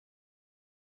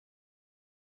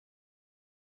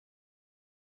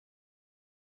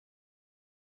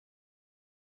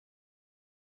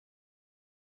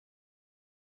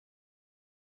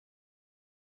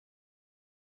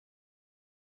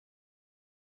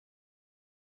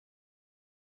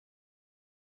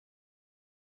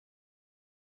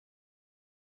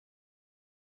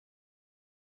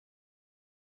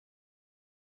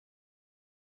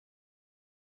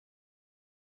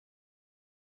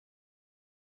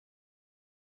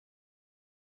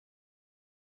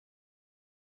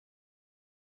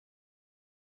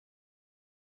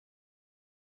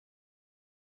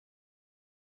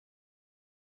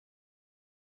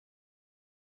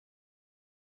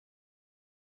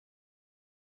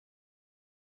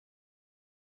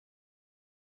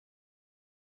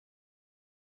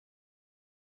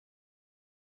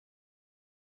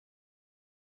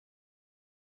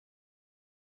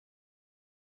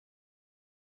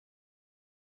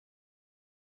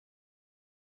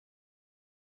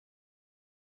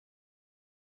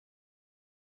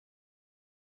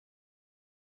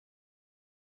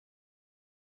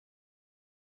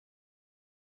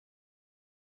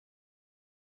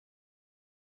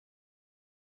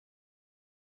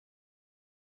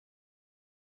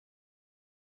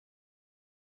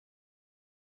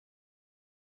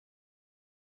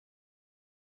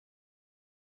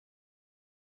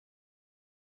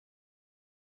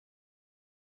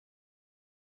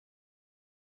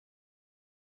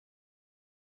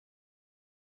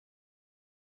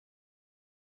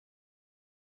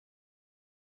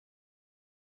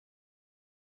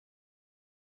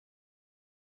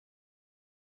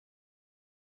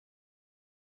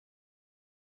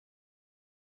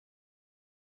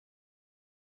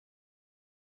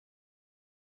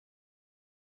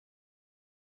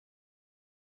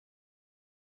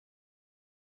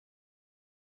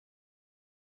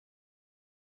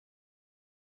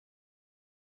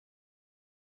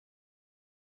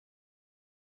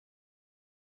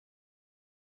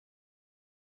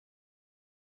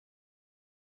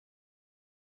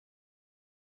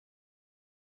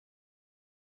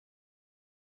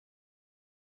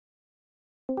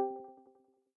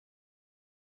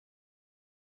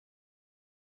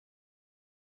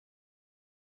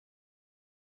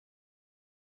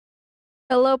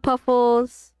Hello,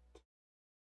 Puffles.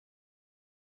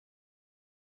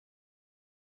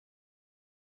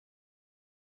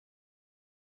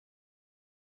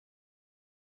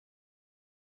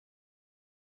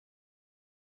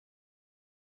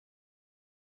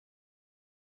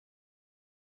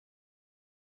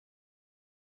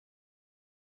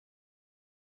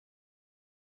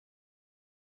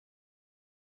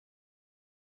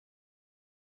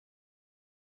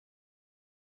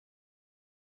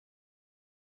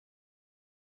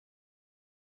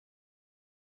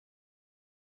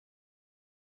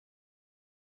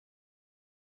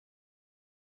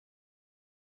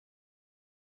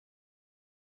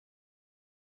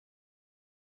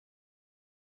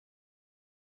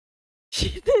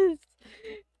 Jesus.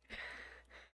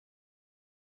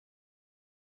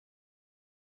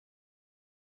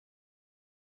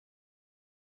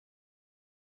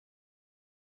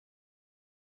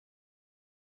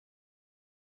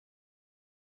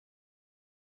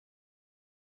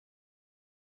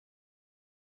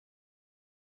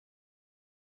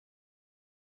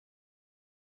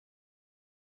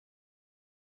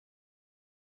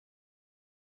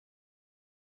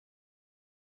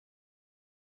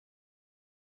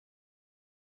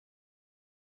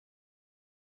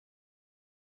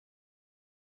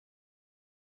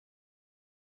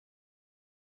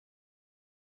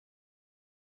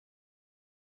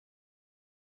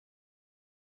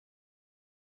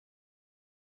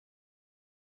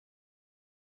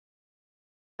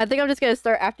 I think I'm just gonna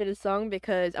start after the song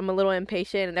because I'm a little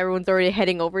impatient and everyone's already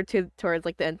heading over towards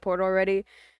like the end port already.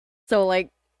 So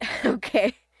like,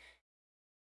 okay.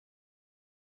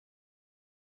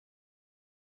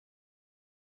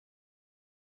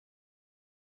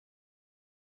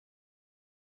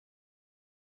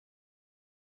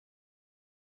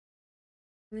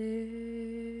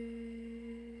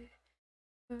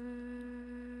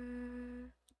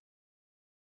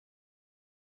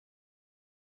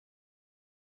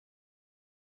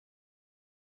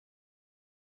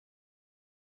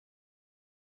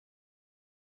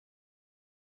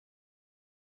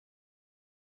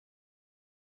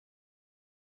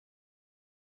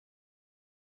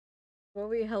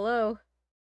 Lovoviii, hello.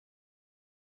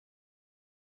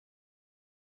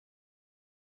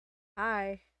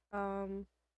 Hi.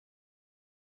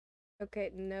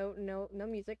 Okay, no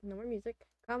music, no more music.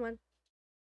 Come on.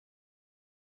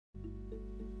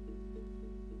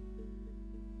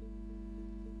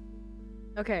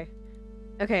 Okay.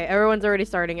 Okay, everyone's already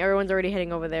starting. Everyone's already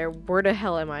heading over there. Where the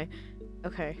hell am I?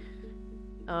 Okay.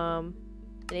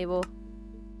 Enable.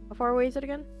 How far away is it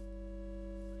again?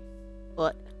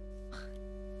 What?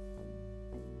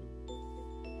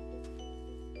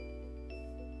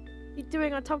 What are you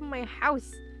doing on top of my house?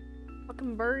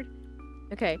 Fucking bird.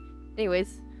 Okay.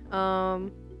 Anyways, hello.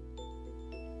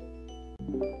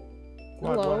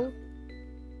 Hello.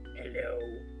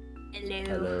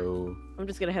 Hello. I'm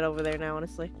just gonna head over there now,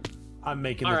 honestly. I'm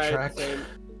making the track.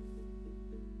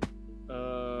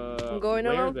 I'm going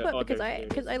on foot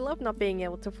because I love not being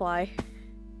able to fly.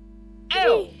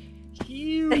 L!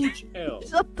 Huge L.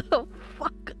 Shut the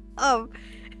fuck up.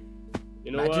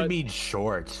 You know Imagine what? being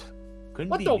short. Couldn't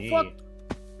What be the me. fuck?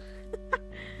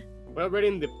 We're already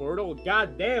in the portal?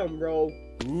 God damn, bro.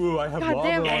 Ooh, I have God lava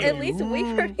damn, on at me. least wait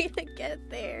Ooh. for me to get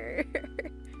there.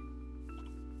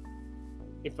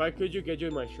 If I could get you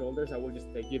in my shoulders, I would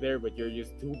just take you there, but you're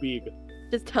just too big.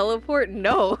 Just teleport?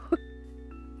 No.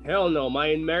 Hell no, my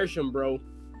immersion, bro.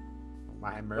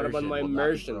 My immersion What about my will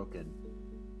immersion? not be broken.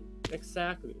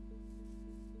 Exactly.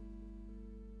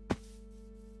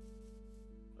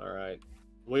 Alright.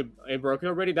 I broke it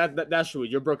already? That's true.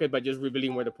 You broke it by just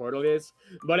revealing where the portal is.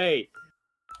 But hey,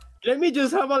 let me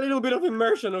just have a little bit of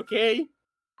immersion, okay?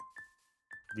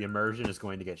 The immersion is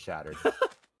going to get shattered.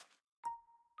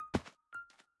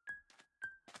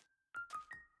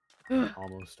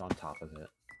 Almost on top of it.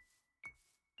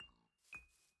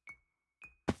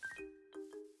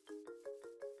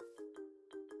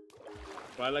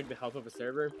 Do I like the health of a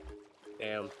server?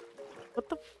 Damn. What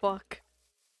the fuck?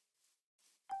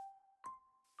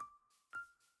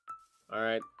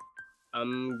 Alright.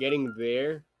 I'm getting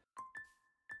there.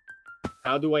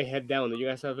 How do I head down? Do you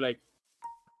guys have like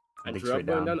a Dig drop straight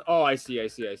going down. down? Oh, I see. Oh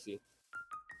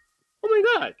my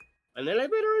god! An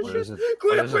elevator and What shit? is it?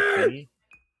 What is it, Creeper! thingy?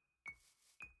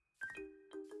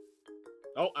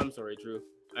 Oh, I'm sorry, Drew.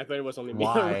 I thought it was only me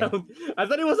Why? around. I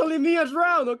thought it was only me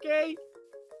around, okay?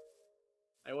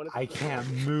 I can't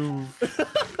move.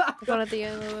 I found at the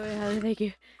end. Thank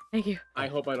you. Thank you. I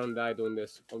hope I don't die doing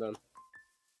this. Hold on.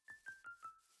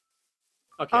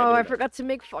 Okay. Oh, I didn't die. forgot to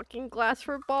make fucking glass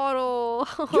for bottle.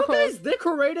 You guys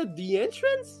decorated the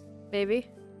entrance?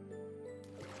 Baby.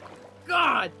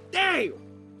 God damn!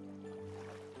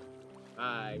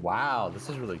 Wow, this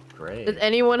is really great. Does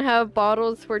anyone have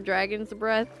bottles for Dragon's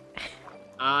Breath?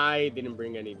 I didn't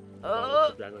bring any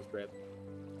bottles for Dragon's Breath.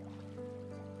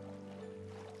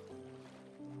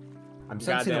 I'm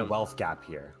sensing a Goddamn. wealth gap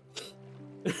here.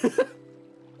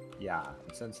 Yeah,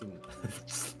 I'm sensing.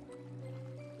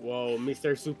 Whoa,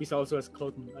 Mr. Soupy's also has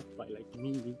cloth mud by like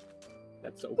me.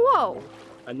 That's so Whoa. cool.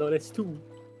 I know that's two.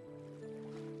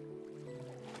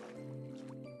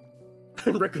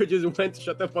 Record just went to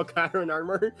shut the fuck out of an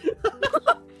armor.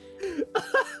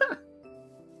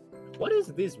 What is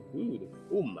this wood?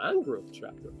 Oh, mangrove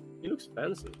tractor. It looks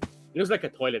fancy. It looks like a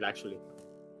toilet, actually.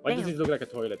 Why does Damn. it look like a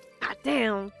toilet? God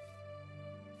damn.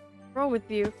 What's wrong with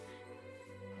you?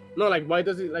 No, like, why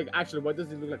does it, like, actually, why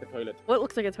does it look like a toilet? What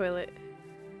looks like a toilet?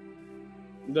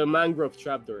 The mangrove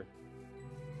trapdoor.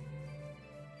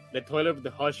 The toilet with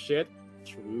the hot shit?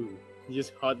 True. You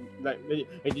just hot, like,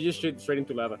 and you just shit straight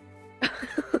into lava.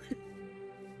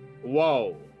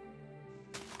 Whoa.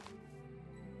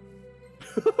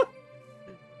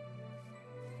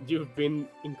 You've been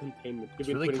in containment. You've It's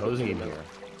been really put in cozy in containment.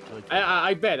 here. Really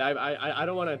I bet. I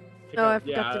don't want to. Oh, I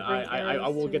forgot to bring I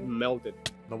arrows will get too. melted.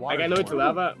 The Like water's I know it's warm.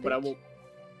 lava, but I bitch. will.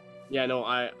 Yeah, no.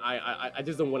 I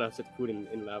just don't want to set food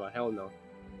in lava. Hell no.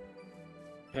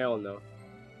 Hell no.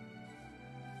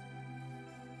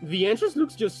 The entrance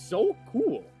looks just so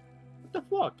cool. What the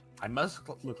fuck? I must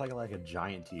look like a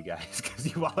giant to you guys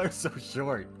because you all are so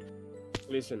short.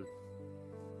 Listen.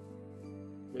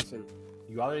 Listen.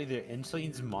 You all are either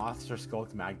inchling moths or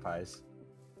skulked magpies.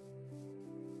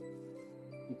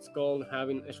 It's called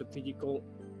having a strategical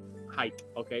height.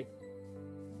 Okay.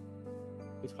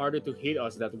 It's harder to hit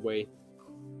us that way.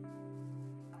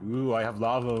 Ooh, I have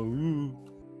lava. Ooh.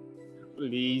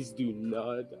 Please do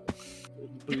not.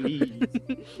 Please.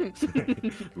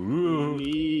 Ooh.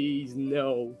 Please,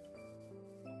 no.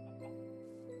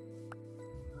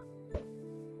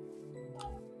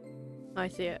 I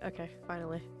see it. Okay,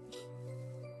 finally.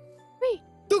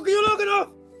 Took you long enough!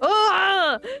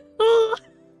 Oh! Oh!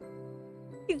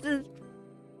 Jesus.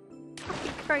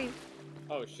 Fucking Christ.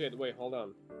 Oh shit, wait, hold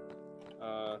on.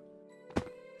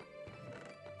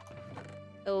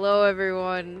 Hello,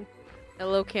 everyone.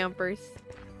 Hello, campers.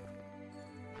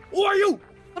 Who are you?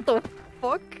 What the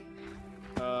fuck?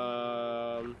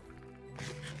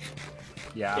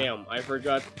 Yeah. Damn, I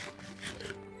forgot.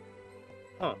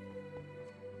 Huh.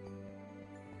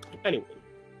 Anyway,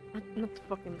 Not the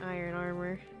fucking iron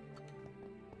armor.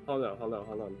 hold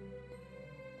on.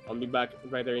 I'll be back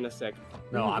right there in a sec.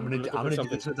 No, I'm gonna Looking for do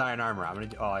something. this with iron armor. I'm gonna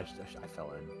do. Oh, I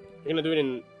fell in. You're gonna do it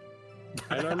in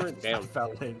iron armor? I Damn.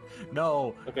 fell in.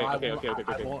 No. Okay, I okay, won't-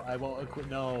 okay. I won't equip.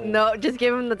 No. No, just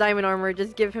give him the diamond armor.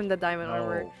 Just give him the diamond No.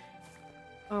 armor.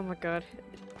 Oh my god.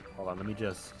 Hold on. Let me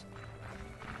just.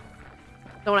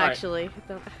 Don't Alright. actually.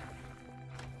 Don't.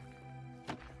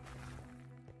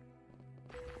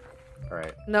 All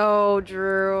right. No,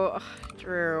 Drew. Ugh,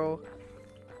 Drew.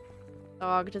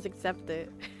 Dog, just accept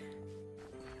it.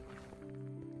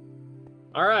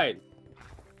 Alright.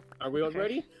 Are we all Okay.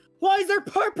 ready? Why is there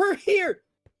purple here?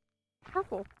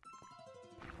 Purple.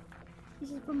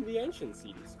 This is from the ancient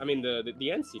cities. I mean,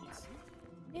 the end cities.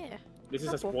 Yeah. This is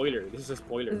a Purple. spoiler. This is a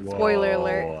spoiler. Whoa. Spoiler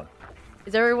alert. Whoa.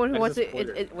 Is everyone who That wants is a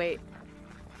to? spoiler. Wait.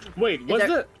 Wait, what's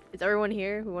there- the Is everyone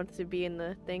here who wants to be in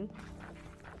the thing?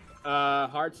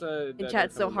 hearts? In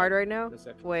chat so hard right now? In a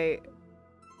second. Wait.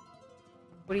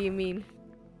 What do you mean?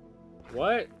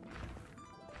 What?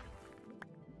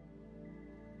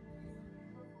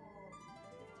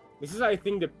 This is, I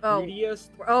think, the Oh.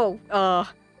 prettiest. Oh, I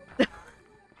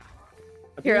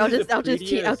think here, this I'll is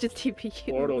the just prettiest TP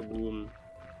you. portal room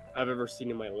I've ever seen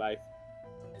in my life.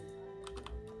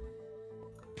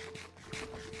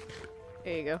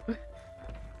 There you go.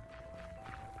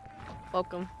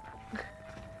 Welcome.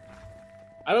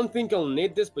 I don't think I'll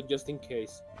need this, but just in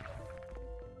case.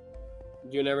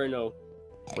 You never know.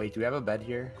 Wait, do we have a bed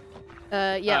here?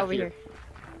 Yeah, over here. here.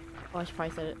 Oh, I should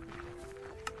probably said it.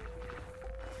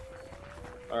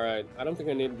 Alright, I don't think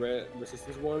I need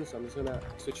resistance one, so I'm just gonna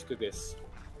switch to this.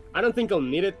 I don't think I'll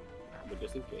need it, but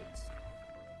just in case.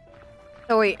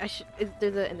 Oh wait,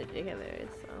 there's an energy. Yeah, there is.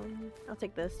 I'll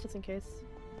take this just in case.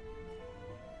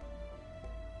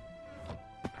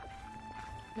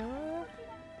 No.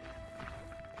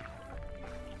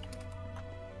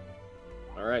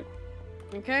 Alright.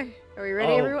 Okay, are we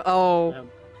ready, Oh. everyone? Oh,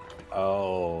 Um,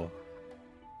 Oh.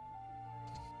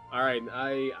 Alright,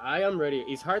 I am ready.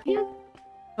 Is Heart here?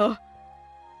 hello.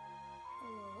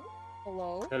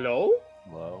 Hello?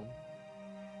 Hello.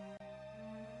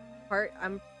 Heart.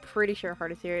 I'm pretty sure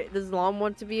Heart is here. Does Lom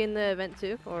want to be in the event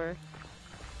too, or?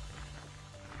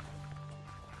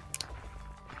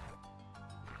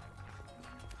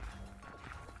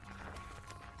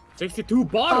 62 Oh,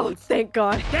 bottles. thank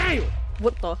God. Damn.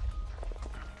 What the?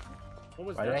 What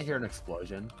was Why that? did I hear an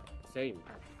explosion? Same.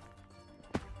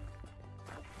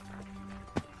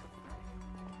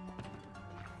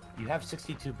 You have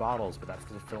 62 bottles, but that's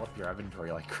gonna fill up your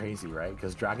inventory like crazy, right?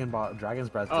 Because Dragon's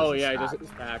Breath. Oh doesn't yeah, it stack. doesn't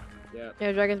stack. Yeah.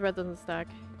 Yeah, Dragon's Breath doesn't stack.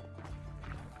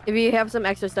 If you have some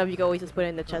extra stuff, you can always just put it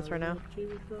in the chest for now.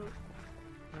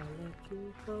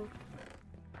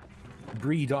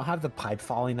 Bree, you don't have the pipe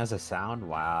falling as a sound?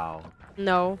 Wow.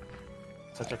 No.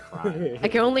 Such a crime. I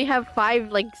can only have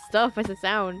 5, like, stuff as a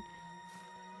sound.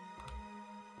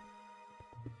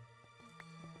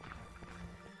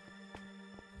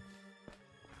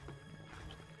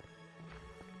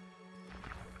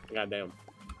 Goddamn.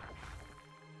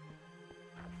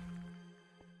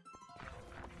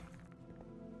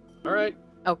 All right.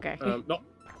 Okay. No.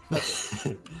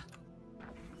 Okay.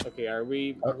 Okay, are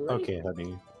we? ready? Okay,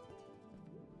 honey.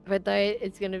 If I die,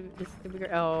 it's gonna this is gonna be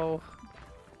great. Oh.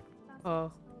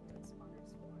 Oh.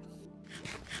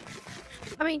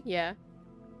 I mean, yeah.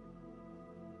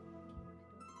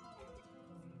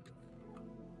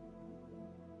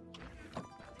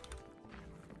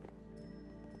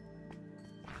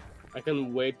 I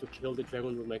can wait to kill the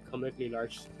dragon with my comically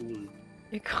large spoon.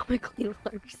 You're comically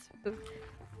large spoon.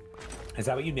 Is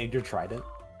that what you named your trident?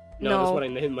 No, that's what I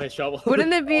named my shovel.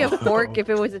 Wouldn't it be a fork if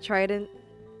it was a trident?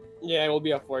 Yeah, it will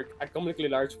be a fork. A comically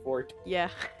large fork. Yeah.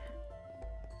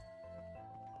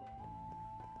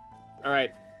 All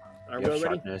right. Are You we have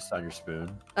ready? sharpness on your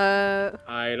spoon.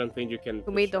 I don't think you can. Who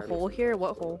put made the sharpness hole in here? there.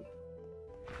 What hole?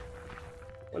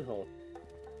 What hole?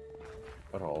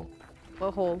 What hole?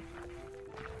 What hole?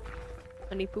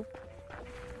 Honey poop.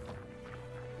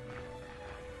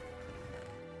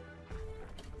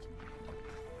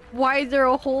 Why is there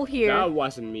a hole here? That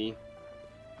wasn't me.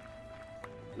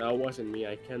 That wasn't me.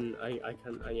 Yeah,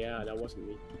 that wasn't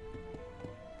me.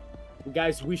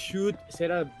 Guys, we should set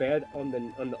a bed on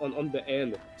the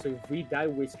end. So if we die,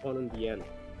 we spawn on the end.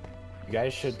 You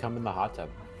guys should come in the hot tub.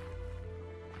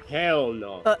 Hell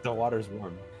no. The water's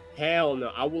warm. Hell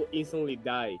no. I will instantly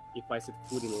die if I set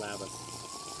foot in lava.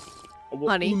 I will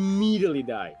Honey. immediately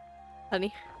die.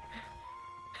 Honey.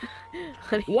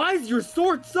 Honey. Why is your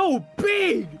sword so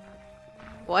big?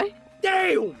 What?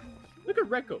 Damn! Look at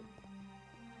Rekko.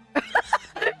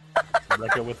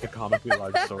 Rekka with the comically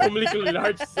large sword. Comically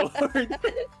large sword.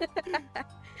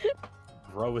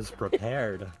 Bro is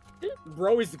prepared.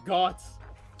 Bro is guts.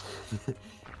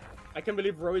 I can't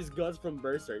believe Bro is guts from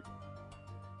Berserk.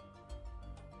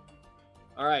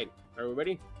 Alright, are we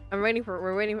ready? I'm waiting for.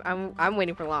 We're waiting. I'm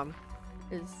waiting for Lam.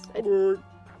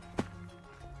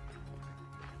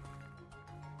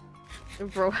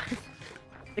 Bro,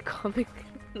 the comic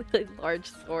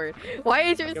large sword. Why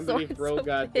is I your can't sword believe Bro so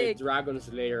got big? the Dragon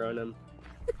Slayer on him.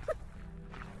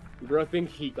 Bro think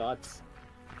he guts.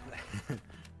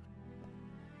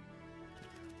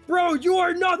 Bro, you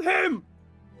are not him!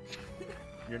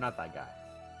 You're not that guy.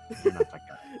 You're not that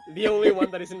guy. The only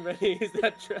one that isn't ready is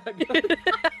that dragon.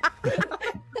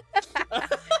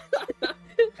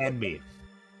 And me.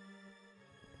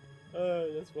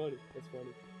 That's funny. That's funny.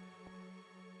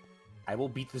 I will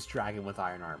beat this dragon with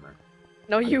iron armor.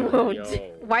 No, you won't. Yo,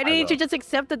 Why didn't you will. just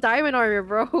accept the diamond armor,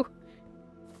 bro?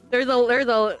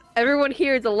 Everyone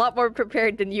here is a lot more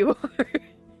prepared than you are.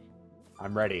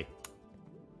 I'm ready.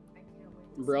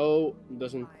 Bro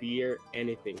doesn't fear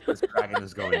anything. This dragon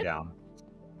is going down.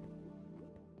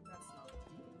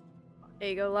 There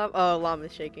you go, Lam. Oh, Lam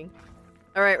is shaking.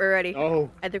 All right, we're ready. Oh,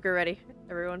 I think we're ready,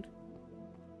 everyone.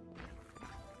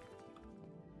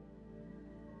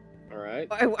 all right.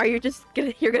 Are you just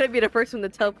gonna? You're gonna be the first one to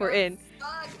teleport in.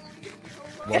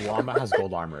 Well, Llama has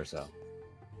gold armor, so.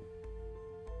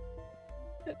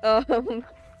 Um,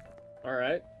 All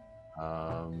right.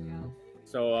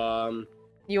 So,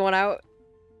 you want out?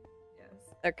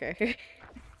 Yes. Okay.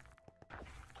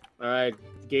 all right,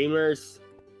 gamers,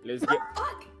 let's get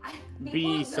Fuck!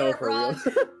 be Whoa, so that for real. rock.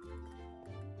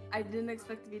 I didn't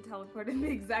expect to be teleported in the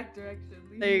exact direction.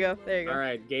 There you go. There you go. All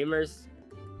right, gamers,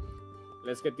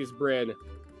 let's get this bread.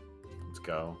 Let's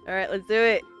go. All right, let's do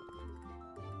it.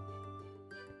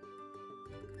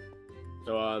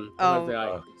 So, who Oh. has the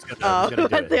eye? Who's Oh,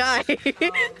 gonna do the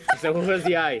it? eye. So who has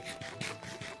the eye?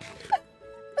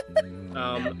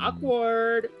 Mm.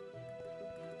 Awkward.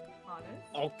 Honest.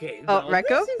 Okay. Oh, now Rekko?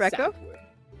 this is Rekko? awkward.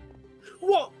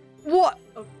 What? What,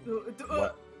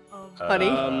 What? Honey?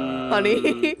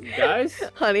 Honey? Guys?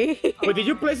 honey? Wait, did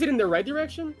you place it in the right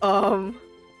direction?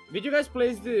 Did you guys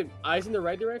place the eyes in the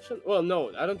right direction? Well,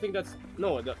 no, I don't think that's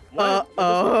no. What?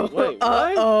 Oh. Wait,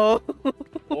 what? Oh.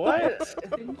 What?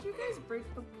 Didn't you guys break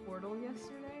the portal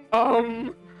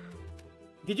yesterday?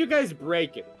 Did you guys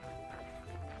break it?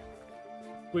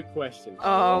 quick question.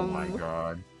 Oh my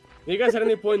god. You guys at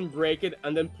any point break it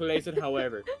and then place it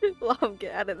however. Love,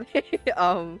 get out of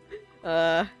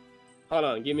there. Hold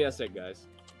on, give me a sec, guys.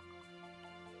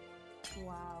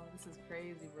 Wow, this is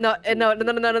crazy, No, bro. no.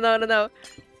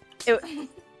 It,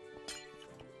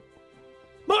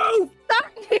 Move!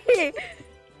 sorry.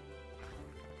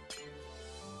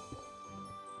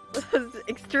 This was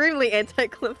extremely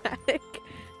anticlimactic.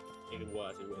 It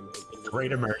was.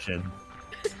 Great immersion.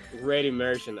 Great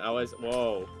immersion. I was.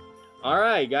 Whoa. All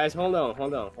right, guys, hold on. All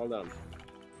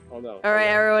right,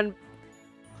 everyone,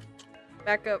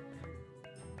 back up.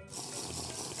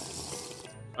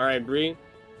 All right, Bree.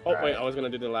 Oh All wait, right. I was gonna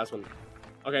do the last one.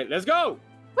 Okay, let's go.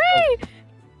 Whee!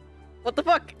 What the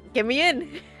fuck? Get me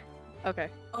in. Okay,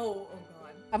 Oh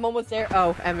god. I'm almost there.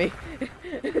 Oh, Emmy.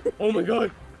 Oh my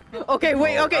god. Okay,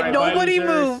 wait. Okay, Alright, nobody bye,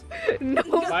 move. Bye,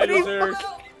 Nobody. losers.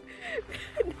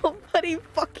 Nobody I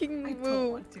fucking don't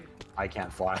move. want to. I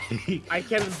can't fly. I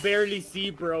can barely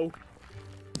see, bro.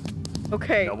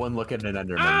 Okay, No one look at an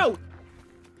Enderman. Ow!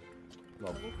 I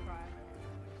will cry.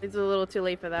 it's a little too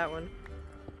late for that one.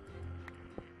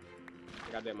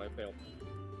 Goddamn, I failed.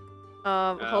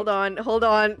 Hold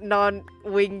on,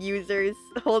 non-wing users.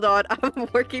 Hold on, I'm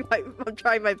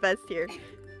trying my best here.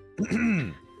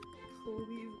 Please.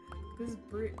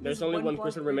 There's only one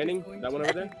person remaining. That one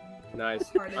over there. Nice.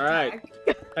 Heart All right,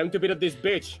 attack. time to beat up this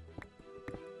bitch.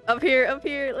 Up here,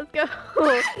 let's go.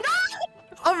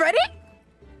 Already?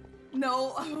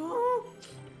 No.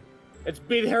 Let's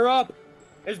beat her up.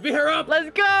 Let's beat her up.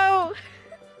 Let's go.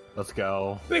 Let's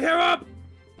go. Beat her up.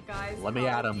 Guys. Let me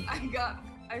at him. I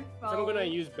fell. So I'm gonna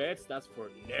use bets. That's for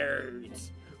nerds.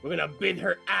 We're gonna beat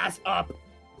her ass up.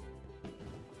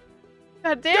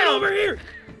 God Get damn. over here.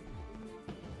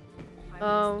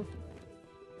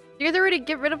 You guys already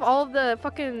get rid of all of the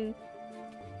fucking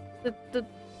the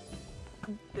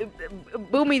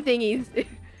boomy thingies.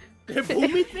 The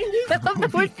boomy thingy. I love the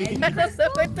word. I love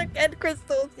the word. Took end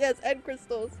crystals. Yes, end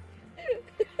crystals. Good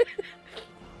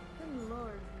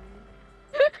lord.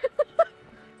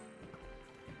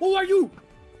 Who are you?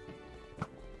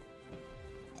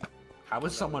 How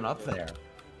was someone up there?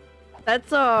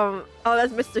 That's oh,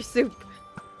 that's Mr. Soup.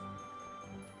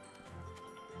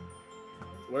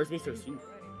 Where's Mr. Soup?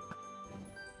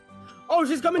 Oh,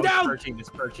 she's coming Oh, down. it's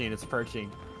perching.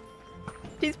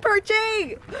 He's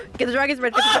perching. Get the dragon's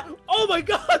breath. Ah! Oh my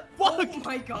god! Fuck! Oh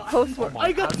my god. Post Oh my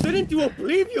I got God. sent into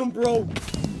oblivion, bro.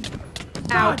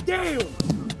 Ow. God damn!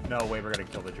 No way, we're gonna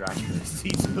kill the dragon this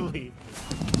easily.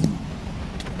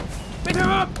 Pick her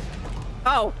up!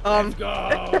 Oh, Let's go!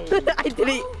 I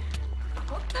didn't.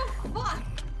 What the fuck?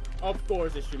 Of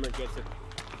course, the streamer gets it.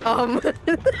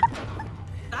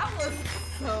 That was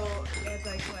so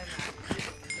anticlimactic.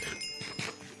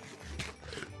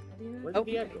 Where Oh.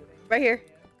 did the egg go? Right here.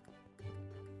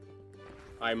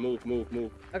 Alright, move.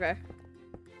 Okay.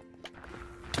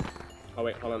 Oh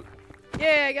wait, hold on.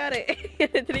 Yeah, I got it. I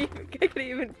couldn't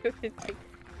even do anything.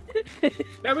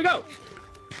 There we go!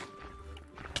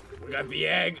 We got the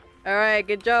egg! Alright,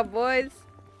 good job, boys.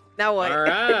 Now what?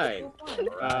 Alright!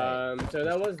 Alright. So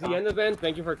that was the end event.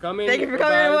 Thank you for coming. Thank you for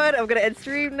coming, Bye-bye. everyone. I'm gonna end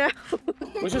stream now.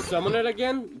 We should summon it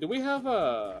again. Do we have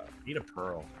Need a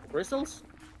pearl. crystals?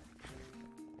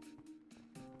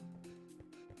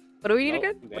 What do we need Oh,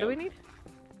 again? What do we damn. need?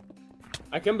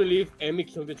 I can't believe Emmy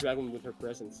killed the dragon with her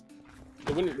presence.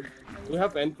 Do we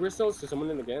have end crystals to summon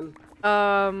it again? I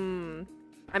I don't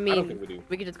mean, think we do.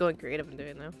 we could just go in creative and do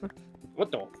it now.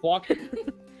 What the fuck?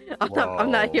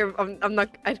 I'm not Whoa. here. I'm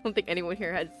not. I don't think anyone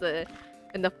here has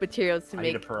enough materials to I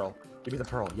make. need a pearl. Give me the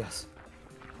pearl, yes.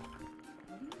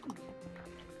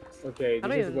 Okay, I don't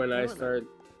this is even when I know start.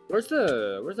 Where's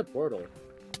the portal?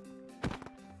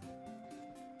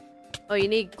 Oh, you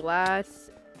need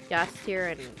glass, gas tier,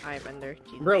 and eyebender.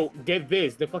 Jesus. Bro, get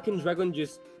this. The fucking dragon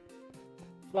just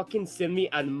fucking sent me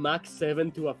at max 7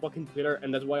 to a fucking pillar,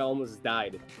 and that's why I almost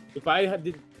died. If I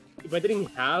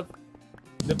didn't have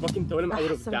the fucking totem, I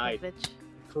would have Son of a died. bitch.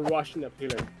 Crushing a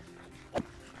pillar.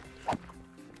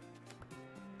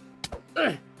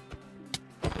 Ugh.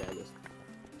 Damn this.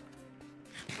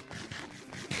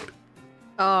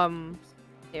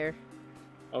 Here.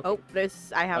 Okay. Oh,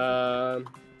 there's. I have.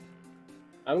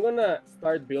 I'm gonna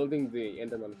start building the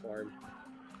Enderman farm.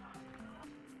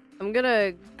 I'm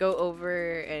gonna go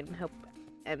over and help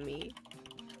Emmy.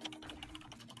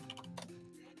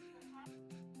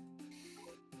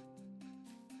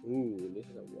 Ooh, this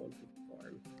is a wanted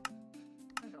farm.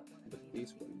 I don't want But to.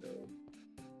 this one though.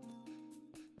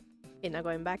 Okay, now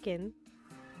going back in.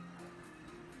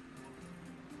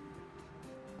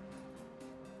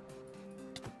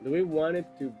 Do we want it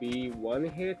to be one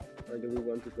hit, or do we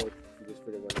want to go just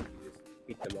for the one that you just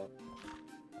beat them up.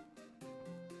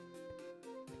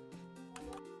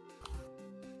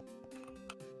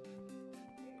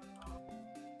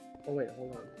 Oh wait,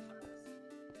 hold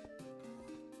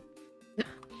on.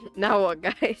 Now what,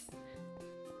 guys?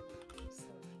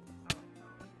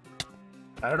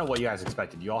 I don't know what you guys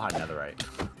expected. You all had netherite.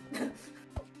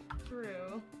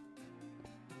 True.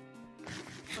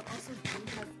 But also, Blue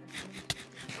has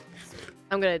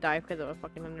I'm gonna die because of a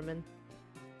fucking Enderman.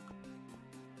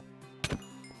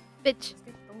 Bitch! Just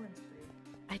get thorns free.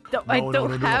 I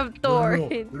don't have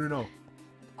thorns. No.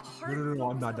 No,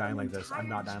 I'm not dying like this. I'm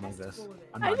not dying like this.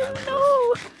 I'm I not dying don't like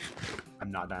know. this.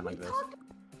 I'm not dying like this.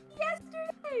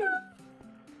 Yesterday!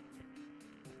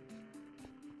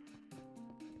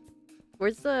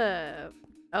 Where's the...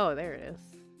 Oh, there it is.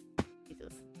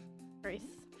 Jesus Christ.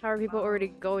 How are people already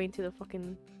going to the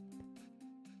fucking...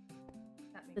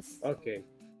 That makes This... sense. Okay.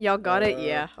 Y'all got it? Uh,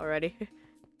 Yeah, already.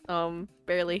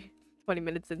 Barely 20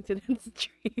 minutes into the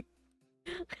stream.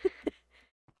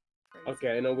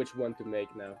 Okay, I know which one to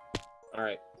make now.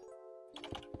 Alright.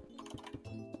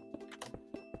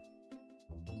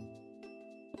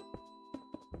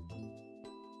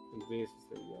 This is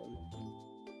the one.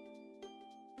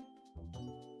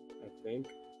 I think.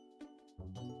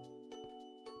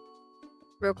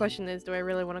 Real question is, do I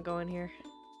really want to go in here?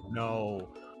 No.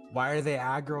 Why are they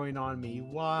aggroing on me?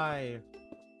 Why?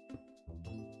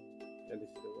 Yeah, this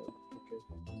is the one. Okay.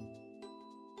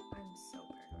 I'm so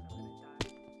paranoid I'm gonna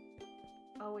die.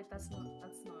 Oh wait, that's not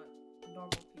normal people.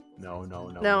 No.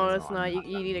 No, it's I'm not.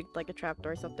 You need like a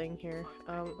trapdoor or something here.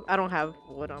 I don't have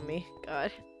wood on me.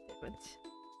 God damn it.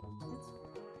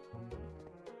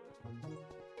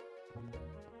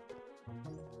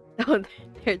 Oh,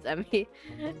 there's Emmy.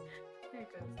 There it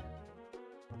goes.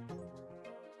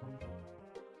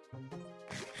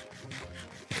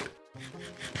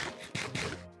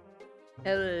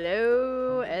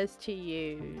 Hello,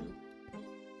 STU.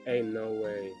 Hey, no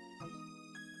way.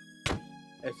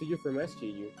 I see you from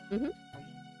SGU. Mhm.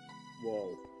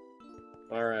 Whoa.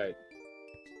 Alright.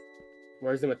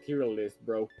 Where's the material list,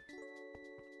 bro?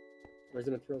 Where's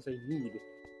the materials I need?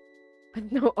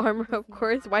 No armor, of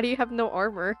course. Why do you have no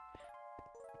armor?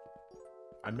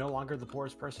 I'm no longer the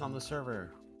poorest person on the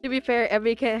server. To be fair,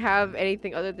 Emmy can't have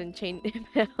anything other than chain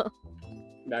mail.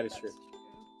 That is true.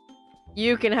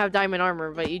 You can have diamond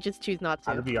armor, but you just choose not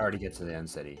How to. did we already get to the end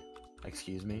city?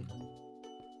 Excuse me?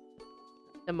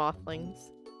 The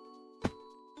mothlings.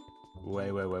 Wait.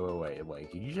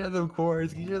 Can you share the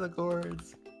chords? Can you share the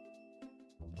chords?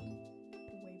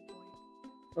 Waypoint.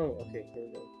 Oh, okay, here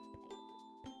we go.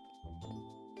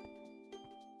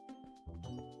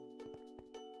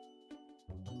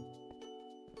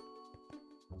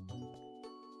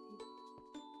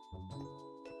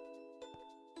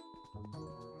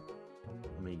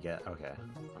 Let me get... Okay.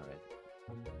 Alright.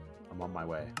 I'm on my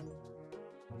way.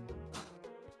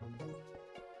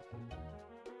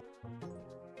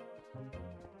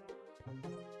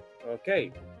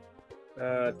 Okay.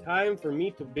 Time for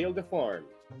me to build a farm.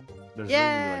 There's Yay!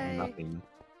 literally like nothing.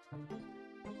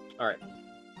 Alright.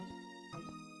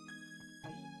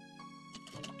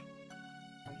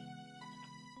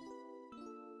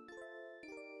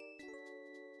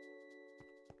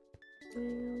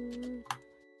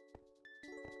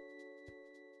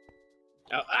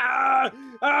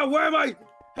 Where am I?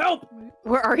 Help!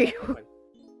 Where are you?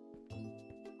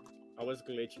 I was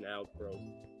glitching out, bro.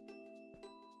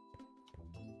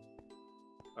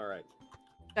 Alright.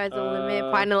 Guys, the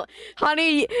limit. Final.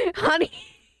 Honey!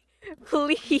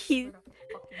 Please!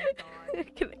 Swear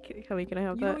to fucking God. Honey, can I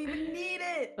have You that? don't even need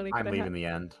it! Honey, I'm can I leaving have... the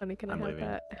end. Honey, can I I'm have leaving.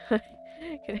 that?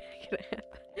 Can I have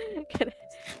that? Can I...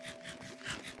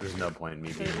 There's no point in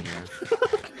me being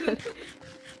here.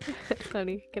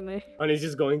 Honey, can I... And he's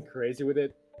just going crazy with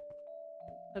it.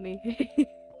 Honey.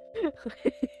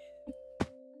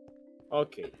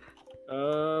 Okay.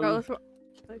 Carlos,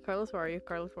 Carlos, where are you?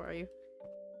 Carlos, where are you?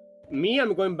 Me,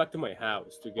 I'm going back to my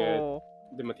house to get Oh,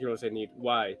 the materials I need.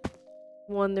 Why?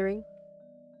 wondering.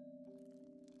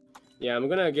 Yeah, I'm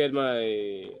gonna get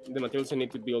the materials I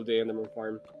need to build the Enderman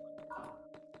farm.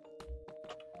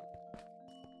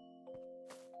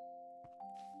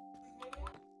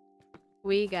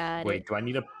 We got Wait, it. do I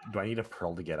need a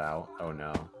pearl to get out? Oh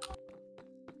no.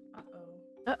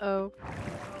 Uh-oh. Uh-oh. Oh,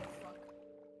 fuck.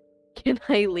 Can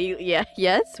I leave? Yeah,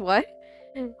 yes? What?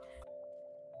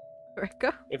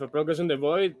 Rekka? If a pro goes in the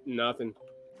void, nothing.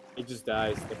 It just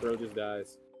dies. The pro just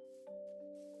dies.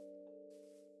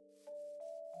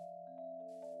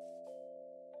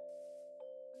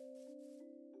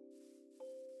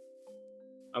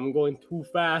 I'm going too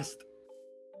fast.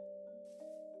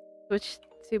 Switch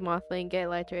to Mothling, get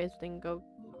Elytra, then go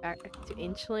back to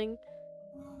Inchling.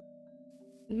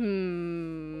 Hmm.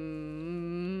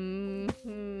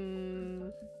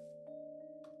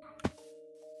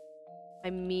 I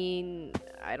mean,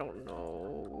 I don't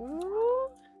know.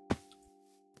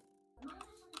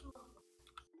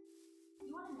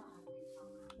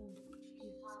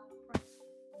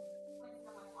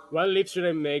 What leaves should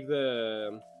I make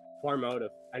the farm out of?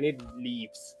 I need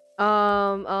leaves.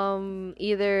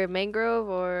 Either mangrove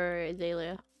or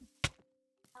azalea.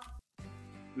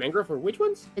 Mangrove for which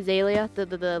ones? Azalea,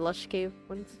 the lush cave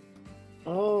ones.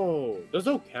 Oh, those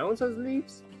don't count as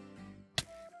leaves?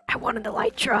 I wanted the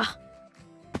elytra.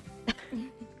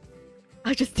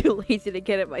 I'm just too lazy to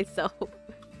get it myself.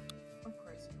 Of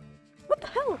course. What the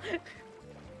hell?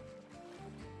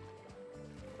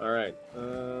 Alright,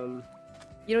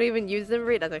 You don't even use them,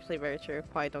 right? That's actually very true.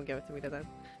 Probably don't give it to me to then.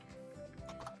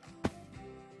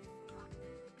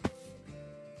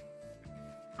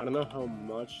 I don't know how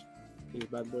much these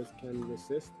bad boys can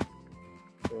resist.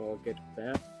 So I'll get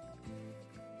that.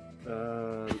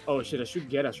 Oh shit, I should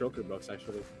get a shulker box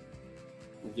actually.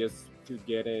 Just to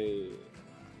get a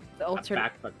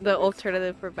backpack. The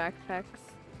alternative for backpacks.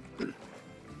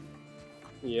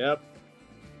 Yep.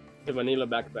 The vanilla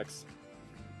backpacks.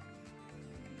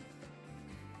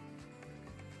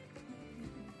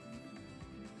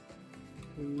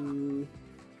 Hmm.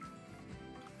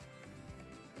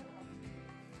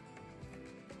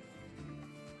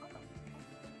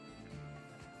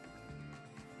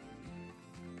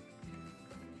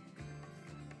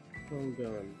 Hold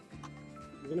on.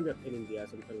 It's gonna be a pain in the ass,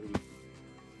 I'm telling you.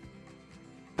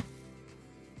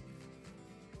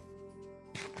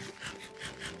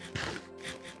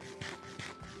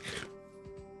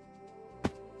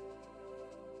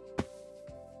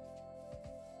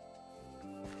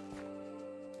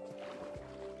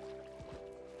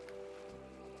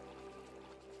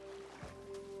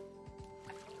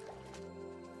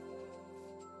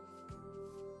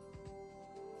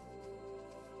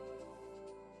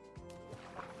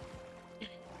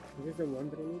 Is this the one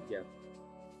that I need? Yeah.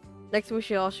 Next,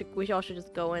 we all should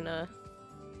just go in a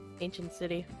ancient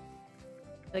city,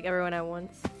 like everyone at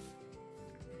once.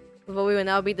 But we will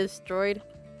now be destroyed.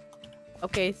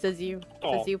 Okay, says you.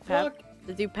 Says you, Pap. Fuck.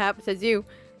 Says you, Pap. Says you.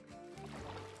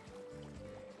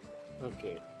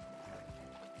 Okay.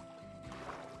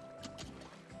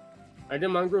 Are the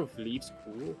mangrove leaves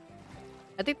cool?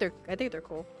 I think they're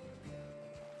cool.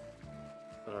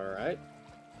 Alright.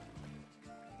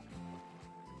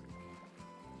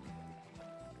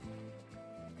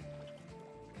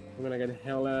 I'm gonna get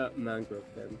hella mangrove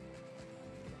then.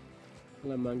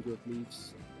 Hella mangrove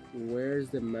leaves. Where's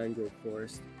the mangrove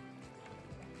forest?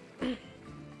 What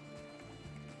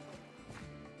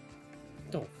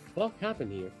the fuck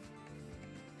happened here?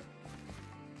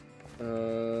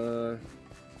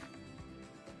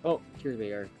 Oh, here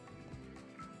they are.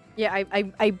 Yeah,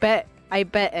 I bet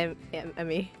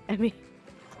Emmy.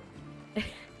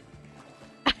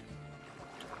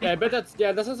 Yeah, I bet that's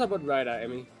that sounds about right,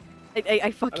 Emmy.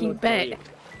 I fucking bet.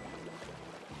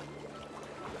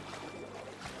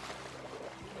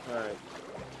 Alright.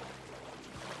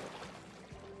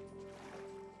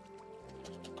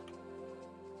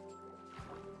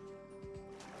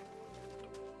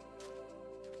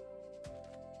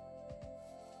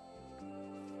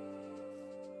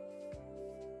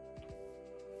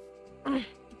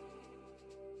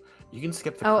 You can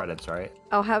skip the Oh. credits, right?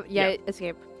 I'll have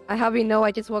escape. I have you know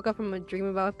I just woke up from a dream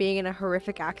about being in a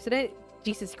horrific accident.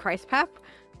 Jesus Christ, Pap.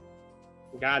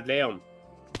 God damn.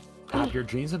 Pap, your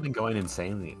dreams have been going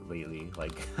insane lately.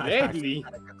 Like Lately?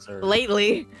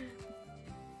 Lately.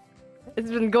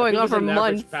 It's been going on it's for an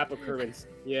average months. Pap occurrence.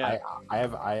 Yeah. I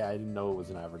didn't know it was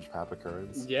an average Pap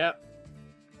occurrence. Yep.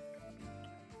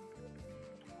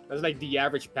 That's like the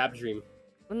average Pap dream.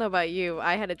 I don't know about you.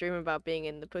 I had a dream about being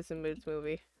in the Puss in Boots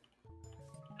movie.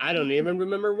 I don't even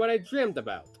remember what I dreamt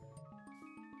about.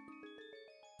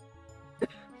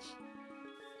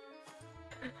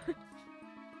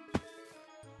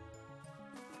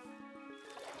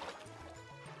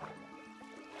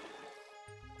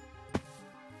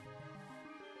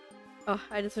 Oh,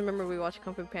 I just remember we watched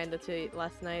Kung Fu Panda 2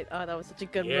 last night. Oh, that was such a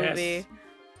good Yes. movie.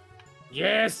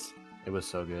 Yes! It was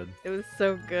so good. It was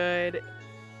so good.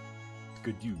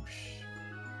 Skadoosh.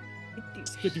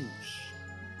 Skadoosh.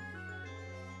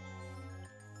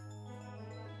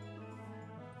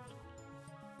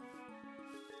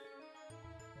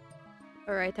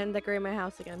 Alright, time to decorate my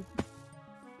house again.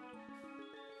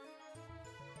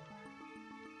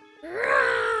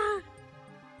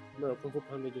 Bro, Kung Fu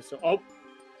Panda just so. Oh!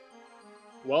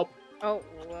 Well, Oh,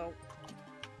 well.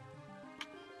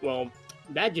 well,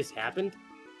 that just happened.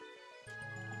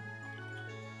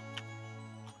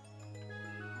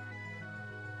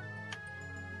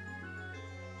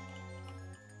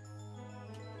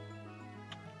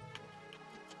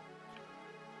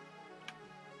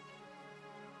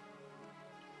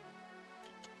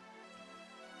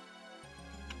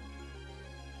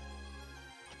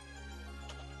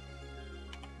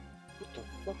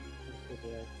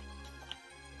 here.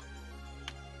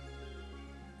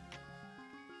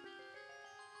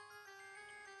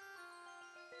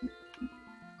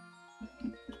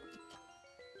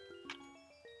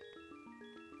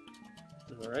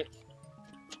 Alright.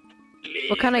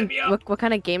 What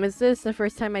kind of game is this? The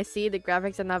first time I see the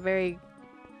graphics are not very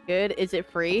good. Is it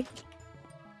free?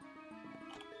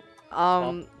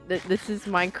 This is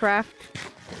Minecraft,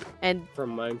 and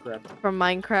From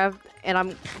Minecraft. And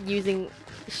I'm using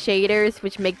shaders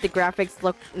which make the graphics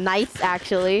look nice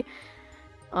actually.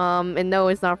 And no,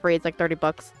 it's not free. It's like 30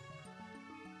 bucks.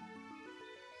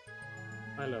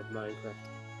 I love Minecraft.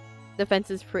 The fence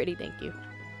is pretty. Thank you,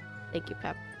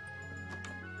 Pep.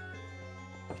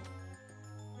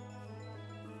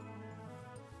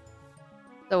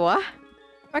 The what?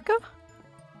 Echo?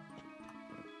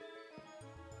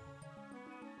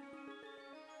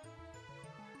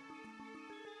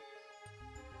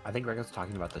 I think Reko's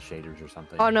talking about the shaders or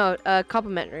something. Oh no,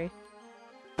 complimentary.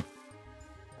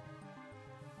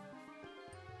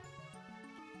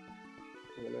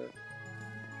 I'm gonna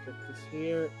put this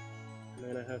here, and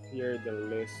then I have here the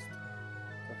list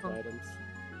of items.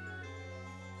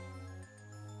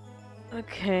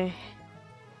 Okay.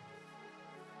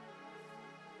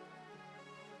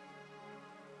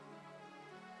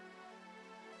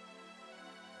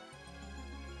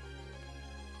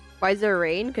 Why is there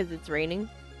rain? Because it's raining.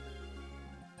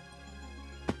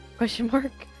 Question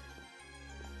mark.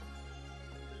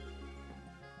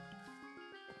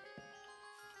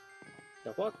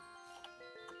 The fuck?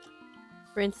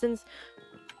 For instance.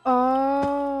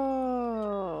 Oh.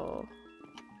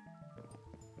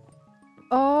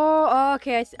 Oh,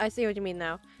 okay. I see what you mean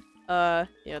now.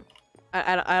 Yeah.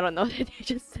 I don't know.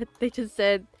 They just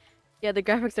said, yeah, the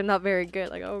graphics are not very good.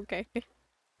 Like, oh, okay.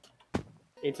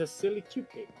 It's a silly cube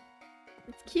game.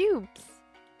 It's cubes.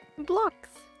 Blocks.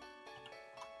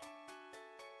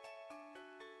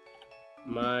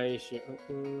 My shit.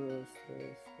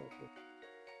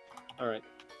 Alright.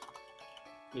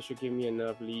 They should give me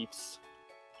enough leaves.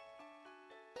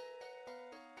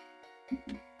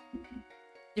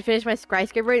 You finish my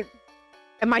skyscraper?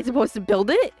 Am I supposed to build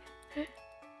it?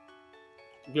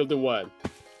 Build the what?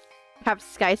 Have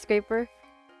skyscraper?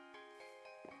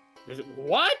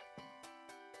 What?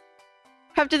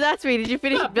 Have just asked me, did you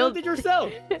finish build it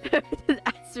yourself? Just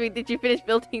asked me, did you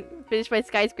finish my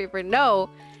skyscraper? No,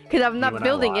 because I'm not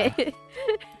building it.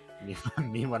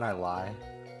 Me when I lie.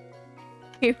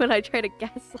 Me when I try to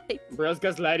gaslight. Bros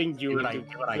gaslighting you into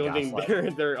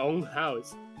building their own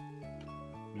house.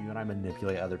 Me when I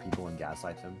manipulate other people and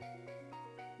gaslight them.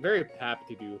 Very pap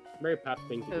to do. Very pap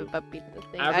thing to do.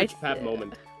 Thing. Average pap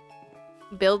moment.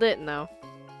 Build it? No.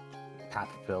 Pap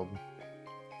filled.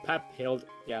 Pap pilled.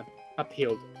 Yeah. Pap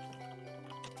pilled.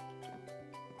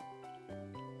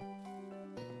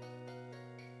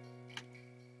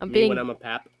 When I'm a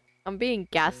pap. I'm being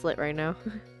gaslit right now.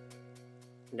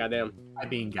 Goddamn. I'm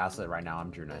being gaslit right now. I'm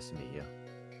Drew. Nice to meet you.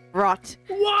 Rot.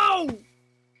 Whoa!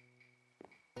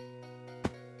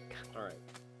 Alright.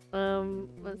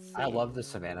 Let's see. I love the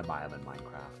savannah biome in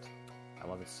Minecraft. I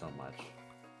love it so much.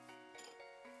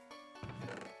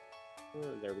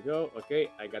 There we go.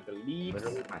 Okay, I got the leaves.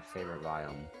 Literally my favorite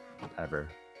biome ever.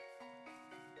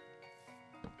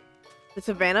 The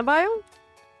savannah biome?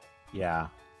 Yeah.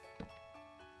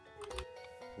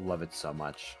 Love it so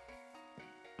much.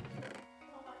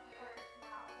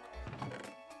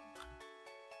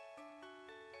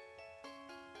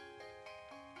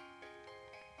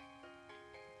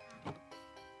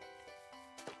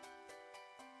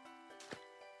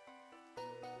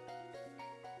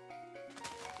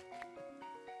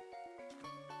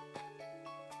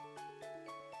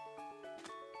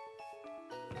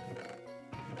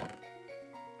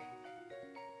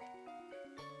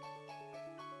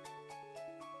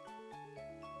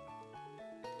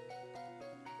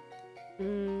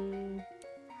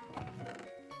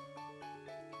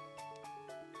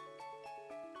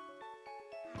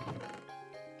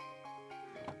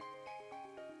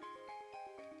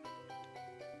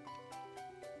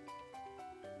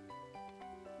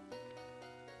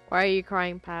 Why are you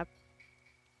crying, Pap?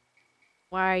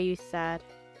 Why are you sad?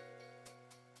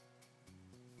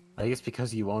 I think it's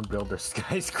because you won't build a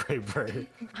skyscraper.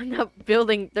 I'm not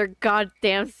building their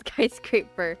goddamn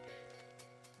skyscraper.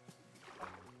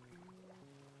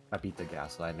 I beat the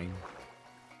gaslighting.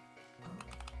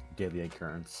 Daily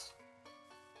occurrence.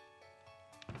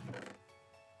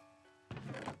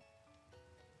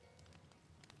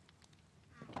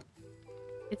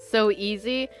 It's so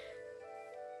easy.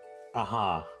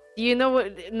 Uh-huh. Do you know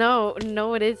what? No,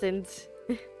 it isn't.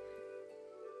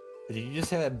 Did you just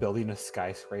say that building a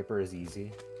skyscraper is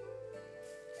easy?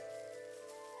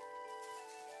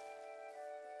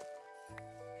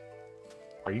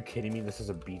 Are you kidding me? This is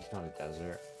a beach, not a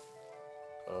desert.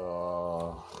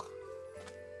 Ugh.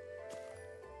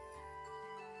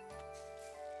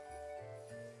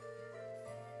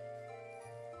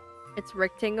 It's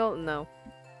rectangle? No.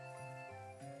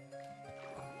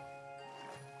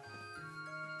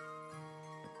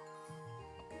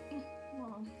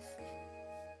 Mom.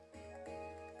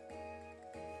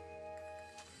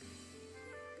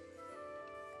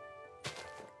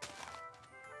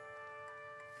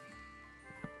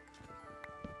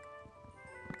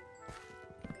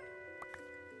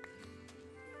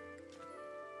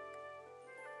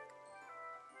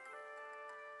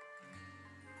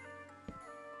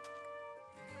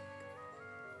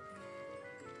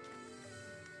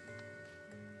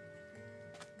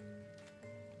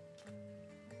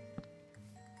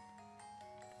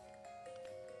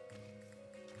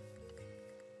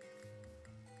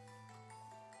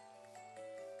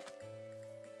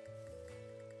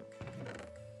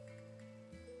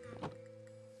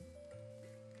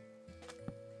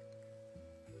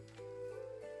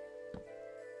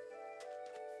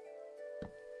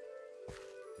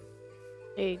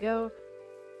 There you go.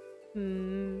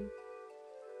 Hmm.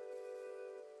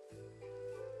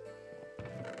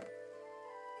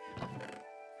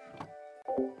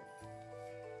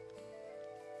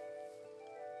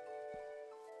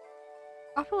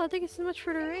 Awful, thank you so much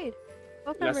for the raid.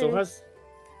 Welcome Yeah, so in. has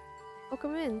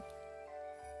Welcome in.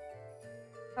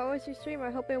 How was your stream? I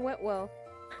hope it went well.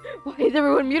 Why is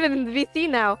everyone muted in the VC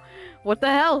now? What the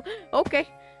hell? Okay.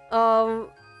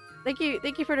 Thank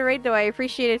you for the raid though. I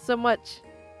appreciate it so much.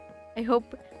 I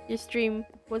hope your stream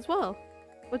was well.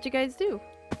 What'd you guys do?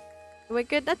 It went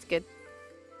good? That's good.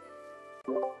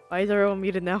 Why is everyone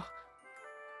muted now?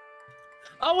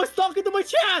 I was talking to my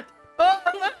chat.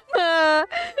 Oh!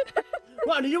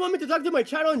 What? Do you want me to talk to my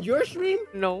chat on your stream?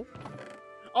 No.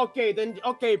 Okay, then.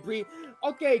 Okay, Bree.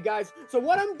 Okay, guys. So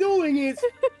what I'm doing is.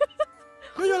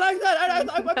 Do you like that?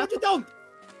 I bet you don't.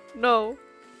 No.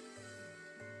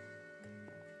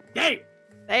 Hey.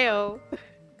 Heyo.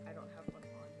 I don't have one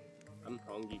on me. I'm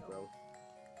hungry, bro.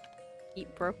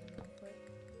 Eat, bro.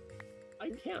 I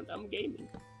can't. I'm gaming.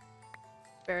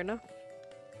 Fair enough.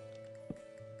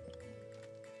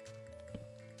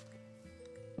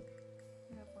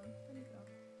 I have one. There you go.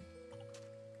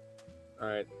 All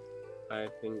right. I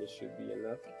think this should be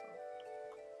enough.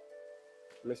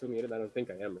 Am I still muted? I don't think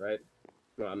I am, right?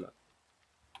 No, I'm not.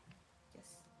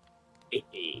 Yes.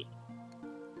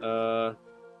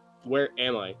 Where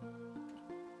am I?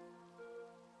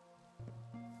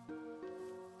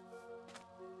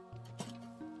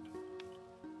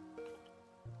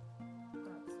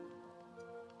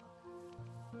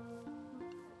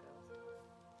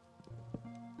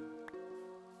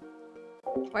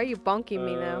 Why are you bonking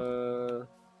me now?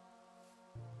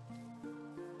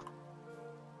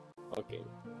 Okay.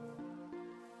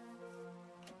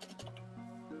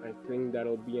 I think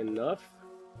that'll be enough.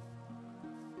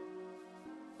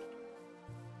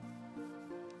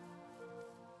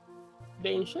 The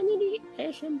Insanity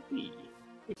SMP.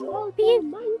 It's all for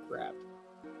Minecraft.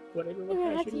 But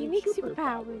everyone has unique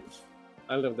superpowers.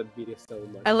 I love that video so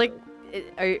much. I like.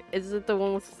 though. Is it the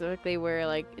one specifically where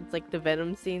like it's like the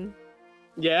Venom scene?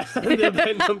 Yeah, the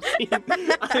Venom scene.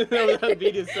 I love that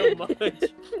video so much.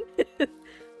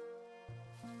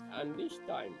 And this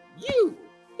time, you,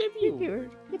 the viewer,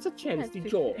 gets a chance to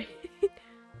join.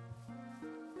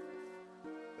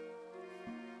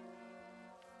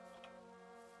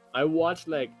 I watched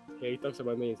like TikToks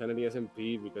about the Insanity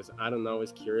SMP because I don't know, I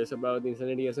was curious about the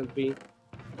Insanity SMP.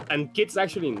 And Kid's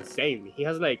actually insane. He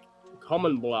has like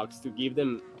common blocks to give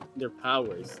them their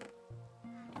powers.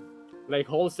 Like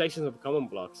whole sections of common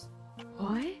blocks.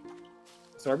 What?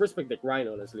 So I respect the grind,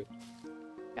 honestly.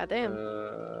 Goddamn.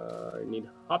 I need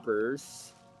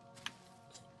hoppers.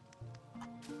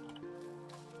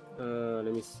 Let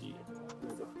me see.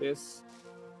 Let me get this.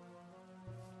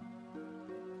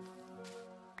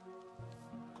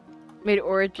 Made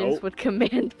origins Oh. with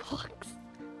command blocks.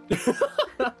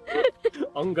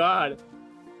 Oh God.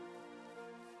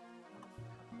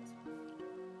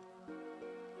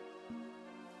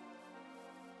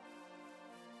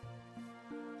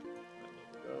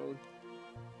 There we go.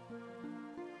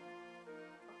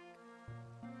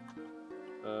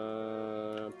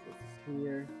 Put this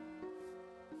here.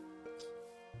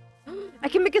 I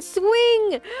can make a swing!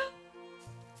 That's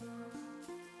so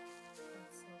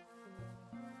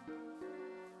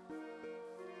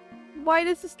Why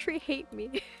does this tree hate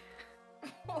me?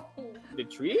 cool. The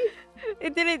tree?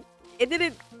 It didn't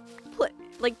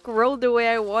like grow the way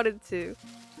I wanted to.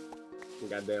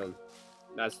 Goddamn.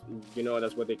 That's, you know,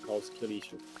 that's what they call skill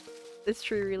issue. This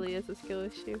tree really is a skill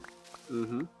issue.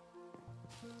 Mm-hmm.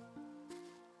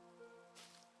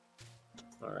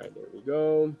 Alright, there we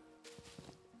go.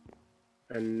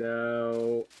 And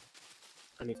now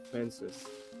I need fences.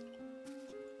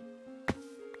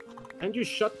 And you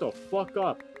shut the fuck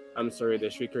up. I'm sorry, the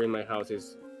shrieker in my house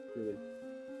is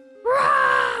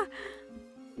Rah!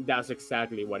 that's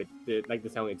exactly what it did, like the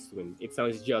sound it's doing. It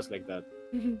sounds just like that.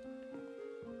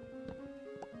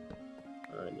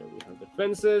 Alright, there we have the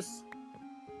fences.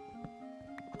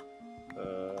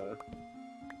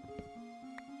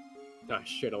 Ah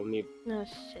shit, I'll need Oh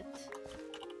shit.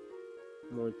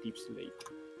 more deep slate.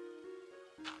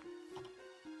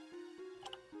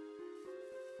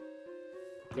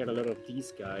 Get a lot of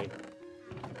these guy.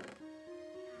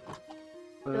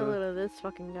 A little of this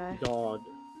fucking guy. Dog.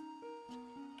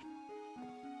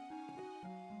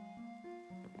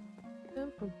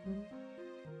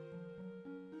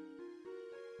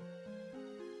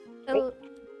 Oh.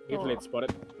 Hit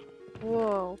spotted.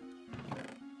 Whoa.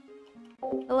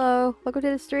 Hello, welcome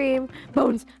to the stream.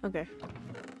 Bones! Okay.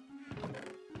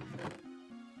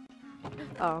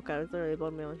 Oh, okay, there's literally a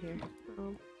bone meal in here.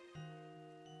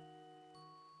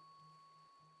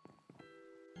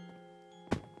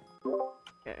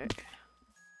 Okay.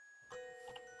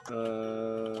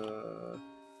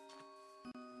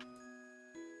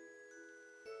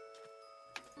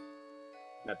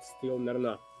 That's still not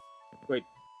enough. Wait,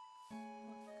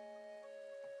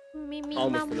 Me, me,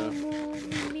 almost mamu,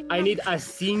 enough. me, I mamu. need a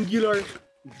singular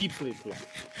deep slate block.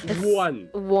 It's- One.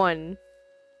 One.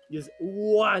 Just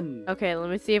one. Okay, let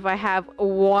me see if I have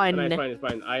one. And it's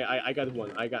fine. I got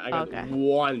one. I got Okay.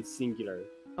 one singular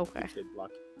Okay. deep slate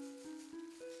block.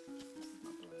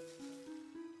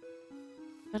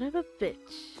 Son of a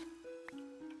bitch.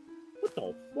 What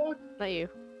the fuck? Not you.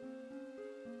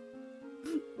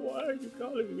 Why are you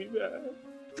calling me that?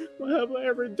 What have I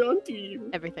ever done to you?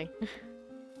 Everything.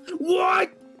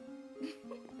 What?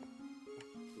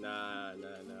 Nah,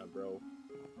 bro.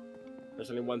 There's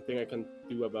only one thing I can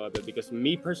do about it, because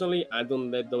me personally, I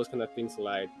don't let those kind of things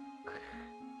slide.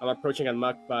 I'm approaching at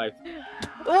Mach 5.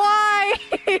 Why?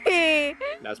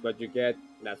 That's what you get.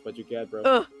 That's what you get, bro.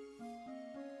 Ugh.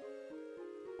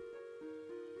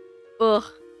 Ugh.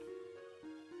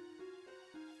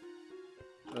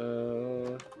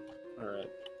 Alright.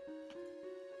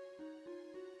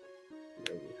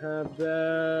 There we have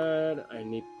that. I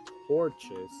need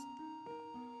torches.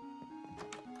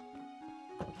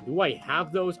 Do I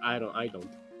have those? I don't.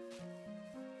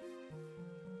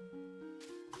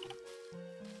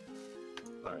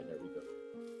 Alright, there we go.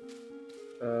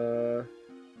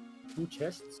 2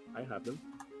 chests. I have them.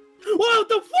 What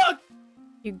the fuck?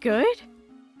 You good?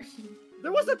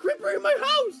 There was a creeper in my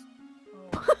house!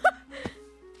 Oh.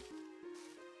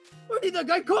 Where did that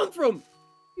guy come from?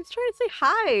 He's trying to say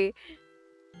hi.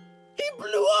 He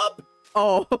blew up!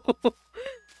 Oh.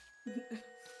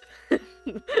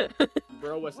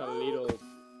 Bro was a little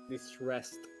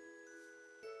distressed.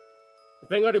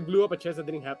 Thank God it blew up a chest that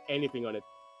didn't have anything on it.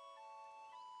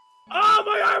 Oh,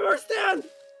 my armor stand!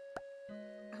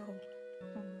 Ow. Oh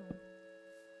no.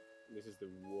 This is the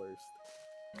worst.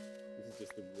 This is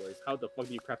just the worst. How the fuck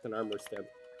do you craft an armor stand?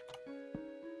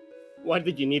 Why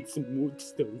did you need smooth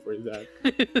stone for that?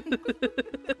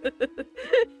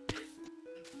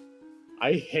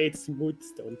 I hate smooth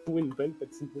stone. Who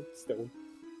invented smooth stone?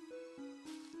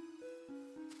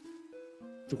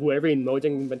 To whoever in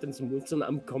Mojang invented smooth stone,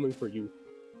 I'm coming for you.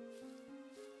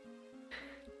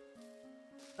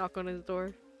 Knock on his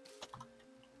door.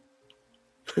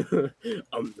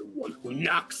 I'm the one who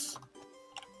knocks.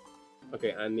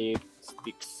 Okay, I need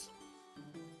sticks.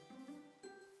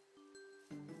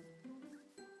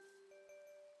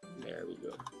 There we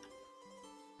go.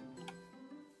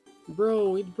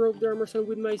 Bro, it broke the armor set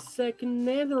with my second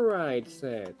netherite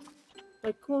set.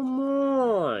 Like, come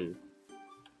on.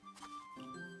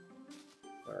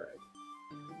 Alright.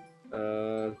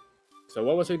 So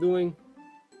what was I doing?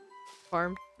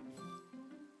 Farm.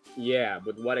 Yeah,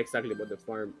 but what exactly about the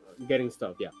farm? Getting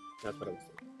stuff, yeah. That's what I was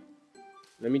doing.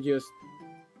 Let me just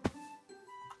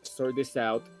sort this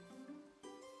out.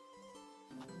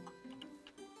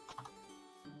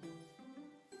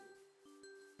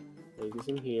 Place this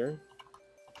in here.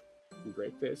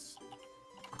 Break this.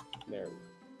 There we go.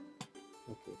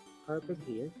 Okay, carpet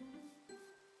here.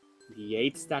 The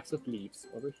 8 stacks of leaves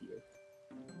over here.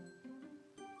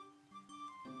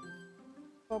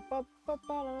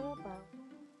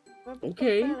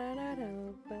 Okay.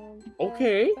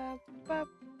 Okay.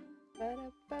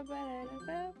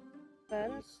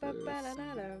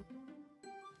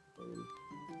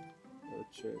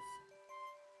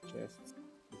 Chests.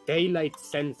 Daylight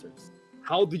sensors.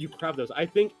 How do you craft those? I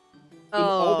think In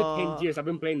all the 10 Oh, years I've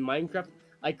been playing Minecraft,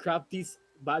 I craft these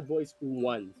bad boys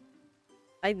once.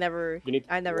 I never You need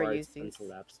quartz used and these.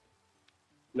 slabs.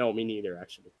 No, me neither,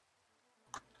 actually.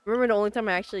 Remember the only time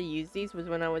I actually used these was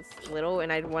when I was little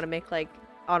and I'd want to make like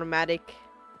automatic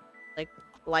like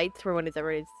lights for when it's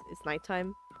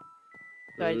nighttime.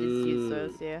 So I just use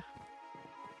those, yeah.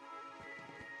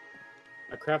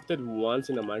 I crafted once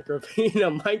in a Minecraft in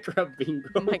a Minecraft bingo.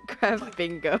 Minecraft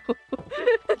bingo.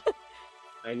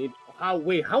 I need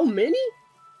wait, how many?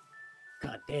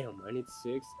 God damn, I need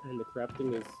 6 and the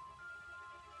crafting is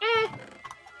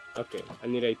okay, I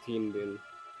need 18 then.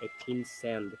 18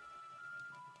 sand.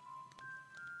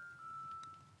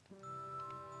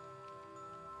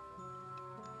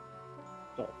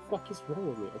 The fuck is wrong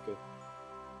with me? Okay.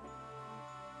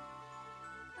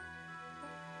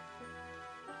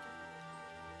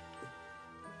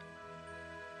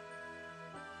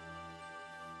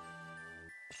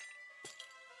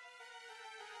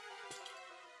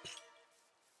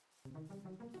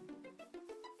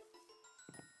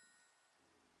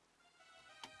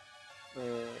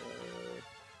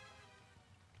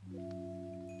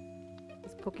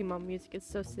 This Pokemon music is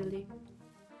so silly.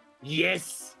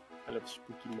 Yes! I love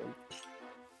spooky month.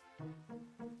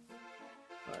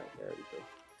 Alright, there we go.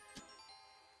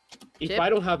 If Chip. I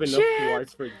don't have enough Chip.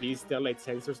 quartz for these Stellite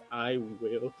sensors, I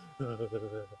will.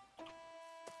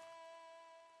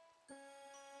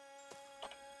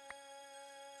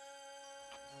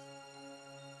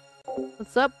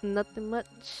 What's up? Nothing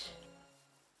much.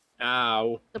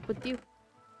 Ow. What's up with you?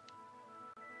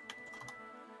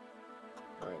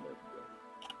 Alright, there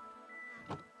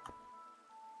we go.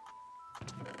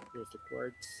 Here's the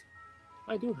quartz.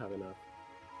 I do have enough.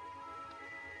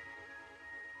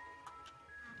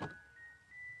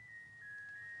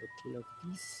 Of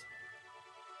these.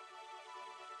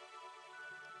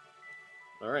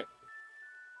 Alright.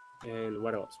 And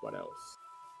what else? What else?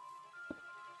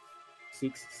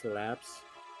 6 slabs.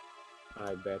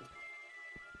 I bet.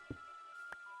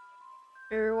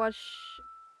 Ever watch?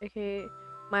 Okay,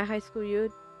 My High School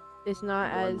Youth is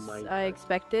not One as I Minecraft.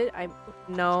 expected.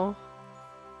 No.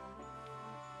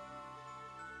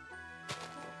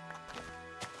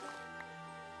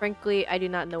 Frankly, I do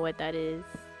not know what that is.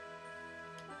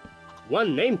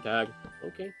 One name tag.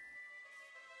 Okay.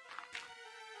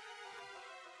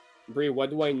 Bree, what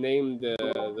do I name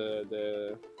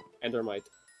the Endermite?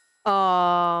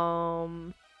 I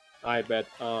bet.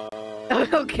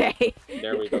 Okay.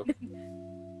 There we go.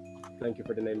 Thank you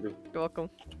for the name, Bree. You're welcome.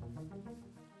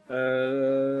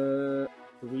 3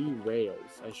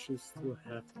 whales. I should still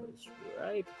have those,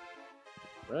 right?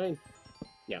 Right?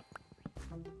 Yeah.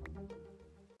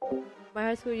 My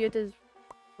High School Youth is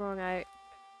wrong. I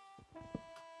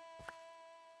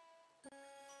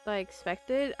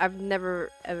expected. I've never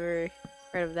ever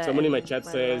heard of that. Someone in my in chat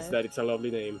my says life. that it's a lovely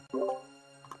name.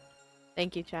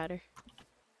 Thank you, chatter.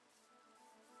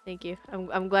 Thank you.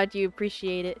 I'm glad you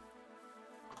appreciate it.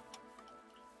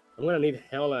 I'm gonna need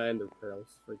hella ender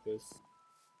pearls for this.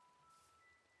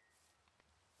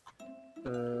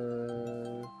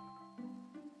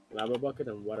 Lava bucket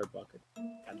and water bucket.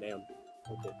 God damn.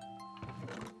 Okay.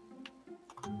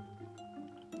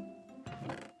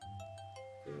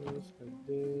 This and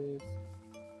this.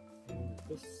 And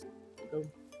this. Go.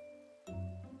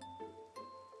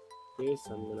 This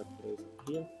I'm gonna place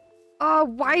here. Oh,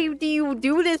 why do you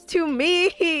do this to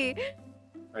me?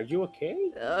 Are you okay?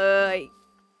 I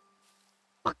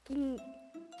fucking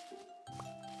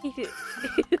hate it.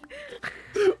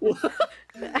 What?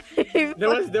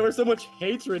 There was so much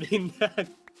hatred in that.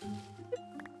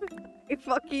 I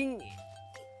fucking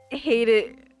hate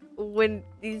it when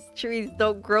these trees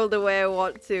don't grow the way I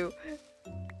want to.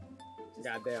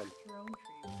 Goddamn. Your own tree,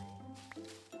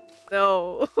 right?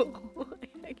 No,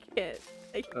 I can't.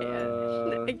 I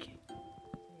can't. I can't.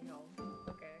 You know.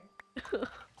 Okay.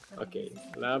 Okay,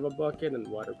 lava bucket and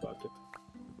water bucket.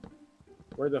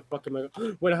 Where the fuck am I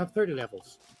going? Wait, I have 30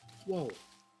 levels. Whoa.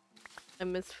 I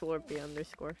miss floor B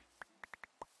underscore.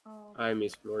 Oh. I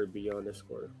miss Floor B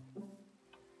underscore.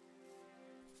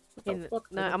 Okay,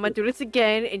 fuck? no, I'm gonna do this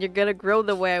again, and you're gonna grow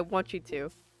the way I want you to.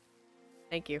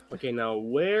 Thank you. Okay, now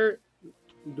where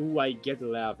do I get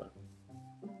lava?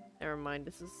 Never mind.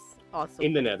 This is awesome.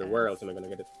 In the nether. Where else am I gonna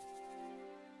get it?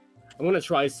 I'm gonna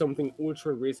try something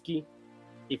ultra risky.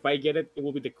 If I get it, it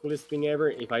will be the coolest thing ever.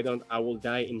 If I don't, I will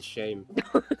die in shame.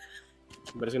 But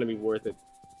it's gonna be worth it.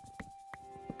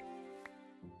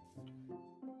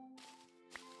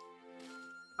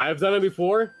 I've done it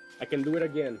before. I can do it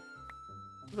again.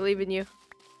 Believe in you.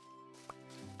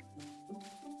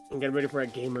 And get ready for a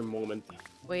gamer moment.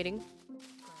 Waiting.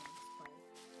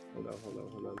 Hold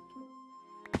on.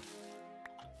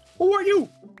 Who are you?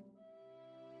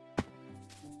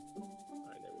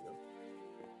 Alright, there we go.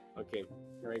 Okay,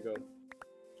 here I go.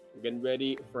 Get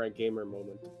ready for a gamer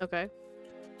moment. Okay.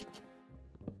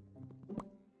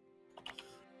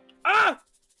 Ah!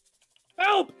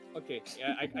 Help! Okay,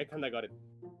 yeah, I kinda got it.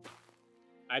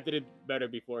 I did it better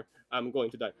before. I'm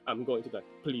going to die. I'm going to die.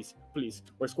 Please, please.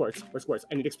 Where's Squirts? Where's Squirts?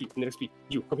 I need XP. I need XP.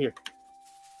 You, come here.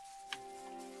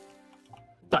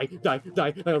 Die, die,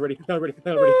 die. Die already. Die already.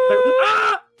 Die already.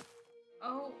 Ah!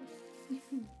 Oh.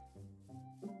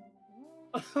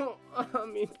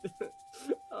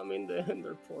 I'm in the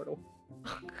Ender portal.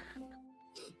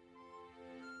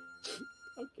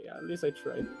 Okay, at least I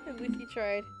tried. At least you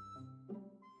tried.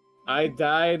 I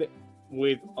died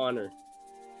with honor.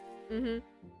 Mm-hmm.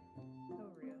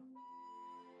 So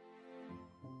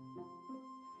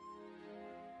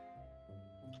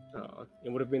real.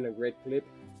 It would have been a great clip,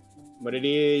 but it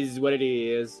is what it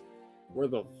is. Where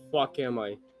the fuck am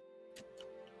I?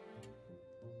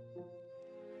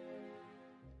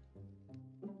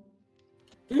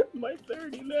 My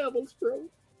 30 levels, bro.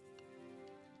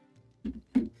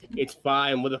 It's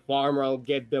fine. With a farmer, I'll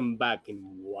get them back in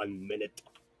 1 minute.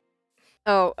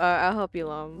 Oh, I'll help you,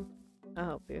 Lom. I'll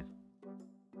help you.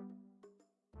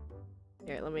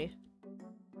 Here, let me.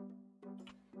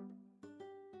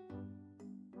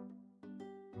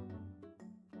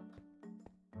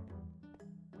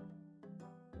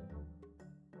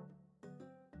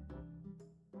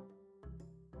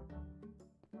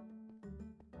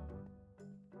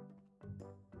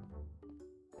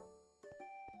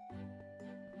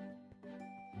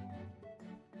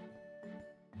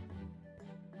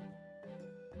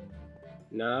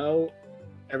 Now,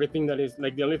 everything that is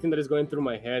like the only thing that is going through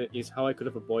my head is how I could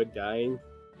have avoided dying.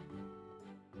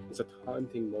 It's a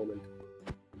taunting moment.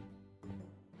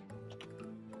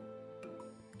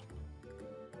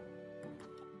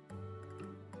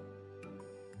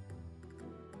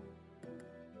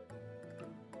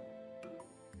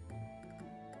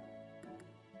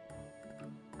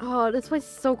 Oh, this place is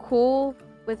so cool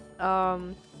with what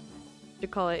do you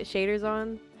call it? Shaders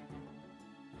on.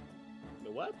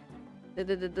 The what?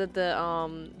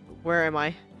 The where am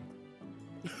I?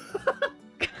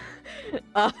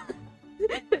 uh,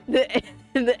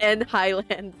 the end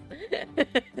highlands.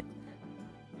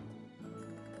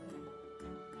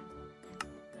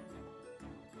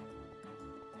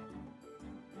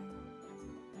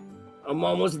 I'm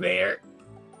almost there.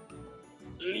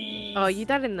 Please. Oh, you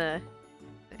died in the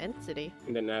end city.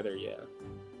 In the Nether, yeah.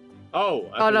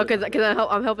 Oh. Oh no, cause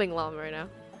I'm helping Lom right now.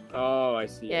 Oh, I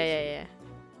see. Yeah, I see. yeah.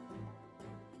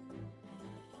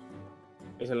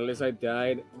 Listen, unless I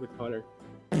died with Connor.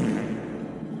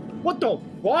 What the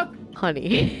fuck?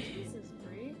 Honey. Jesus,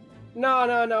 Bree.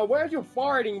 No. Where's your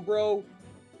farting, bro?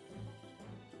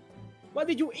 What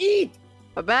did you eat?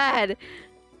 My bad.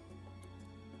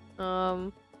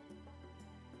 Lom,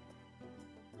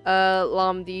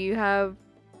 do you have?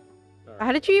 Alright,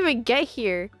 How did you even get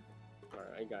here?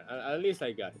 I got it. At least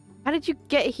I got it. How did you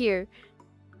get here?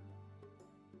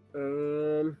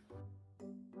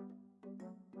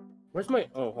 Where's my?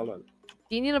 Oh, hold on.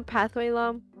 Do you need a pathway,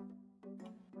 Lom?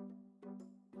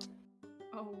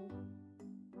 Oh.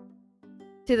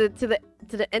 To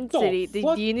the end The city. Do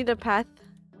fuck? you need a path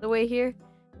the way here?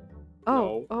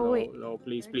 Oh, No, wait. No,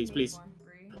 please, I please, need please. one,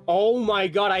 Bree. Oh my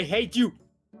god, I hate you!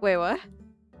 Wait, what?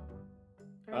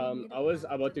 I need I was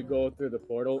about to go through the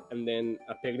portal and then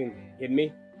a piglin hit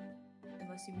me.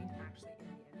 Unless you mean actually in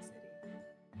the end city.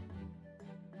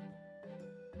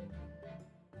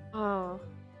 Oh.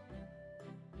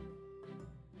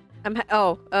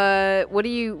 What do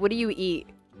you eat,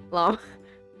 Lom?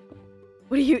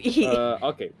 What do you eat?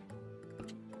 Okay.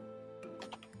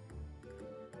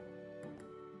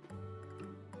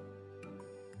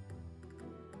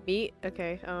 Meat?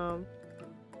 Okay,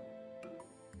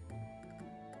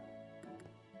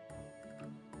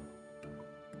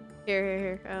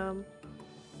 Here,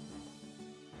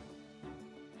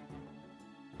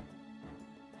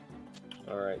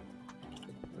 Alright.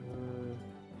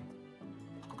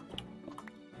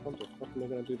 How the fuck am I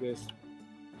gonna do this?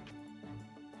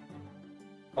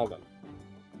 Hold on.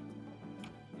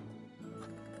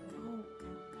 Oh.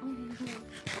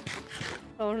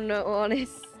 Oh no,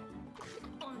 Honest.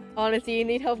 Honestly, you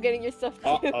need help getting your stuff too.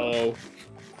 Uh-oh.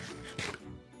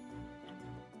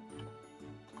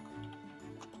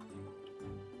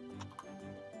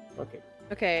 Okay.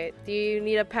 Okay, do you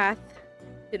need a path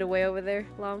to the way over there,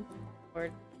 Lom? Or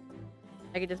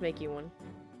I could just make you one.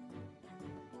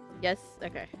 Yes?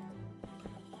 Okay.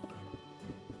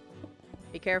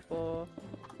 Be careful.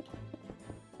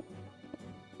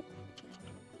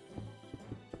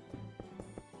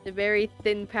 The very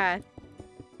thin path.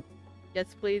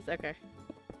 Yes, please? Okay.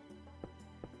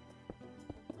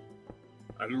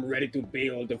 I'm ready to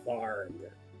build the farm.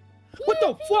 What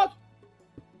the fuck?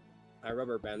 I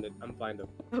rubber banded. I'm fine though.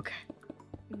 Okay.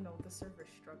 No, the server's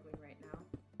struggling right now.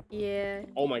 Yeah.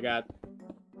 Oh my god.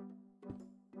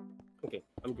 Okay,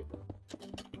 I'm good.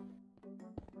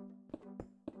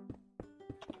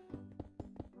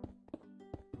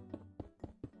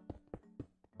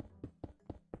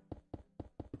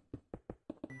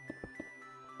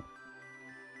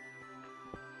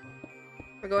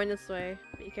 We're going this way.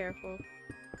 Be careful.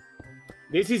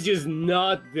 This is just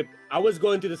not the. I was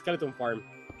going to the skeleton farm.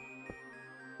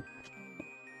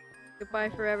 Goodbye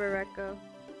forever, Rekko.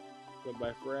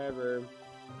 Goodbye forever.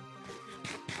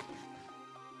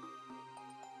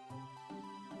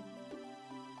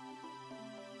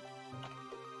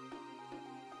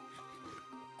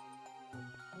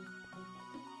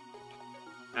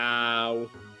 Ow.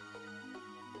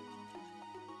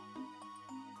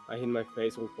 I hit my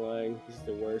face while flying. This is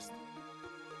the worst.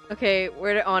 Okay,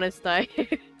 where did Honest die?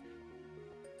 That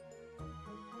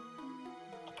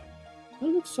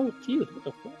looks so cute. What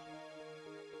the fuck?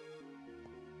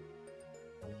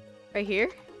 Right here?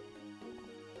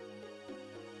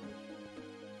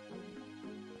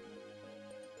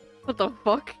 What the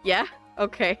fuck? Yeah?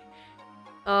 Okay.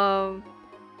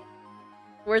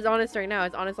 Where's Honest right now?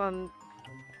 Is Honest on...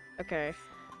 Okay.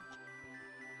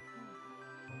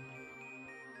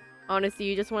 Honest, do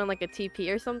you just want like a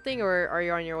TP or something, or are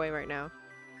you on your way right now?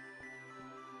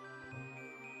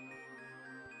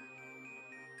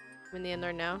 I'm in the end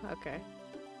right now? Okay.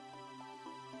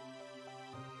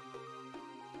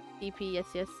 TP, yes,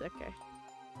 yes, okay.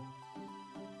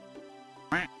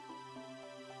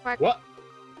 Quack. What?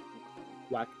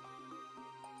 Whack.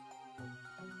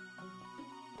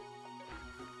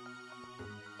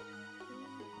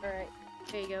 Alright,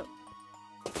 there you go.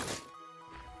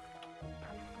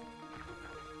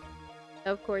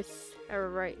 Of course,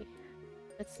 alright.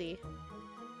 Let's see.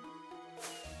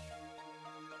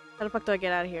 How the fuck do I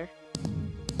get out of here?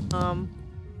 Oh.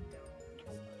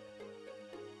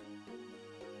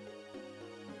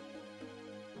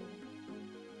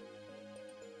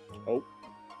 Oh.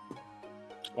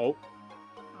 Uh-oh.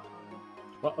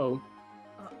 Uh-oh.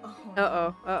 Uh-oh.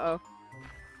 Uh-oh, uh-oh.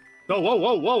 Whoa, whoa,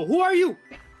 whoa, whoa! Who are you?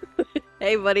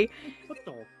 Hey, buddy. What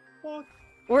the fuck?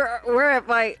 We're at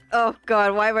my... Oh,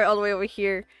 God, why am I all the way over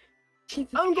here?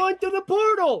 Jesus. I'm going to the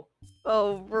portal!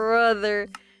 Oh, brother.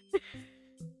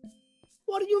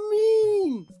 What do you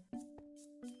mean?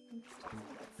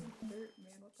 Dirt,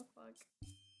 man, what the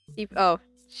fuck? Oh,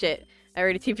 shit. I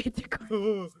already TP'd the car.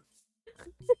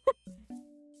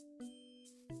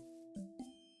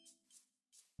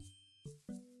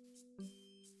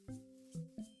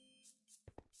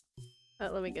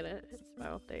 Let me get it. It's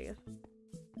smile. There you go.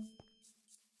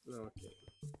 Okay.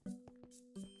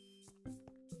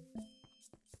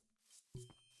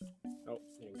 Oh,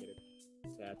 didn't get it.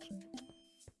 Attached.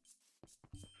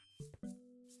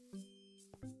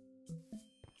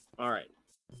 Alright.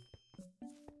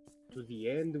 To the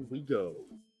end we go.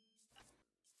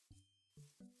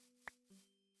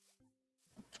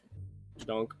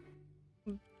 Donk.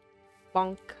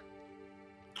 Bonk.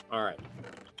 Alright.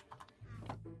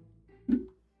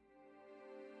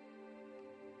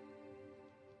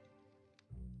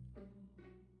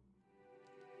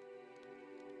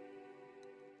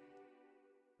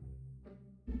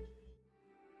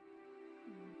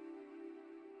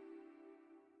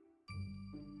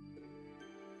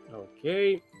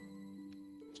 Okay.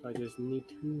 So I just need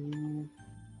to...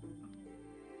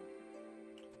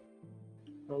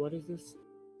 Oh, what is this?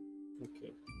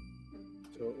 Okay.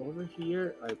 So over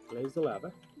here, I place the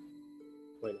lava.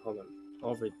 Wait, hold on.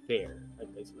 Over there, I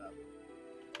place lava.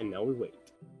 And now we wait.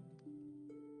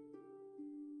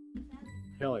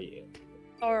 Hell yeah.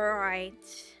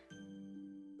 Alright.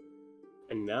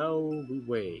 And now we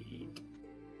wait.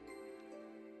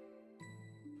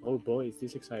 Oh boy, is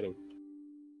this exciting.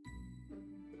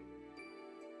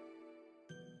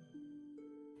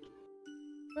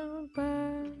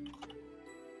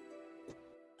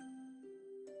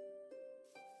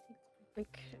 Okay.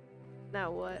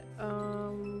 Now what?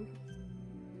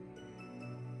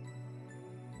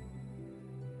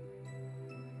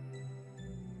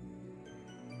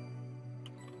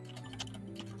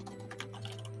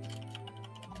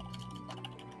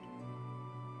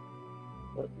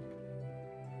 What?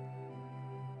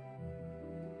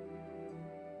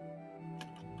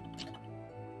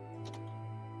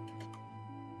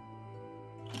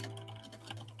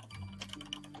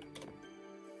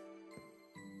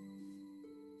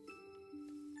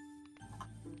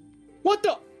 What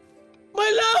the?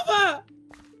 My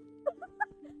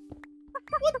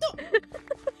What the?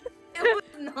 It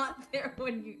was not there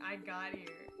when I got here.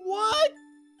 What?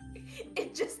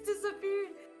 It just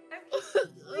disappeared.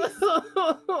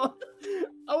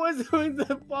 I was doing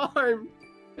the farm.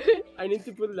 I need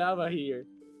to put lava here.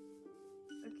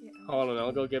 Okay. Hold on,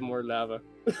 I'll go get more lava.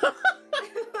 I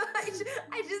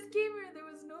just came here. There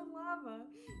was no lava.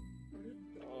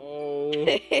 Oh.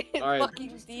 Alright.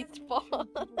 Fucking despawn.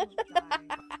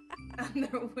 On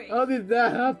their way. How did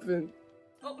that happen?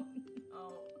 Oh no.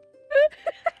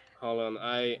 Hold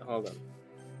on.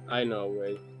 I know,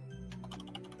 wait.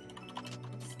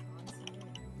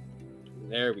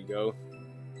 There we go.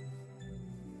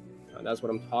 That's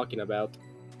what I'm talking about.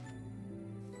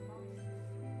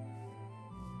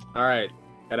 Alright.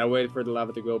 Gotta wait for the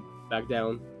lava to go back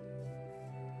down.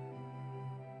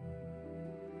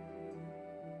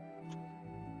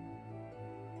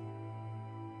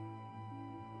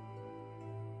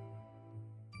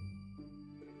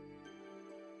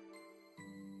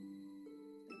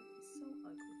 It's so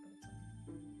ugly,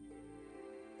 but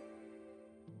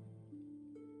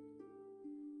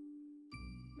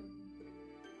it's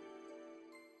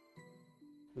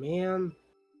Man.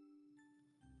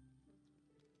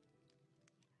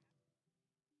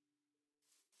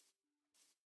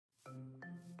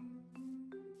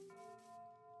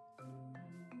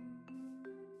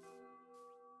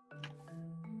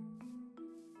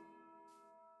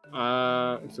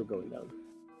 It's still going down.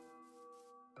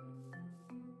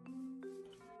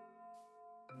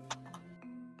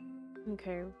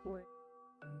 Okay, wait.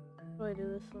 How do I do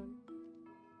this one?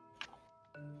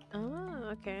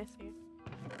 Oh, okay, I see.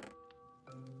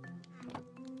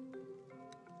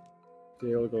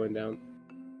 Still going down.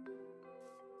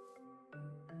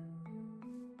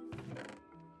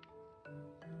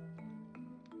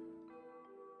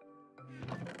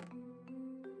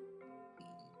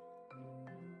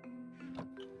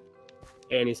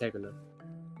 Any second now.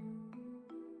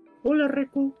 Hola,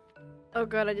 Reku. Oh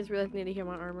god, I just realized I need to hear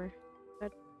my armor.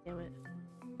 God damn it.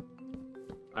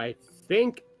 I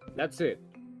think that's it.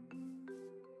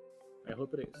 I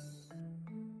hope it is.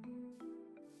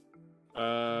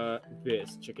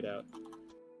 This. Check it out.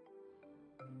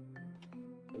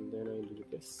 And then I do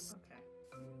this.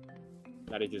 okay.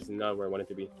 That is just not where I want it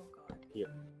to be. Oh god.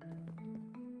 Here.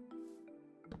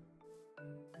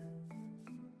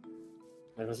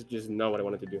 That was just not what I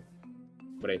wanted to do.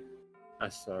 But hey,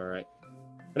 that's alright.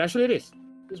 But actually it is.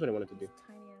 This is what I wanted to do. These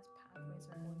tiny ass pathways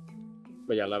are going to give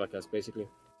But yeah, lava cast basically.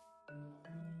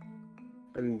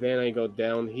 And then I go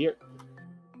down here.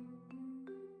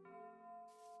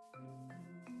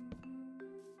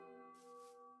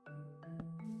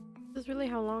 Is this really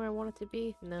how long I want it to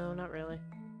be? No, not really.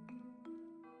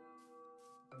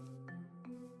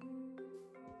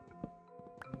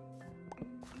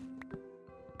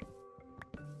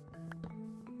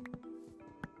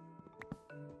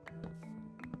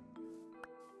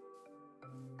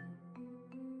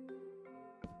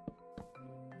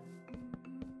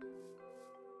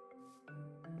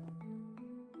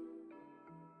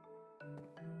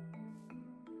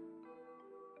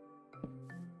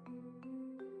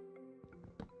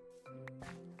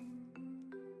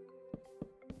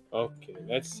 Okay,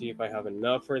 let's see if I have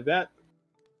enough for that.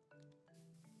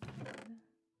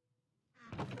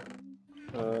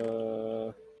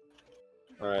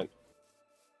 Alright.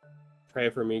 Pray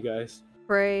for me, guys.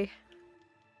 Pray.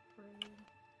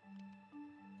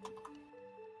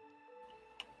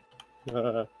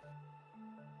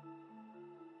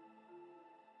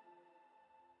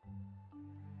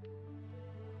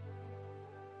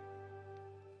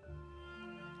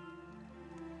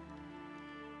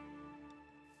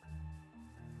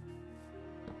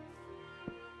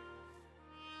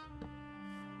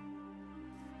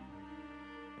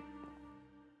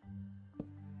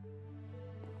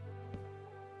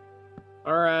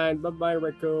 Alright, bye-bye,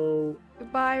 Rico.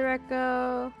 Goodbye,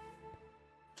 Rekko.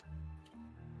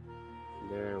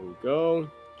 There we go.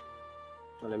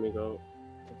 Now let me go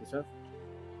pick this up.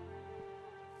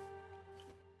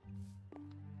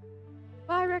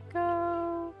 Bye,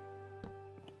 Rekko.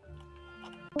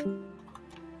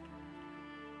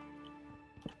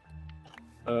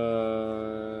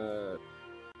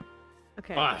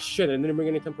 Okay. Ah, shit, I didn't bring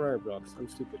any temporary blocks. I'm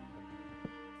stupid.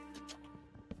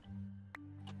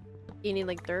 You need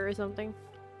like dirt or something?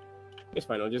 It's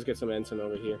fine, I'll just get some ensign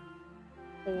over here.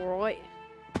 Alright.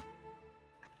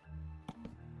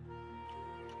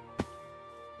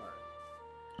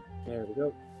 There we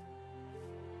go.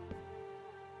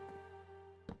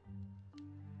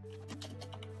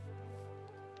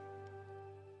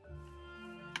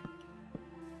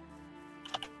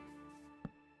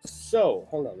 So,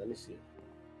 hold on, let me see.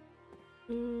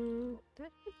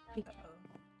 That should be Uh-oh.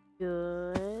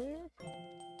 good.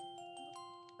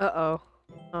 Uh-oh.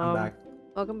 I'm back.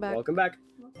 Welcome back. Welcome back.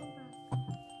 Welcome back.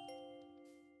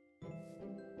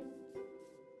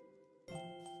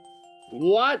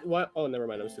 What? What? Oh, never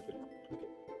mind. I'm stupid.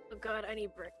 Oh god, I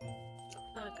need brick.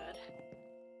 Oh god.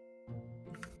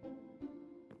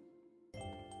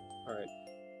 All right.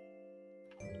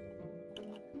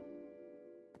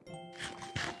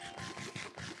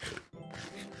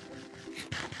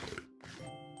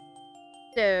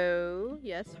 So,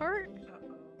 yes, heart?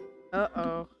 Uh-oh.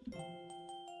 Uh-oh.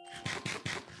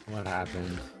 What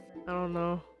happened? I don't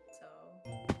know. So.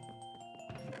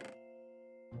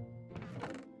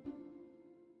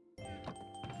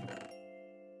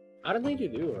 I don't think you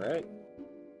do, right?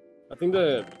 I think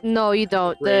the No, you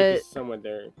don't. grave The is somewhere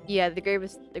there. yeah, the grave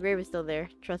is still there.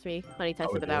 Trust me. Honey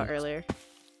tested it out really? earlier.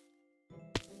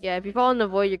 Yeah, if you fall in the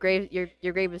void, your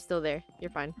grave is still there.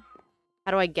 You're fine.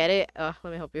 How do I get it? Let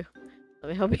me help you. Let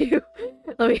me help you.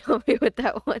 Let me help you with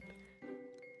that one.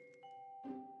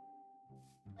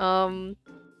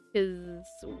 Because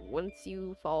once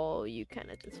you fall, you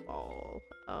kind of just fall.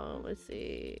 Let's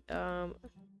see. Wait,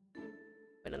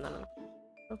 no.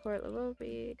 Go for it,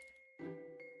 Lovoviii.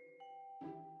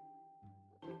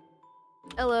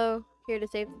 Hello, here to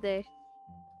save the day.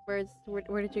 Where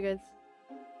did you guys?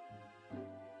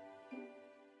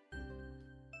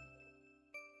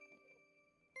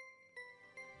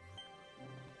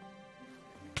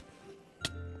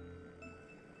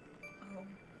 Oh.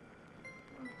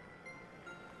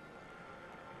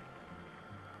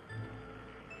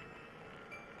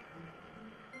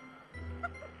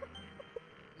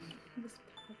 This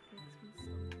path makes me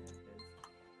so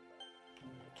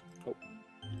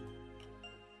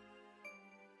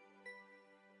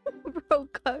nervous. Bro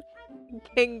got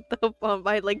ganged up on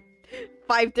by like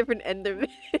 5 different endermen.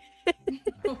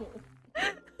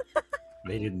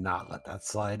 They did not let that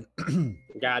slide.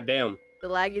 God damn. The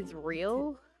lag is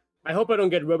real. I hope I don't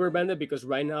get rubber banded because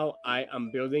right now I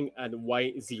am building at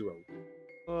Y0.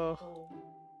 Oh. Oh.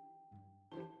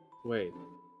 Wait.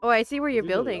 Oh, I see where is you're this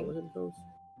the building. lowest it goes?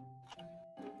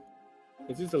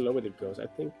 Is this the lower it goes? I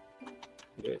think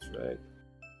it is, right?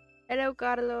 Hello,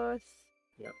 Carlos.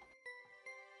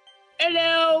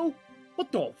 Hello!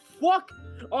 What the fuck?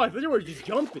 Oh, I thought you were just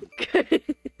jumping.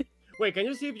 Wait, can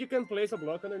you see if you can place a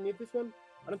block underneath this one?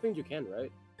 I don't think you can,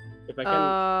 right? If I can, Let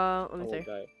I me will see.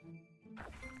 die.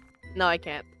 No, I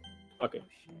can't. Okay.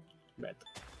 Bet.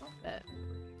 Bet.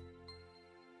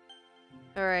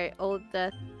 All right, old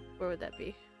death. Where would that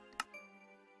be?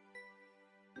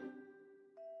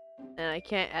 And I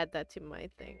can't add that to my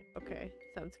thing. Okay,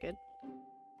 sounds good.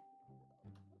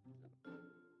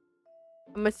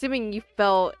 I'm assuming you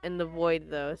fell in the void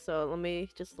though, so let me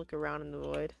just look around in the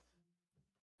void.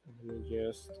 Let me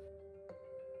just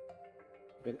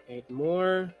get 8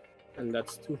 more, and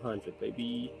that's 200,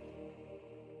 baby.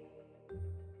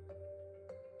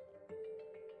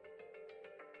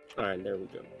 Alright, there we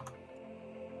go.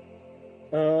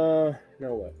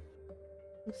 Now what?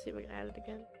 Let's see if I can add it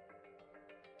again.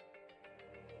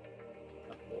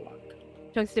 A block.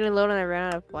 Chunks didn't load and I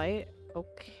ran out of light.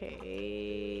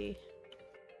 Okay.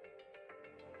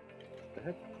 The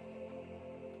heck?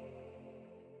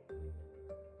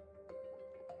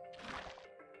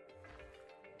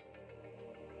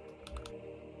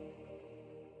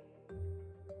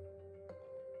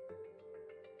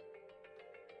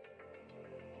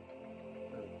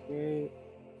 Okay.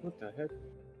 What the heck?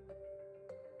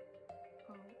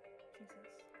 Oh,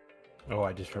 Jesus. Oh,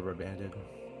 I just rubber banded.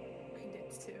 I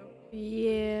did too.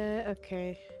 Yeah,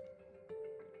 okay.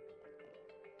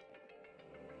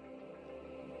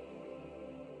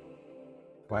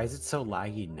 Why is it so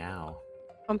laggy now?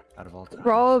 Out of all time.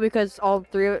 Probably because all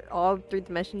three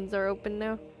dimensions are open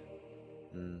now.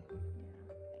 Mm.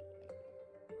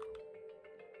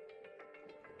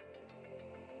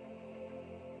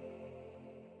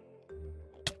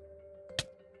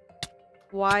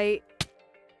 Why?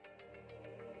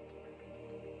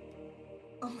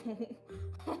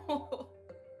 Oh.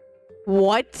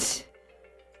 What?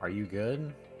 Are you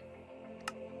good?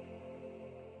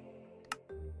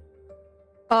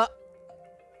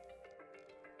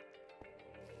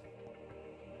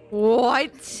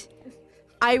 What?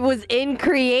 I was in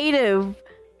creative.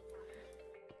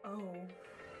 Oh.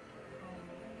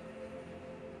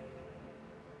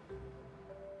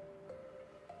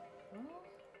 Well,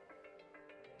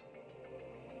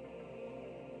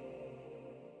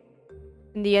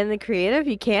 In the end, the creative,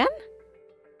 you can?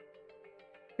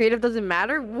 Creative doesn't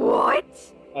matter? What?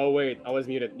 Oh wait, I was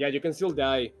muted. Yeah, you can still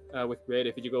die with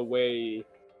creative if you go way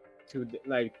too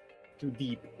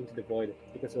deep into the void.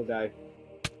 You can still die.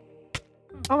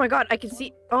 Oh my god, I can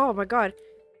see. Oh my god.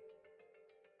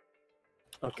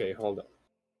 Okay, hold on.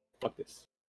 Fuck this.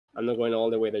 I'm not going all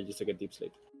the way there just to get deep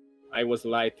sleep. I was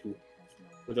lied to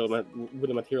with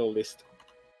the material list.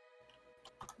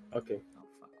 Okay. Oh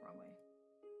fuck, wrong way.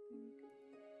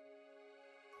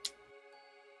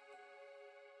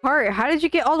 Heart, how did you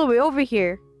get all the way over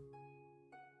here?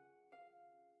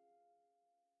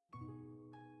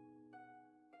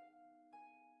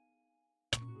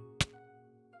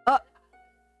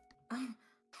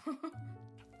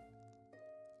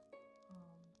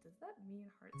 Does that mean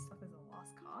heart stuff is a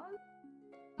lost cause?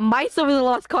 My stuff is a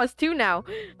lost cause too now.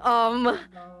 No. Um.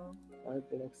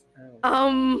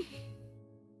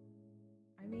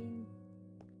 I mean,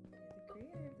 you're the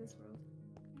creator of this world.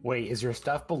 Wait, is your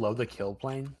stuff below the kill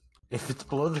plane? If it's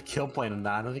below the kill plane,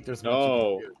 then I don't think there's much you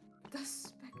No. can do. Does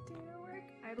spectator work?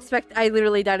 I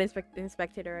literally died in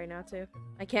spectator right now too.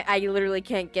 I literally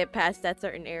can't get past that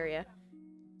certain area.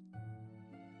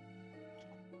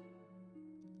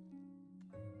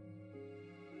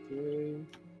 Okay.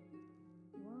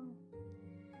 Whoa.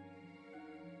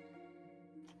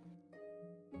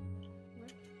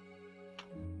 What?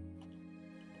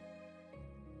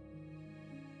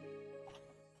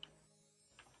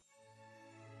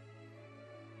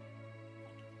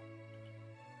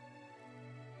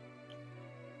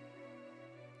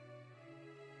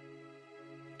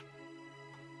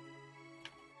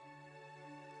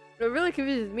 What really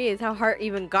confuses me is how Heart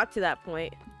even got to that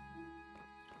point.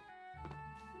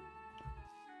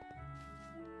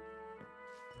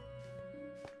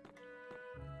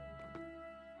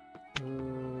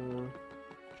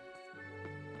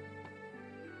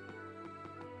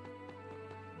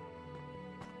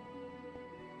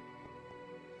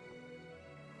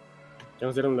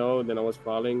 Once I don't know, then I was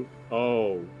falling.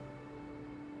 Oh.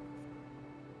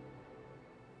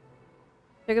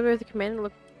 Check if there's a command.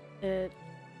 Look at.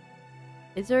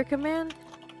 Is there a command?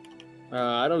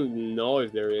 I don't know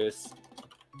if there is.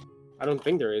 I don't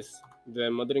think there is. The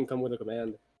mod didn't come with a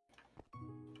command.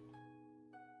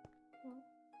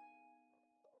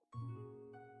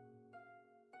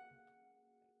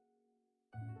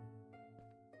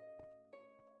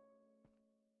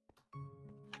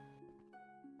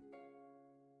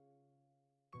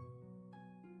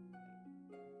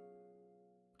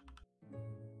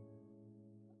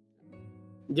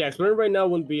 Yeah, exploring right now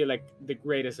wouldn't be like the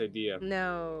greatest idea.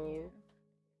 No.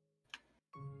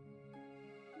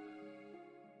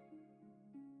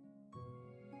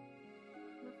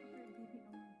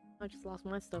 I just lost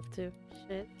my stuff too.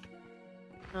 Shit.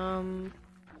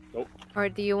 Nope.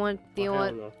 Alright, do you want No.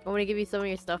 want me to give you some of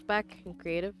your stuff back in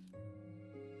creative?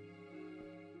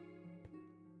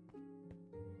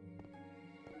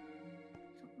 I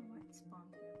don't know why it spawned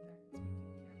me up there. It's making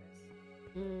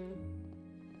me nervous.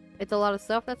 It's a lot of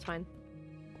stuff, that's fine.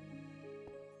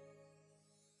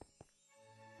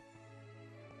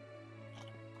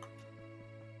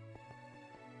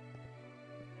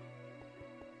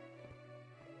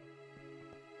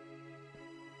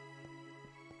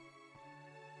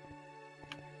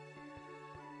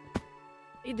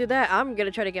 You do that, I'm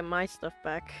gonna try to get my stuff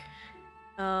back.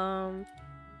 I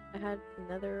had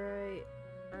netherite,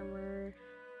 armor.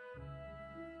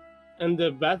 And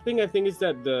the bad thing I think is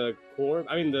that the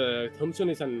tombstone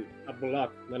is a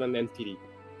block, not an entity.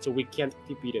 So we can't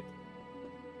TP it.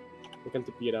 We can't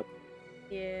TP it up.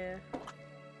 Yeah.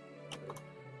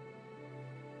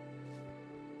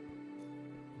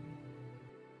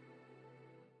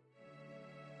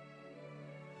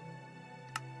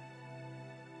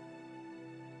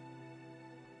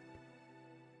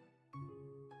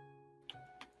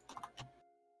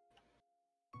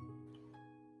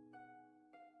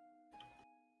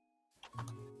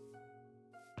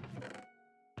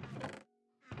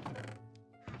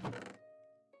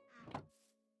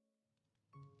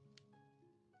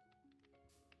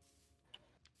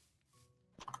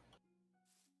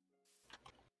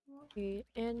 Okay,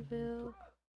 anvil.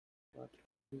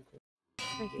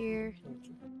 Right here.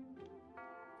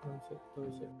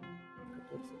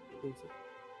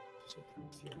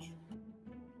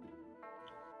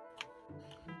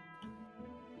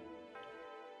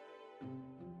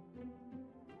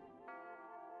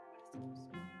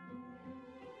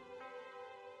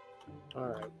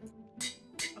 Alright.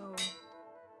 Oh.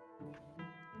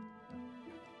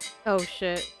 Oh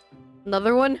shit.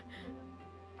 Another one?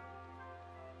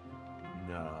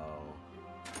 No.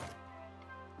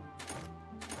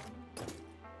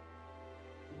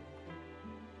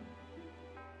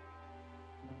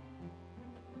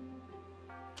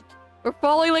 We're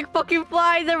falling like fucking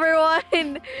flies, everyone!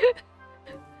 That's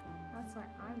why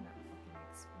I'm not fucking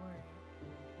exploring.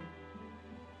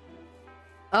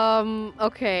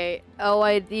 Okay.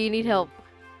 Oh, do you need help?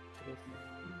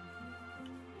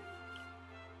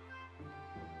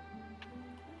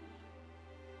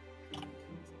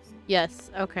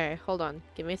 Yes. Okay. Hold on.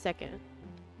 Give me a second.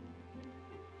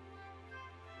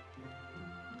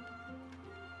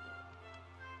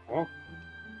 Oh,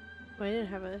 Oh, I didn't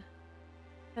have a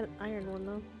had an iron one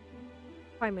though.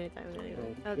 5 minutes time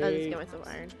anyway. I'll just okay. get myself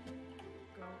iron.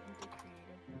 Go into creative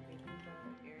and make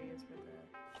the areas where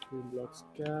 2 blocks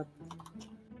gap.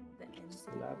 the end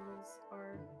Slab. circles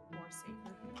are more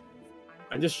safer.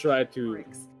 I just tried to.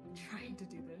 bricks trying to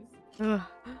do this. Ugh.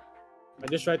 I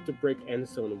just tried to break end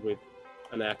zone with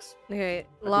an axe. Okay, I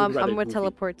feel Lom, rather I'm gonna goofy.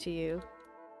 teleport to you.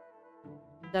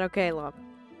 Is that okay, Lom?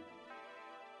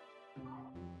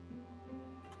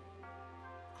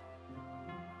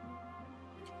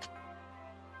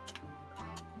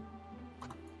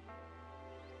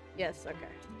 Yes, okay.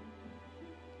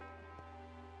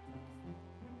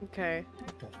 Okay.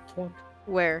 What the fuck?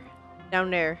 Where? Down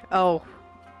there. Oh.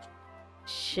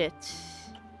 Shit.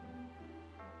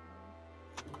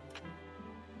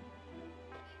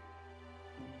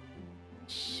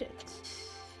 Shit.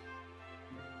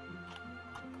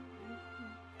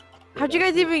 How'd you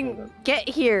guys even get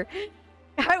here?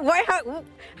 How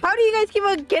do you guys keep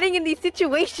on getting in these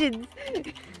situations? You're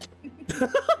just being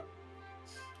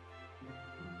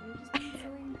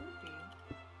silly and goofy.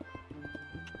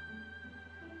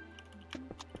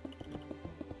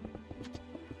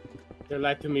 They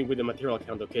lied to me with the material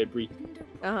count, okay, Bree?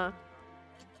 Uh-huh.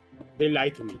 They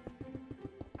lied to me.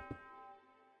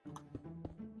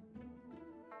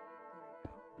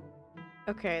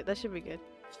 Okay, that should be good.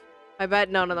 I bet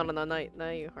no, not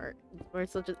you heart. We're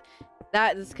still just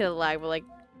that is gonna lag, but like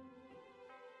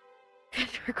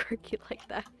we're quirky like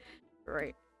that.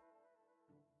 Right.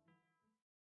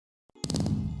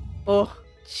 Oh,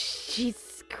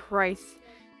 Jesus Christ.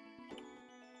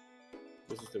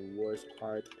 This is the worst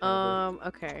part.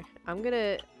 Okay. I'm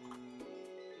gonna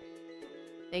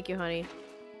thank you, honey.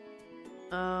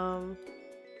 I'm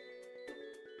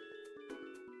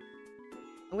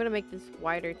gonna make this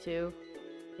wider too.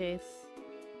 In case.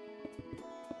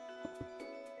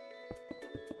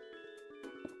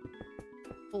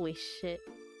 Holy shit.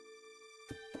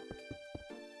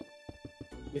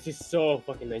 This is so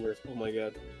fucking dangerous. Oh my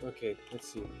god. Okay, let's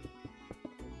see.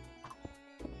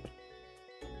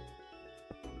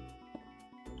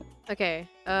 Okay.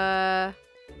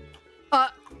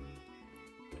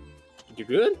 You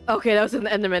good? Okay, that was an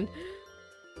Enderman.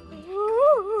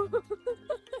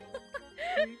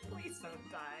 Please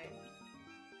don't die.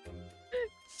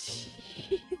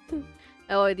 Jesus.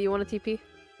 Eloy, do you want a TP?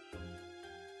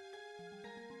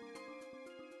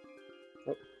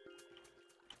 Oh.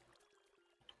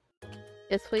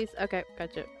 Yes, please. Okay,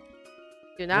 gotcha.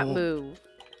 Do not Oh. move.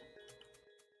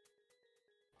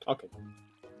 Okay.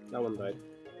 That one died.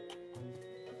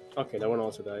 Okay, that one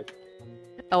also died.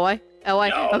 Eloy? Eloy?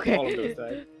 No, Okay. all of those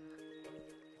died.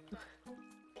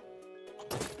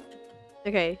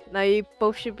 Okay, now you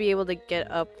both should be able to get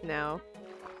up now.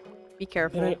 Be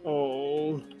careful. Can I?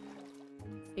 Oh.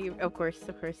 Of course,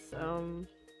 of course.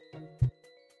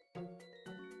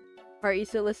 Are you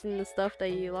still listening to stuff that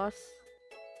you lost?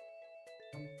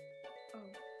 Oh,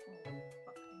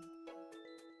 fuck.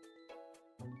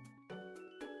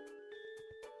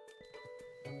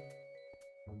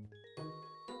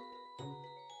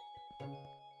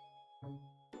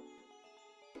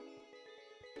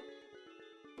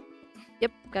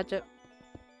 Yep, gotcha.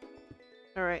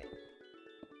 Alright.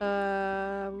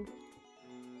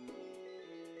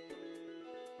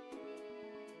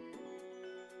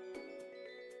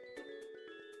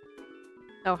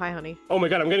 Oh, hi, honey. Oh my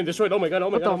god, I'm getting destroyed. Oh my god, oh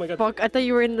my What god, the oh my god. fuck? I thought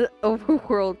you were in the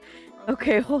overworld.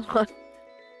 Okay, hold on.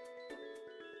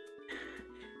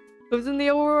 Who's in the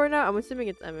overworld now? I'm assuming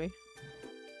it's Emmy.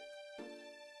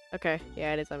 Okay,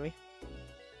 yeah, it is Emmy.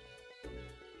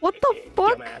 What the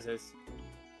fuck? Dumbasses.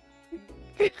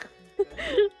 What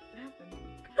happened?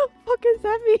 What the fuck is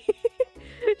Emmy?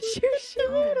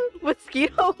 Shoot.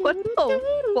 Mosquito? What the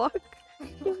fuck?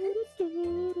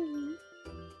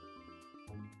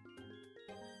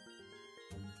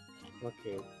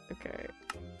 Okay. Okay.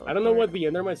 I don't know what the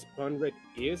Enderman spawn rate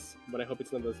is, but I hope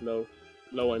it's not as low.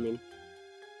 Low, I mean.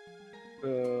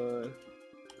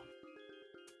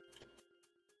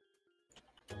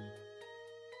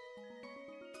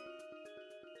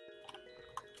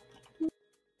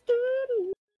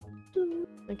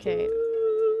 Okay,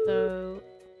 so...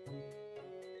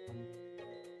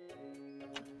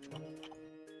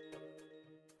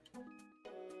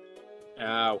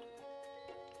 Ow.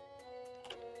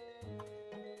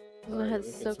 This one has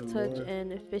Alright, Silk some Touch more.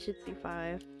 and Efficiency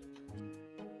 5.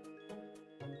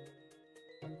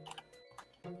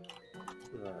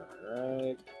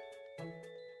 Alright.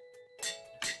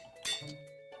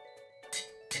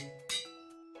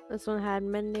 This one had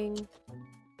mending.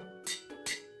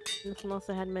 This one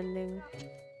also had mending.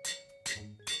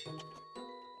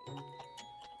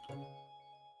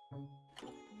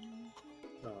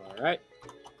 Alright.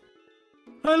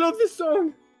 I love this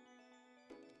song!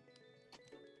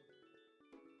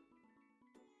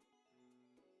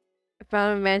 I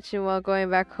found a mansion while going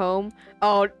back home.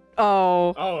 Oh,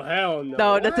 oh. Oh, hell no.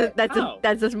 No, What? How?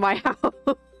 that's just my house.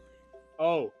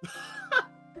 Oh.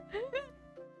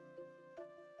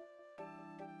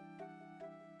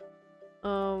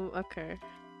 Okay.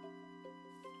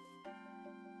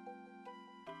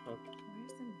 Where's the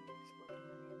nearest looking mansion?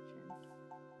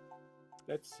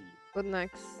 Let's see. What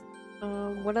next?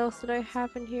 What else did I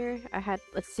have in here? I had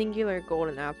a singular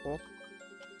golden apple.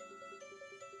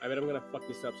 I bet I'm gonna fuck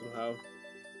this up somehow.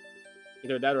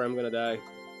 Either that or I'm gonna die.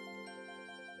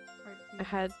 I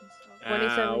had Heartbeats and stuff.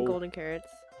 27 Ow. golden carrots.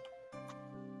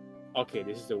 Okay,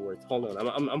 this is the worst. Hold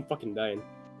on, I'm fucking dying.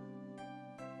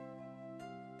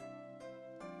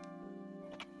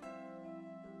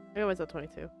 I got myself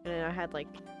 22. And then I had like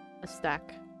a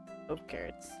stack of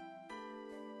carrots.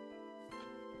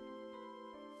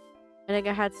 I think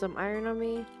I had some iron on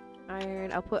me.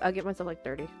 Iron. I'll get myself like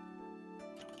 30.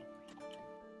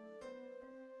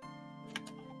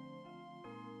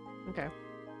 Okay.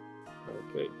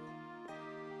 Okay.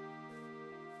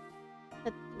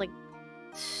 Like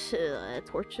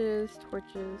torches.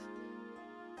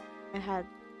 I had.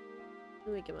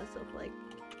 Let me give myself like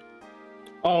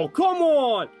Oh, come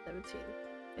on! 17.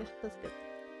 Yeah, that's good.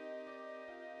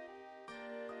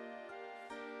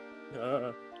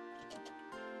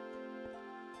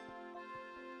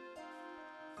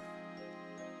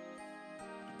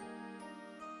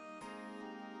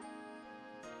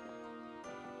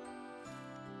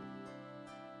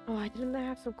 Oh, I didn't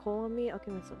have some coal on me. I'll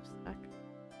give myself a stack.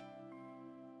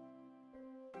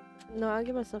 No, I'll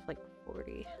give myself like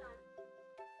 40.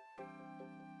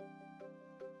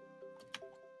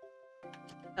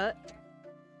 Oh.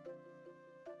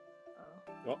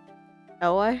 Oh.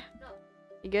 Oh, what?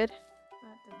 You good? That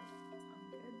doesn't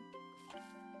sound good.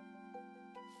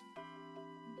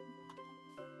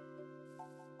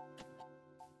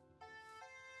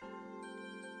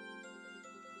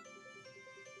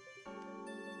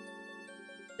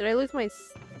 Did I lose my?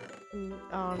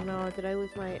 Oh no! Did I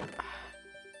lose my?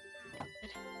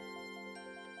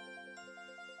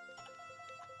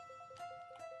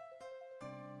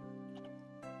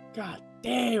 God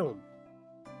damn! Oh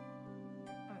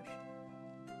shit.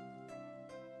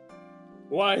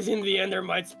 Why isn't the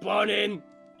Endermite spawning?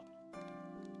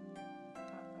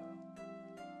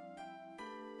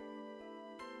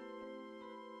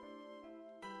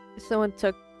 Someone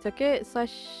took it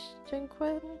slash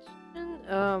question.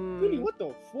 Really, what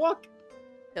the fuck?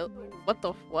 What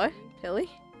the what? Tilly?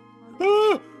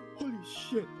 Ah! Holy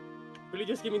shit! Billy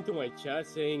just came into my chat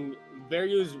saying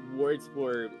various words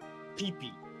for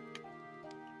pee-pee.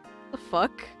 The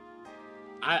fuck?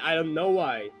 I don't know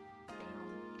why.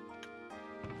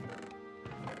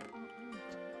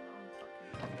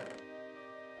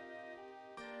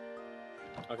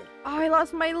 Okay. Oh, I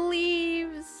lost my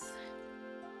leaves.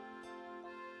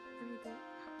 What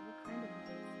kind of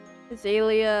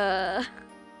Azalea.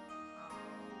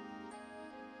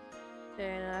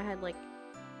 And I had like.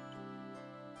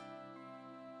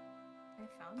 I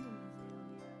found an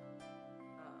azalea.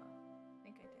 I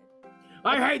think I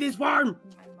did. I hate this farm! In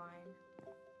my mind.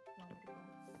 Want me to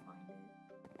go find it?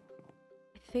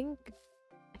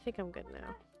 I think I'm good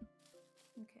now.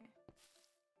 Okay.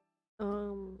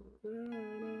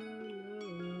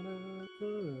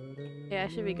 Yeah, I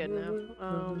should be good now.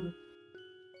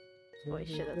 Holy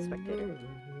shit, that's spectator.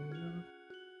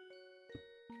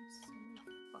 So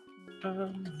fucking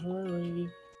I'm hungry.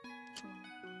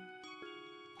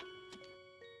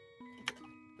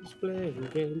 He's playing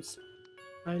games.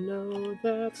 I know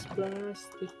that's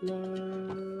plastic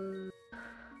love.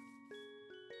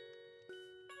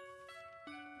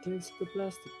 Against the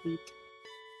plastic beat.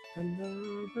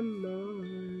 Another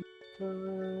month.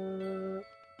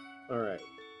 Alright.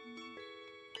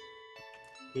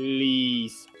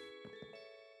 Please.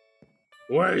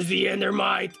 Where's the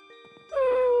Endermite?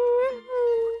 Oh.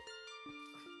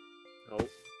 Why are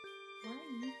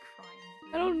you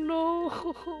crying? I don't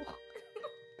know.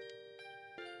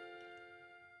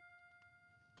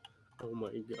 Oh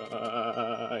my god. Oh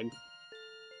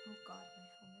god, my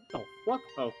helmet. Oh, fuck.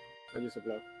 Oh, I just a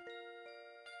block.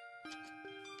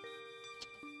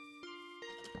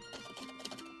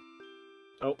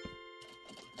 Oh.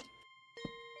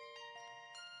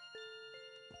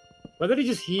 Why did I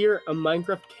just hear a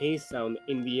Minecraft case sound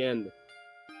in the end?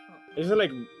 Oh, Is it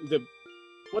like the...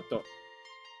 What the... the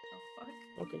fuck?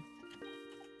 Okay.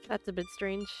 That's a bit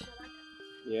strange.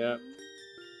 Yeah.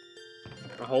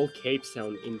 A whole cape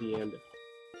sound in the end.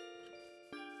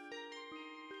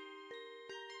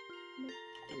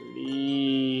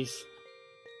 Please.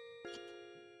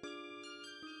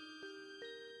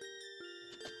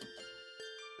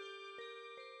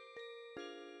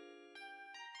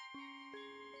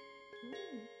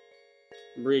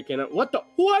 Brie, can I... What the...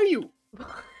 Who are you?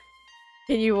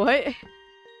 Can you what?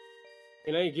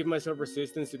 Can I give myself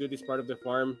resistance to do this part of the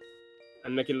farm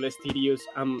and make it less tedious?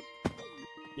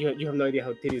 You have no idea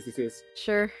how tedious this is.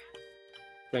 Sure,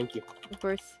 Thank you. of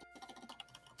course.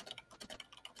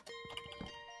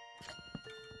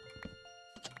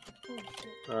 Oh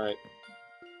shit. Alright.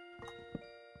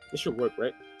 This should work,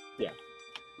 right? Yeah.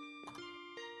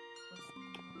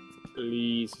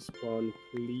 Please spawn.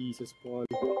 Please spawn.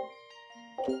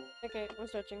 Okay, I'm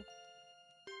searching.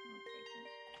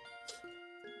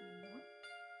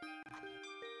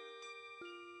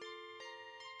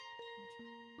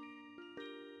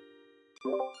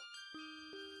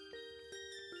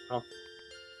 Oh.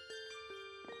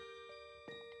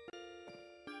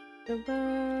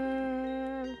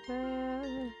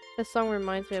 This song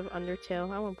reminds me of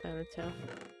Undertale. I want to play Undertale.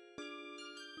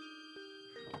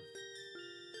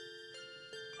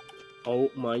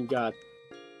 Oh my god.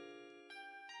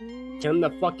 Can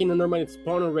the fucking Enderman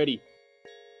spawn already?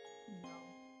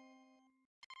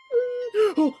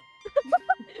 No. Oh!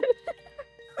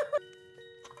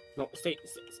 No, stay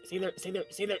there, stay there,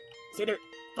 stay there, stay there.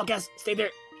 Fuck ass, stay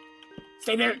there.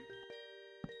 Stay there.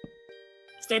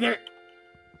 Stay there.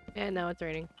 And now it's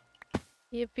raining.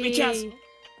 Bitch Yippee! ass.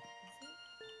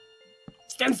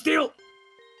 Stand still.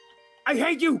 I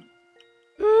hate you.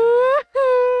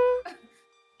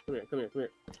 Come here, come here, come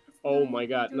here. Oh my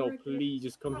god, no, please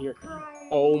just come here.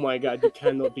 Oh my god, you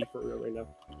cannot be for real right now.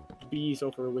 Be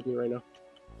so for real with me right now.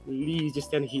 Please just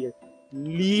stand here.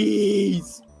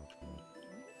 Please.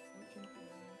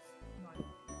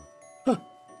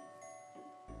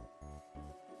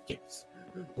 Yes,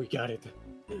 we got it.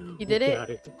 You did it? Got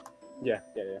it. Yeah.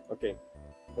 Okay.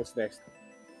 What's next?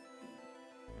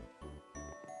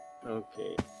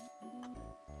 Okay.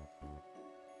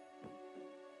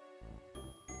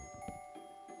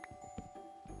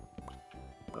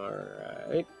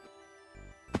 Alright.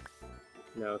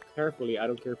 Now, carefully, I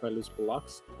don't care if I lose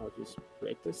blocks, I'll just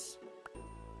break this.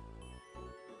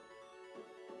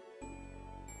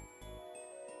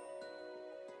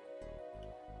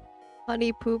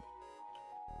 Honey poop.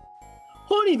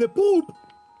 Honey, the poop!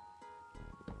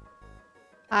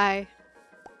 Hi.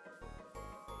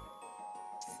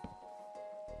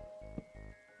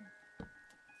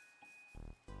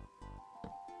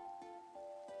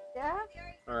 Yeah?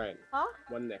 Alright, Huh?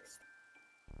 what next?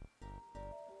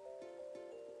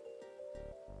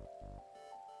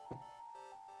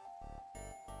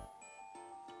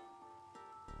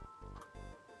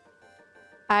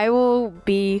 I will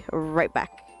be right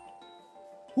back.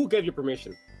 Who gave you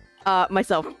permission?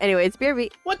 Myself. Anyway, it's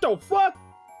BRB. What the fuck?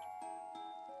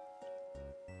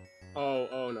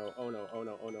 Oh no, oh no, oh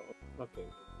no, oh no. Okay,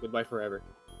 goodbye forever.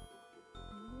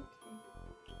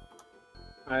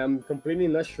 I am completely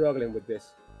not struggling with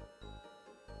this.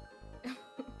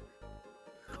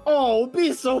 Oh,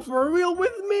 be so for real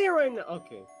with me right now.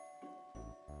 Okay.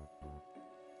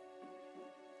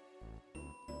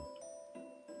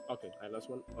 Okay, I lost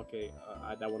one. Okay,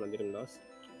 that one I didn't lose.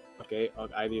 Okay,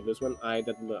 I did lose one.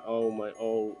 Oh my,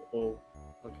 oh.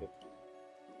 Okay.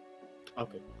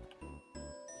 Okay.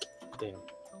 Damn.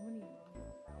 So many rounds.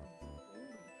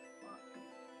 Holy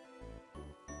fuck.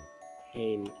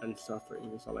 Pain and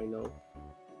suffering is all I know.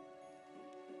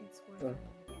 It's worth it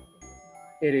in the end, is it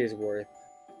not? It is worth.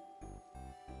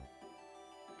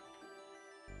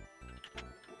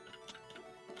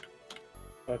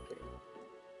 Okay.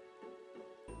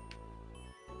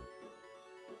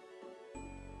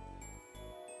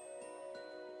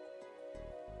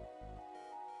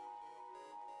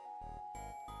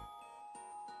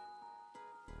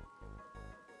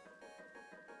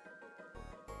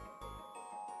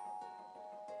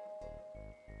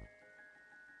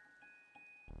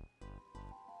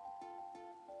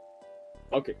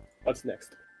 Okay, what's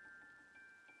next?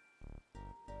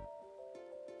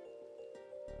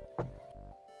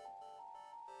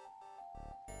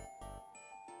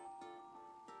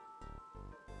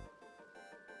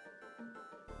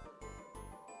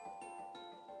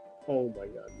 Oh my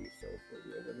god, you're so for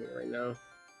real with me right now.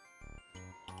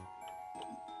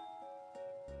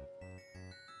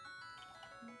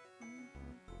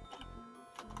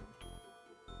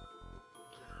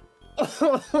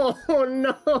 Oh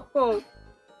no! What?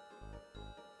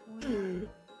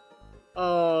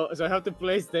 Oh, so I have to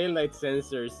place daylight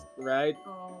sensors, right?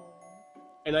 Oh.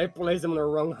 And I placed them on the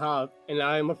wrong half, and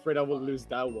I'm afraid I will lose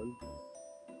that one.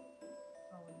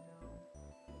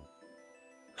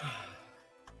 Oh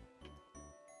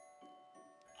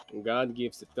no. God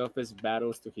gives the toughest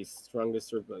battles to his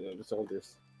strongest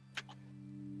soldiers.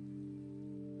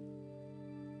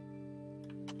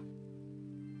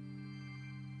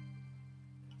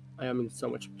 I am in so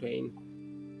much pain.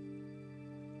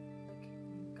 Okay,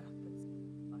 you got this.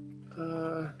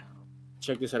 Fuck.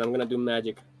 Check this out. I'm gonna do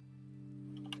magic.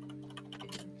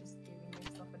 You're just giving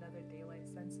yourself another daylight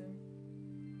sensor.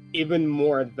 Even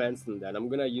more advanced than that. I'm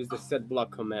gonna use the set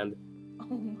block command. Oh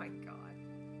my god.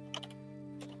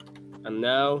 And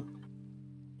now,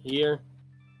 here.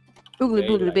 Oogly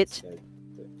boogly daylight bitch. sensor.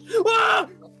 Ah!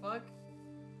 What the fuck?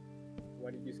 Why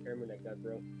did you scare me like that,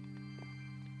 bro?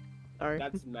 Sorry.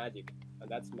 That's magic. And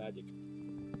that's magic.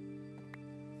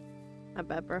 Not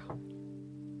bad, bro.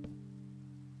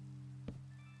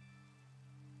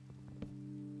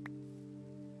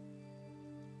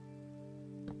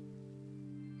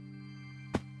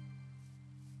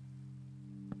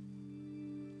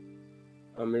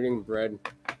 I'm eating bread.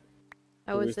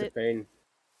 How was Release the it? pain.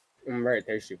 Very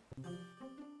tasty.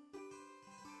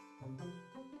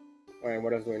 Alright,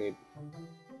 what else do I need?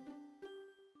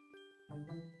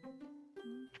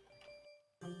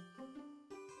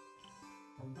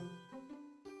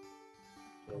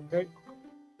 Okay.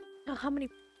 Oh, how many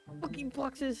fucking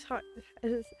blocks is how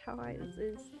high is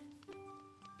this?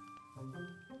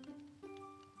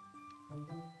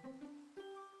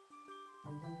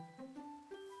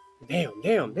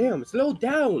 Damn, slow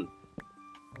down!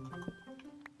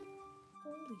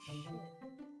 Holy shit.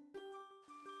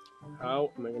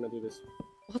 How am I gonna do this?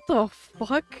 What the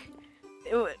fuck?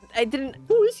 I didn't.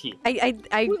 Who is he? I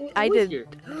Who is did. here?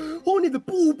 Only the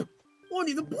poop!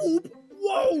 Only the poop!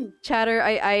 Whoa! Chatter.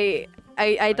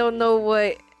 I don't know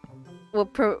what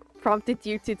prompted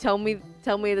you to tell me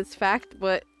this fact,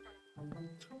 but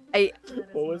That is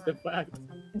What was the not- fact?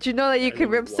 did you know that you I could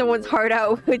didn't rip someone's wonder. heart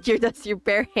out with your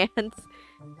bare hands?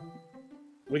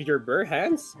 With your bare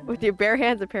hands? With your bare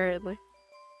hands, apparently.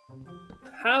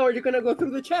 How are you gonna go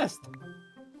through the chest?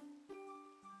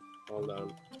 Hold on.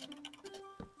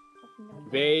 fucking gonna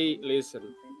They kill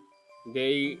listen.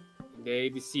 something? They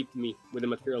deceived me with the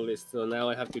material list, so now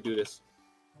I have to do this.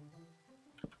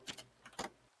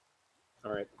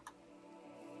 Alright.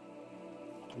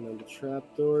 And then the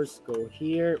trapdoors go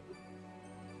here.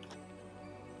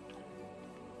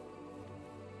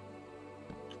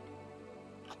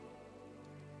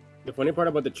 The funny part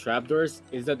about the trapdoors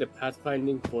is that the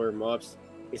pathfinding for mobs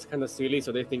is kind of silly,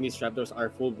 so they think these trapdoors are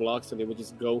full blocks, so they will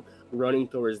just go running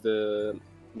towards the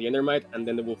endermite, and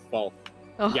then they will fall.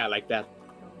 Oh. Yeah, like that.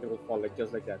 They will fall like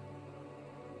just like that.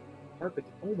 Carpet.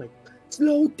 Oh my!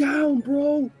 Slow down,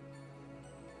 bro.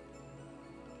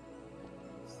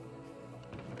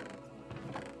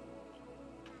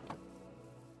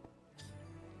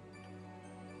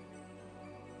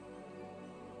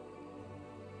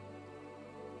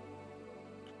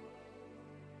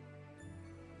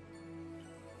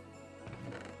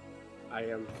 I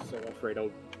am so afraid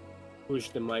I'll push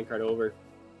the minecart over.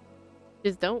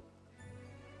 Just don't.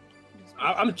 Just-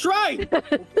 I'm trying!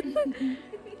 I'm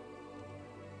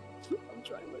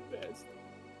trying my best.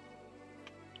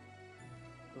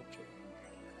 Okay.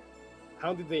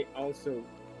 How did they also...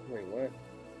 Wait, what?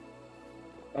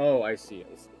 Oh, I see.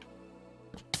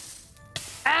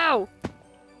 Ow!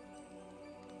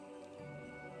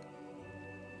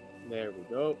 There we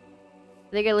go.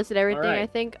 I think I listed everything. I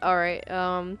Alright. think. All right.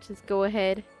 Just go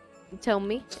ahead and tell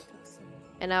me,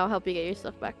 and I'll help you get your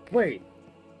stuff back. Wait.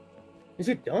 Is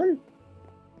it done?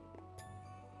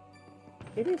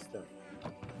 It is done.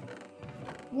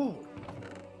 Whoa.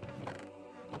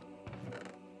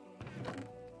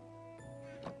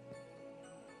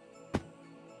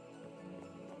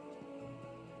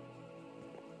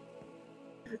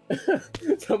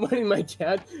 Someone in my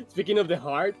chat, speaking of the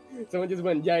heart, someone just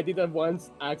went, yeah, I did that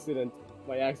once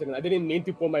by accident. I didn't mean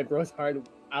to pull my bro's heart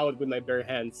out with my bare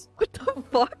hands. What the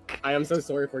fuck? I am so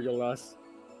sorry for your loss.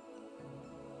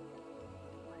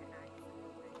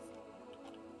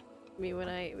 Me when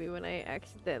I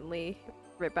accidentally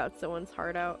rip out someone's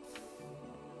heart out.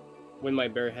 With my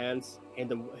bare hands,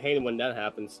 and hate when that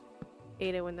happens.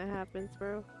 Hate it when that happens,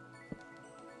 bro.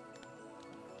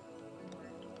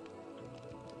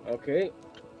 Okay.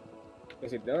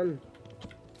 Is it done?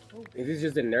 Is this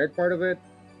just the nerd part of it?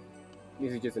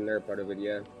 This is just the nerd part of it,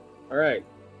 yeah. Alright.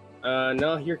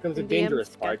 Now here comes the DMs,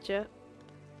 dangerous part. Gotcha.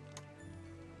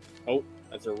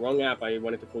 That's the wrong app. I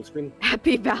wanted to full screen.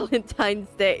 Happy Valentine's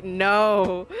Day.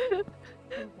 No.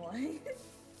 What?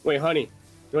 Wait, honey, you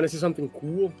want to see something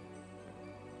cool?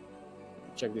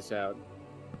 Check this out.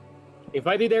 If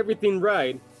I did everything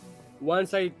right,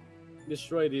 once I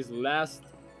destroy this last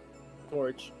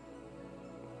torch,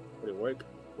 would it work?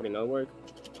 Would it not work?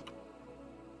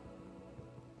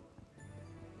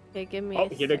 Okay, give me. Oh,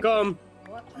 here they come!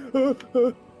 What?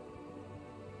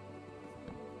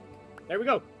 There we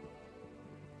go.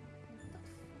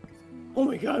 Oh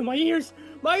my god, my ears!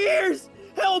 My ears!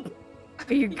 Help!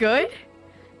 Are you good?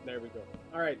 There we go.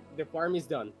 Alright, the farm is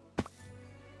done.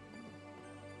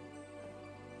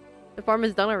 The farm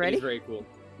is done already. It's very cool.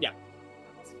 Yeah.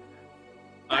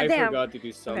 God I damn. forgot to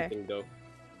do something though.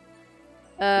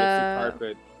 Let's see, Uh,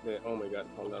 carpet. Oh my god,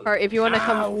 hold on. or if you want to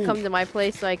Ow! come to my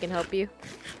place so I can help you.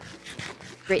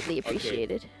 Greatly Okay.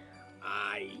 appreciated.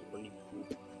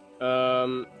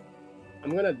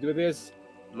 I'm gonna do this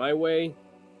my way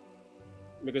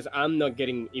because I'm not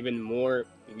getting even more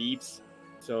leaves.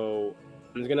 So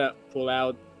I'm just gonna pull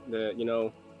out the,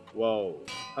 whoa,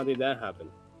 how did that happen?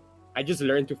 I just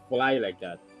learned to fly like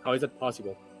that. How is that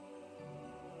possible?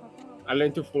 I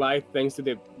learned to fly thanks to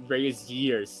the various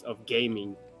years of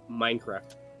gaming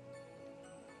Minecraft.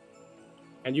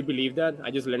 Can you believe that?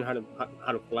 I just learned how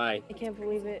to fly. I can't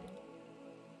believe it.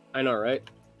 I know, right?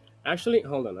 Actually,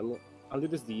 hold on. I'll do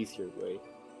this the easier way.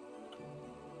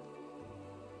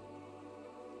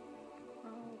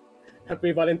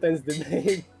 Happy Valentine's Day,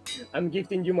 babe. I'm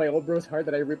gifting you my old bro's heart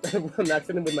that I ripped out on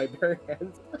accident with my bare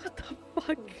hands. What the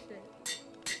fuck? Oh, shit.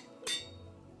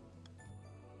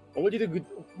 What would you do?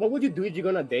 What would you do if you're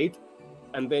gonna date,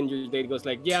 and then your date goes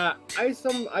like, "Yeah,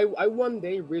 I one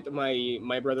day ripped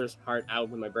my brother's heart out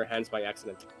with my bare hands by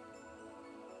accident."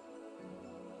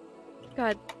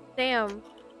 God damn.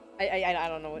 I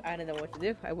don't know. I don't know what to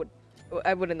do. I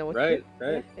wouldn't know what to do.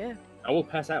 Right. Yeah. I will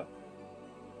pass out.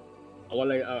 I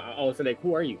will say like,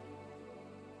 "Who are you?"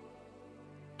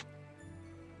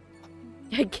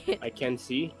 I can't. I can't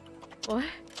see. What?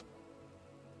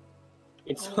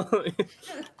 It's Oh. all,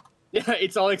 yeah,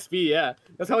 it's all XP. Yeah,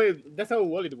 that's how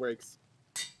well it works.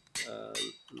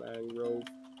 Mangrove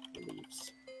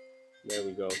leaves. There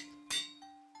we go.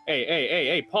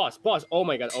 Hey! Pause! Oh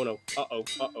my god! Oh no! Uh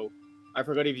oh! I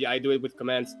forgot if I do it with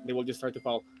commands, they will just start to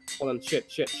fall. Hold on! Shit!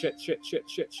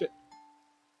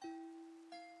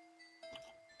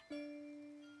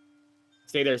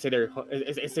 Stay there! Stay there,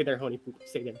 honey poop!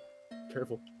 Stay there.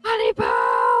 Careful. Honey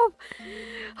poop!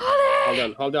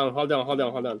 Honey! Hold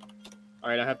on. All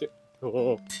right, I have to.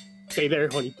 Oh, stay there,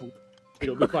 honey poop.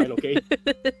 It'll be fine, okay?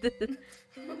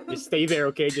 Just stay there,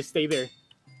 okay? Just stay there.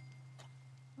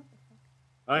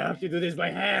 I have to do this by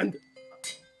hand.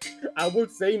 I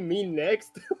would say me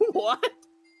next. What?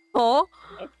 Oh?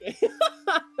 Okay.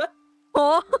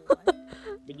 Oh?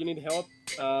 But you need help?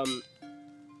 A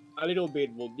little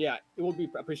bit will, yeah, it will be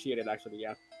appreciated actually,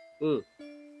 yeah.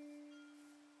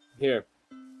 Here.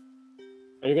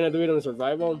 Are you gonna do it on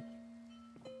survival?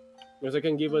 Because I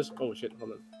can give us, oh shit,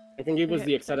 hold on. I can give us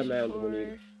the exact amount we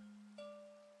need.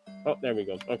 Oh, there we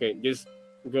go. Okay, just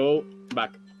go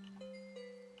back.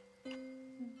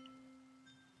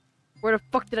 Where the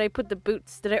fuck did I put the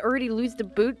boots? Did I already lose the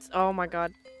boots? Oh my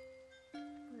god.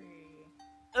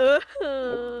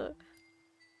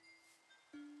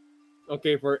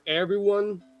 Okay, for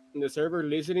everyone in the server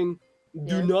listening,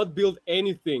 do Yes. not build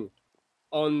anything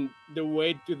on the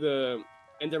way to the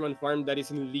Enderman farm that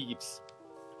is in leaves.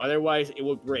 Otherwise, it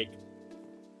will break.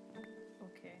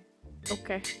 Okay.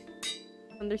 Okay.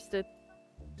 Understood.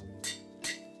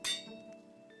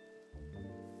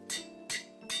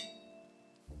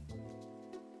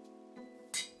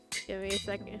 Give me a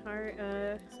second, heart. So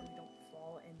we don't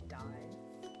fall and die.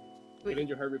 Getting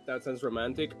your heart ripped out sounds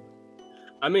romantic.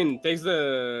 I mean, takes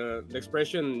the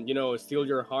expression, steal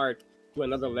your heart to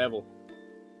another level.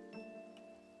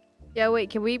 Yeah, wait,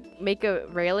 can we make a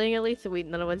railing at least so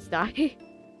none of us die?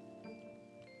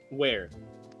 Where?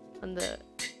 On the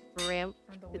ramp,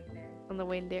 On the way there. on the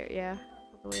way there, yeah.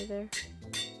 On the way there.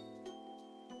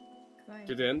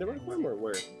 To the Enderman farm or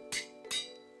where?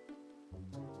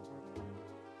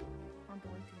 On the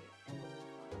way to the Enderman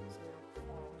farm, so we don't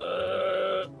fall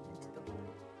Uh, into the hole.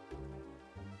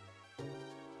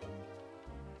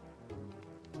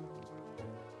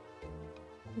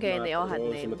 Okay, and they all had si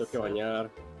me names. tengo que so- bañar.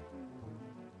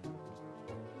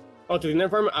 Oh, to the Enderman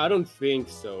farm? I don't think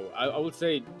so. I would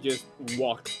say just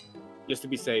walk, just to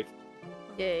be safe.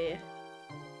 Yeah.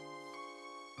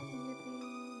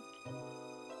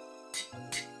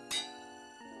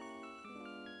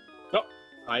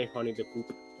 Hi, honey the poop.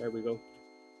 There we go.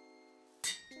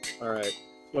 Alright.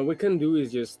 What we can do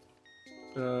is just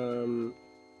Bring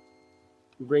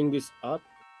this up.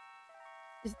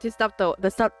 To stop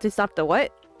the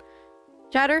what?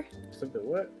 Chatter? Something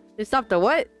what? To stop the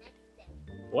what?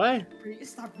 What?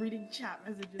 Stop reading chat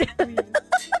messages, please.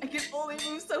 I can only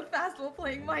move so fast while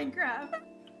playing Minecraft.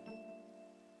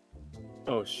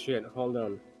 Oh shit! Hold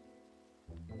on.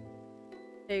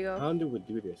 There you go. How do we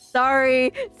do this?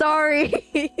 Sorry, sorry,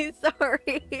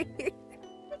 sorry.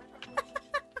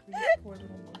 Poor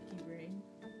little monkey brain.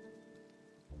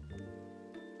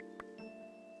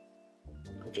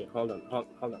 Okay, hold on. Hold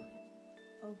on.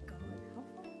 Oh god, how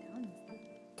far down is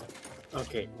that?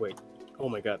 Okay, wait. Oh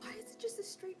my god. Why is it just a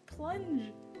straight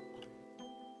plunge?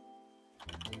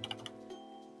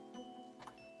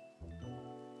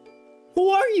 Who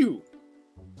are you?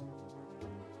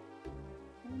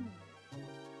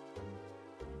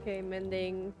 Okay,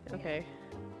 mending. Okay.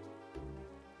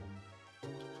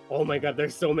 Oh my god,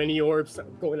 there's so many orbs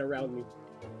going around me.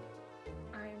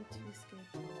 I am too scared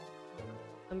to walk.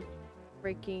 I'm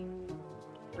breaking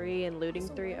 3 and looting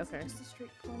So 3. why is it Okay. just a straight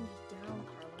plunge down,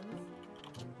 Carlos?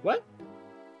 What?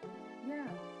 Yeah,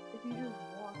 if you just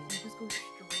walk, you just go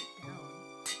straight down.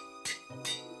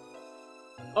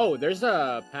 Oh, there's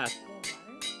a path. Go water?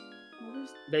 Well,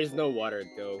 There's no water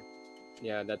though.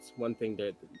 Yeah, that's one thing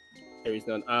that there is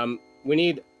none. We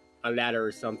need a ladder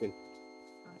or something. okay,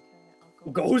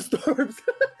 I'll go. Ghost orbs.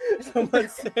 Someone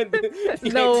said the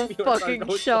No XP orbs are fucking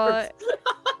ghost shot. orbs.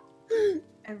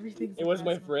 Everything's It a was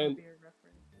my friend. Phasmophobia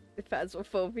reference.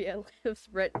 Phasmophobia lives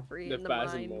rent free The in the mind.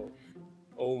 Phasmo.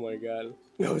 Oh my god.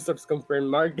 Ghost orbs confirmed.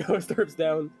 Mark ghost orbs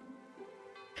down.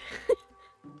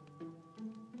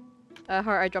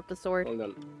 Heart, I dropped the sword. Hold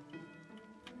on.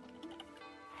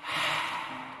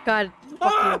 God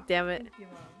fucking damn it. Thank you,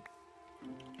 Mom.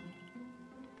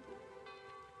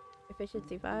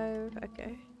 Efficiency 5.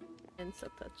 Okay. And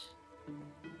silk touch.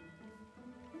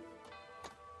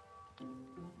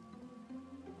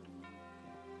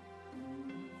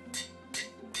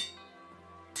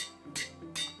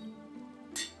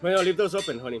 Well, no, leave those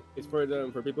open, honey. It's for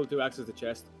people to access the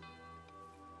chest.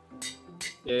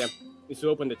 Yeah, yeah. It's to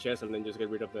open the chest and then just get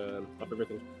rid of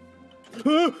everything.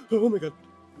 Oh my god.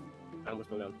 I almost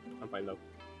fell down. I'm fine though.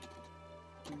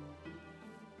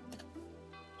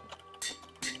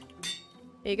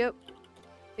 There you go.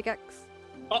 Pickaxe.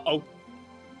 Uh-oh.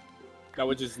 That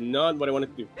was just not what I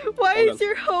wanted to do. Why Hold is on.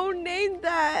 your home named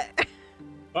that?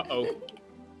 Uh-oh.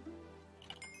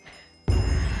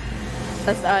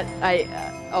 That's not.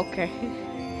 Okay.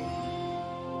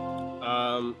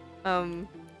 Hold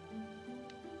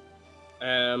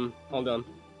on.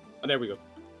 Oh, there we go.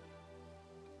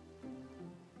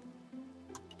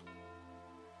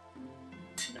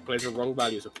 I placed the wrong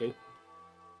values, okay?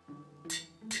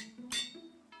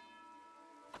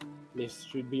 This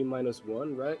should be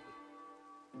 -1, right?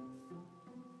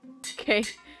 Okay.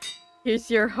 Here's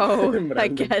your hoe, I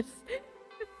Random. guess.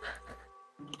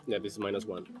 Yeah, this is -1. I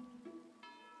can't.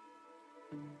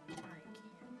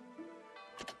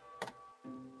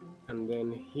 And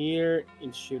then here,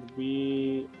 it should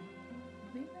be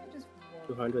Maybe I just walk.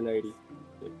 280.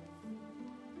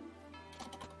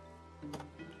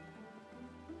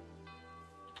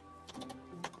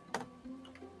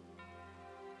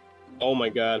 Oh my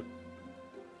god.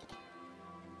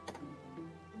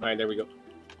 Alright, there we go.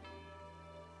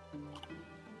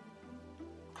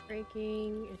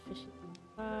 Breaking, efficiency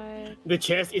 5. The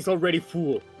chest is already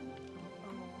full. Oh.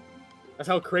 That's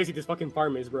how crazy this fucking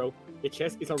farm is, bro. The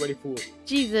chest is already full.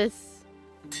 Jesus.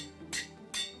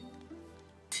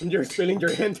 And you're spilling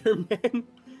your Enderman.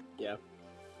 Yeah,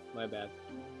 my bad.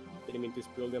 Didn't mean to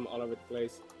spill them all over the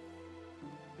place.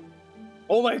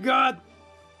 Oh my god!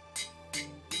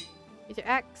 Use your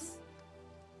axe.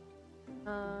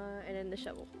 And then the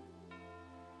shovel.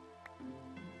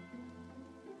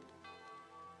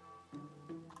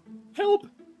 Help!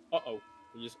 Uh-oh.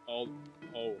 We just all...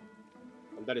 Oh.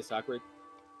 That is sacred.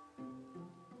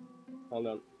 Hold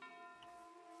on.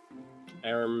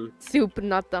 Soup,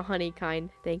 not the honey kind.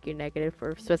 Thank you, Negative,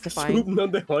 for Soup, specifying.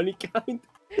 not the honey kind.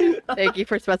 Thank you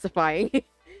for specifying.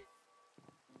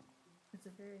 It's a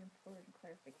very important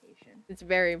clarification. It's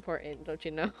very important, don't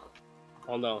you know?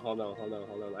 Hold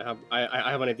on. I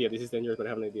have an idea. This is dangerous, but I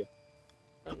have an idea.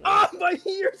 Oh, no. Ah, my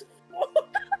ears!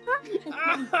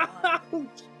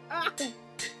 Ouch!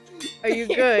 Are you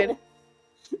good?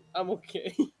 I'm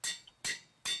okay.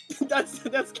 that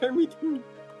scared me too.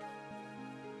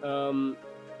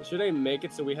 Should I make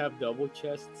it so we have double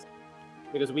chests?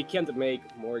 Because we can't make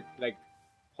more like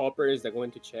hoppers that go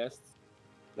into chests.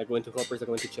 Like go into hoppers that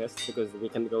go into chests because we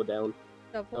can go down.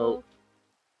 Double. Oh.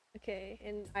 Okay,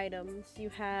 in items, you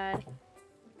had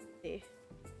let's see,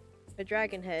 a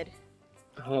dragon head,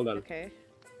 Hold on. Okay.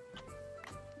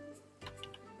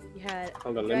 You had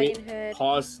Hold on. Let me Dragon Head,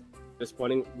 pause the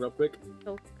spawning real quick,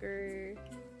 Choker,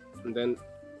 and then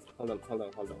hold on.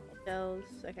 Shells.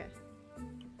 Okay.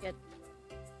 Get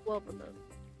 12 of them.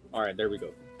 All right, there we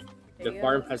go. There The you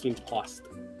farm go. has been paused.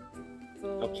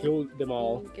 I'll Gold kill them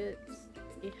all. ingots.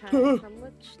 You had how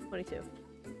much? 22.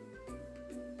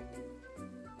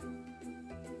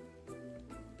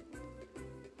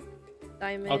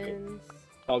 Diamonds.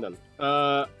 Hold on.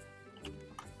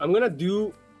 I'm gonna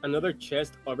do another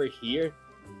chest over here.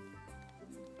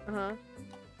 Uh-huh.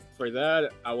 For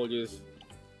that, I will just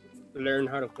learn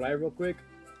how to fly real quick.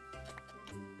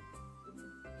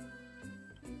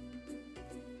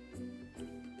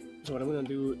 So what I'm gonna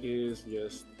do is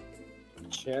just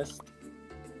chest.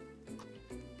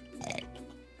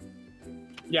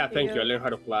 Yeah, There you thank you. go. I learned how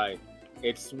to fly.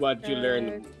 It's what you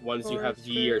learn once you have forest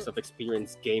years fruit. of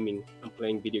experience gaming and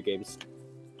playing video games.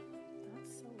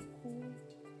 That's so cool.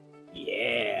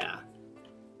 Yeah.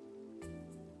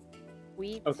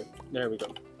 Wheat. Okay, there we go.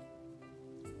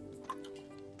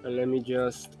 And let me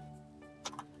just...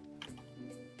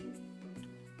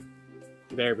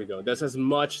 There we go. That's as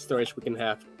much storage we can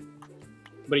have.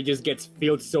 But it just gets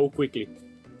filled so quickly.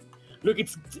 Look,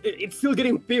 it's still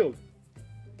getting filled.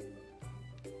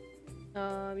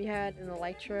 You had an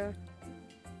Elytra.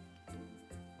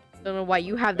 Don't know why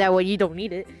you have that when you don't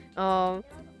need it.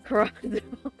 Crossbow.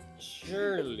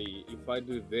 Surely, if I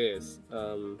do this,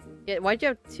 Yeah, why'd you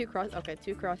have two crossbows?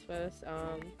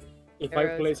 if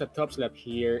arrows. I place a top slab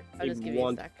here, I'll it just give you a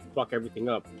won't sec. fuck everything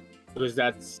up. Because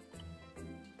that's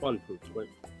fun-proof, quote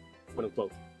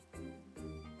unquote.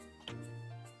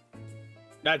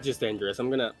 That's just dangerous.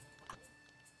 I'm just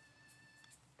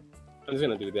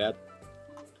gonna do that.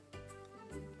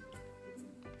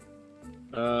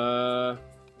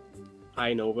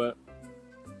 Hi Nova.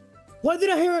 Why did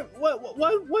I hear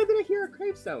why did I hear a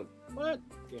crave sound? What?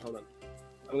 Okay, hold on.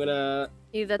 I'm gonna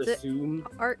Yeah, that's it. resume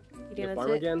Art. You the think that's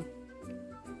farm it? again.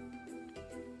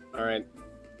 Alright,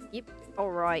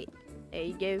 Alright. There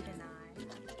you go. Can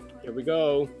I? here we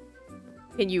go.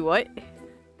 Can you what?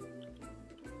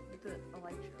 The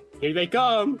Elytra. Here they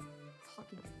come!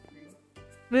 Talking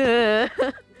to me.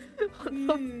 What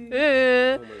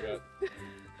the Oh my god.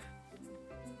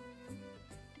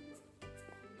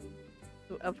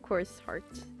 Of course, heart.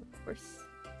 Of course.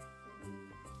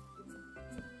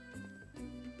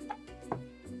 You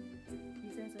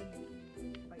guys are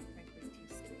making me, quite frankly, too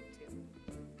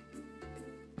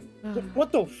slow too.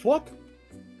 What the fuck?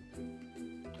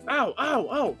 Ow, ow,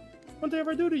 ow! What did I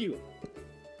ever do to you?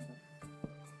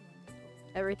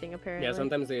 Everything apparently. Yeah,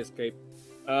 sometimes they escape.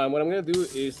 What I'm gonna do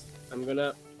is I'm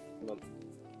gonna hold on.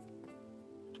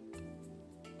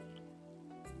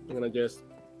 I'm gonna just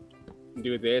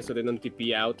do this so they don't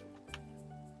TP out.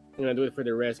 I'm gonna do it for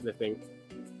the rest of the thing.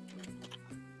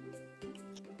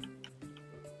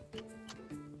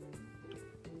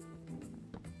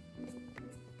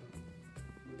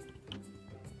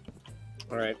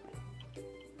 All right.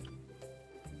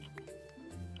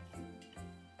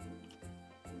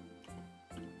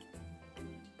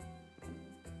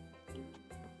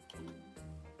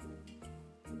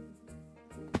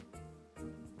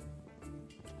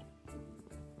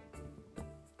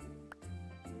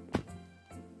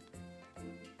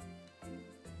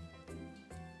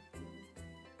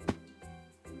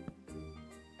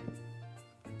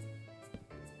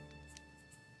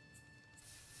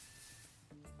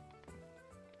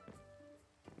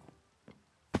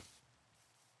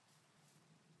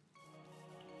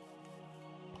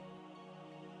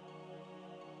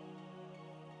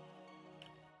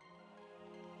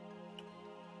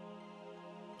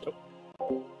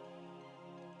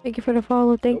 Thank you for the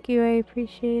follow. Thank you. I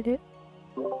appreciate it.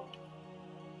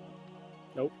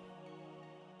 Nope.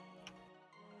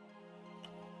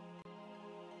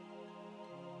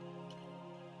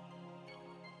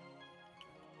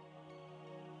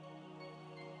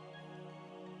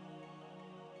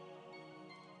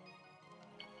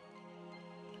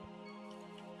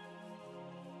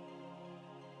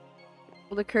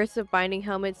 Will the curse of binding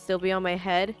helmet still be on my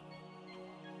head?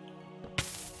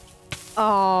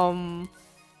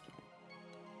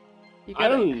 You I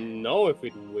gotta- don't know if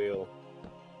it will,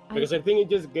 because I think it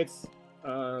just gets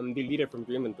deleted from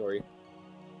your inventory.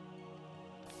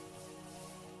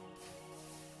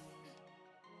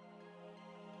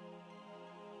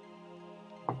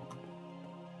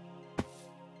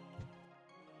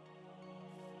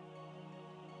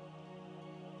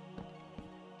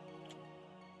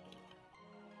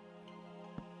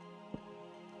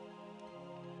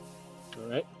 All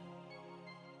right.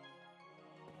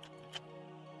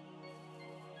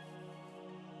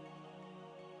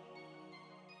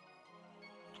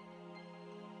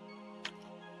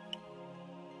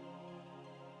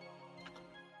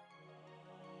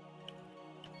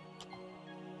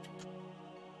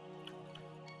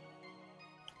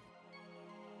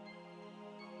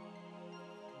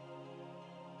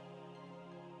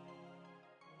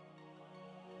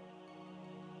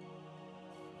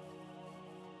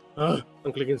 Ugh,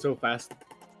 I'm clicking so fast.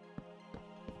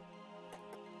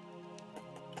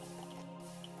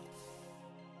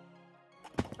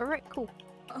 Alright, cool.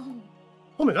 Oh,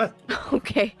 Oh my god.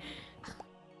 Okay.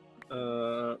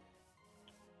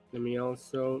 Let me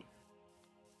also.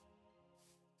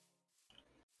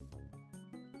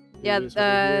 Yeah, do this over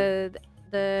here.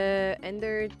 the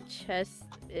ender chest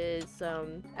is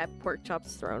at Pork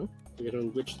Chop's throne. We're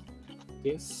gonna switch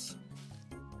this.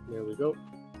 There we go.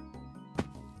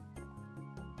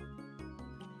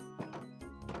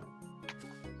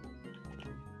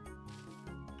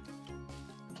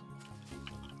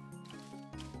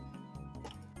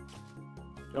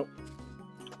 Nope.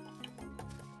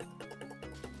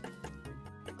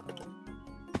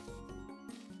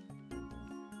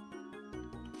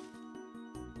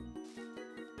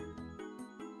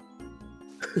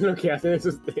 Lo que hacen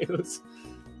esos dedos.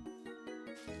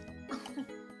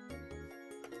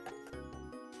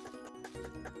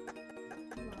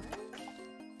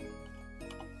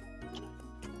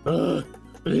 Ugh,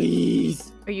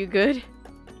 please. Are you good?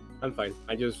 I'm fine.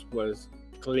 I just was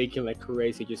clicking like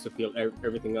crazy just to fill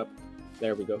everything up.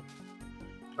 There we go.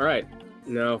 All right.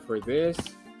 Now for this,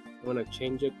 I want to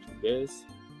change it to this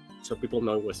so people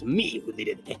know it was me who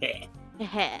did it.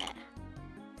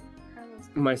 Carlos,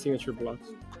 My can we signature blocks.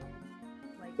 hypothetically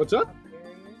build, like, What's up? a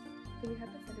barrier? Can we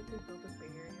hypothetically build a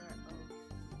barrier of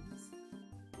these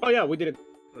Oh yeah, we did it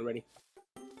already.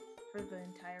 for the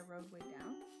entire roadway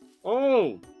down?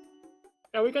 Oh,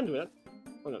 yeah, we can do that.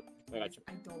 Hold on, I got you.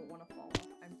 I don't want to fall off.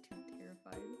 I'm too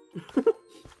terrified.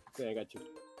 Yeah, I got you.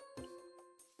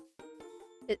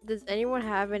 Does anyone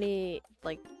have any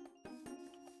like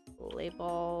play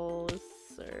balls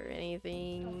or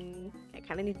anything? I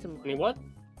kind of need some Any what?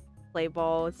 play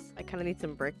balls. I kind of need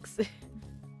some bricks.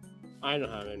 I don't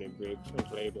have any bricks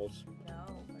or labels. No,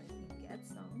 but I can get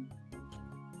some.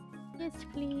 Yes,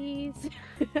 please.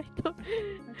 I don't...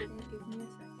 Okay, give me a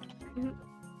second. I'm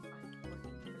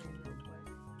working through it real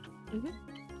quick. Mhm.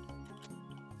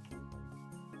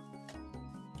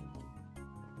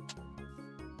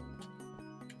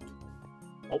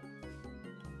 Oh.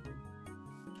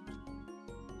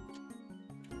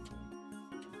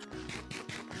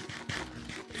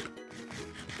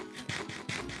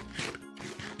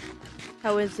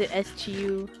 How is it,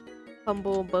 SGU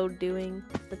Humble Bow doing?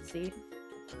 Let's see.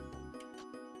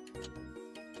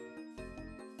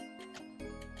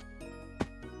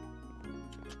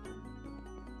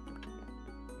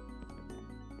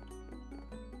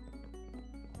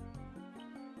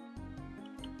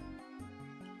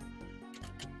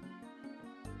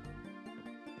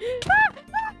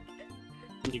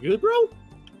 You good, bro?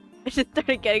 I just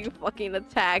started getting fucking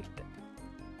attacked.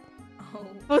 Oh,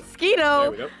 There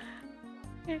Mosquito! we go.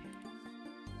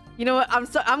 You know what?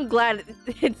 I'm glad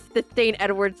it's the Stain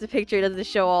Edwards picture doesn't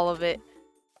show all of it.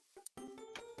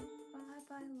 bye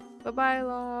bye, love. Bye bye,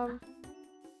 love.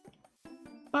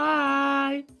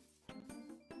 Bye.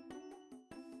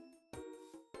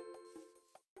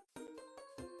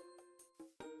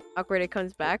 Awkward, it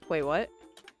comes back. Wait, what?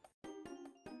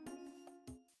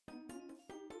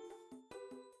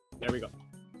 There we go.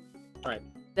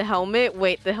 The helmet?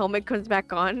 Wait, the helmet comes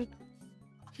back on?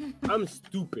 I'm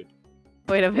stupid.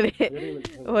 Wait a I didn't minute.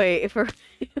 even- Wait, for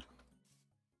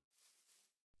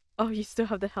oh, you still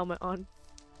have the helmet on.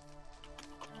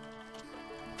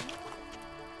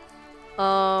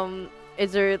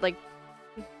 Is there like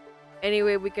any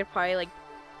way we could probably like,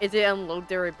 is it on low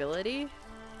durability?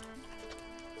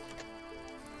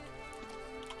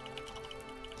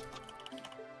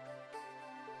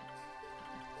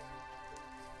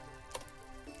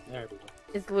 There we go.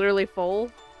 It's literally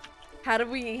full. How do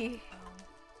we?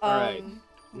 Alright.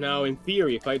 Now, in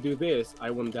theory, if I do this, I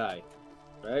won't die.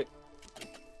 Right?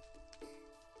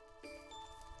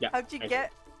 Yeah. How'd you I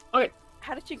get? Okay.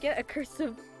 How did you get a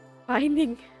cursive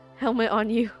binding helmet on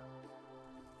you?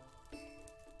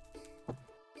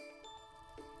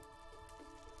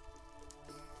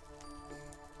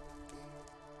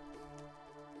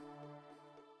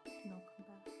 No, come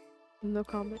back. No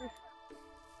comment.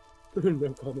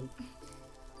 No comment.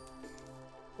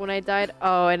 When I died,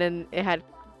 oh, and then it had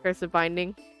cursive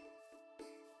binding.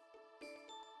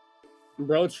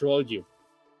 Bro trolled you.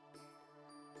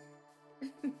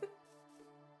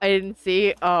 I didn't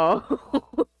see. Oh.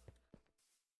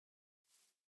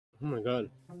 Oh my god.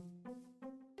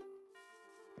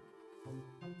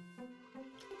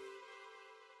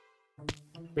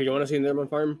 Hey, you wanna see Enderman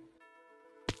Farm?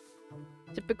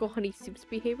 Typical honey soup's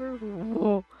behavior.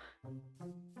 Whoa.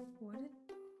 What did?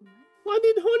 What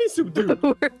did Honey Soup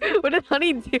do? What did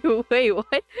honey do? Wait, what?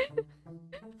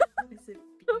 Is it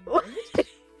beard?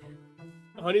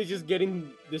 Honey's just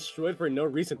getting destroyed for no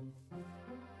reason.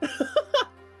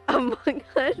 Oh my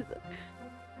god.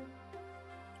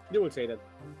 They would say that.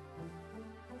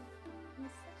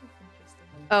 He's such an interesting.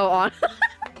 Oh, on.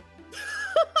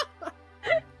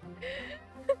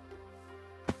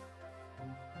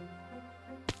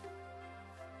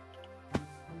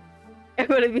 I'm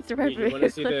gonna be surprised. You want to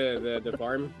see the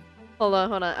farm? Hold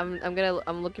on.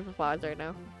 I'm looking for flowers right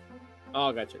now.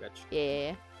 Oh, gotcha.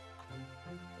 Yeah.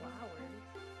 Flowers.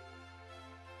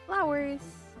 Flowers.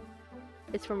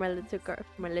 It's for my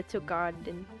little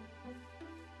garden.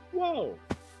 Whoa.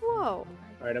 Whoa.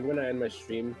 Alright, I'm gonna end my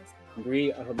stream.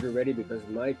 Bree, I hope you're ready because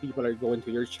my people are going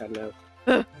to your chat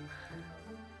now.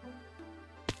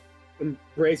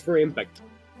 Brace for impact.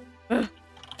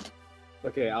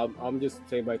 Okay, I'll just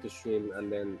say bye to stream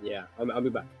and then yeah, I'll be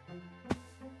back.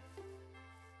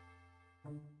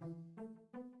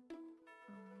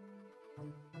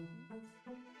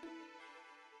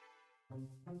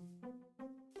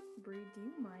 Bree, do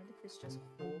you mind if it's just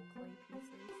whole clay pieces?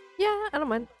 Yeah, I don't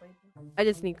mind. Clay pieces? I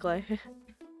just need clay.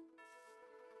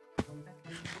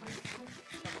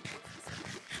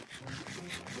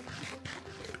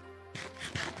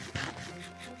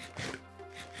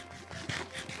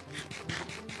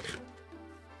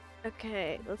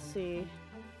 Okay, let's see.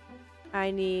 I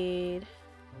need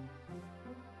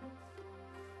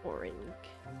orange.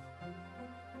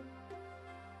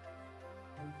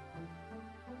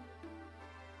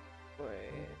 Wait.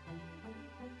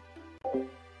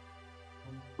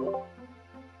 Oh,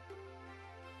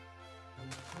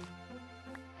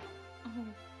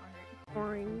 alright.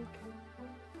 Orange.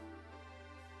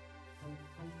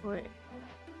 Wait.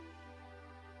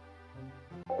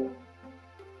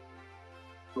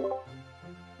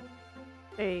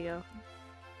 There you go.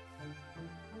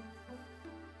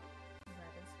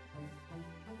 That is fair.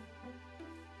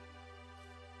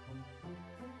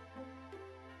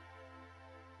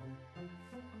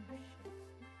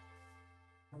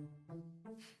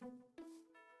 Oh shit.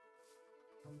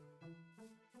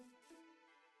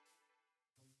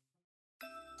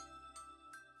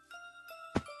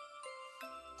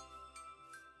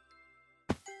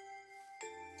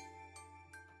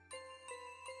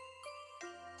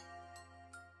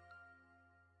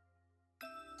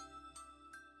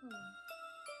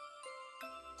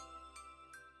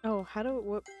 Oh, how do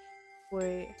what?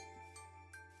 Wait.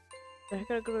 Did I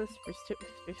gotta go to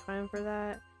space time for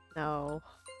that? No,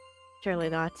 surely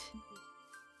not.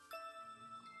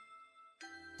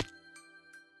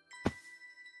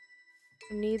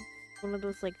 I need one of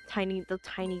those like the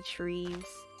tiny trees,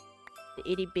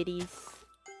 the itty bitties.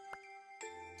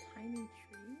 Tiny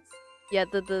trees? Yeah,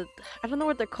 the I don't know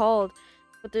what they're called,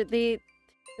 but they're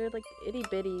like itty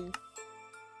bitties.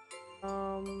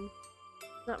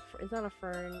 It's not a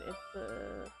fern. It's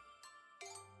a.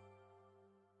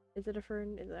 Is it a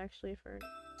fern? Is it actually a fern?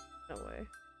 No way.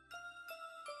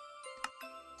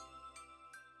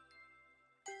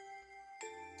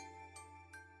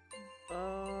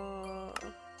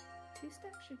 Two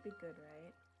stacks should be good,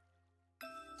 right?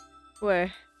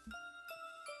 Where?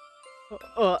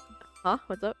 Huh?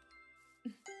 What's up?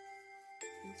 Two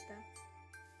stacks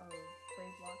of clay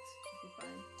blocks should be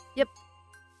fine. Yep.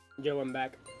 Yo, I'm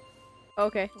back.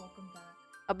 Okay. Welcome back.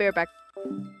 I'll be right back.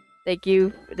 Thank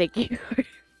you, Raid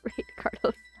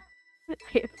Carlos.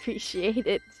 I appreciate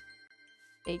it.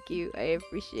 Thank you, I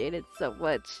appreciate it so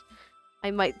much.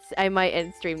 I might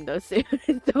end stream though soon,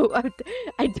 so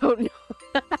I don't know.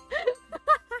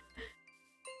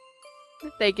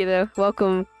 Thank you though.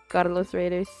 Welcome, Carlos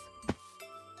Raiders.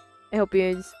 I hope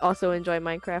you also enjoy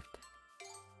Minecraft.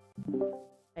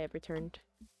 I have returned.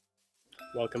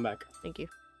 Welcome back. Thank you.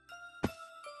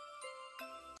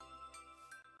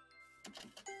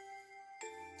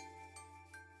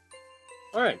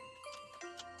 Alright.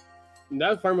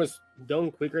 That farm was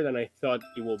done quicker than I thought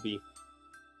it will be.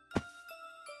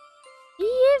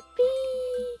 Yippee!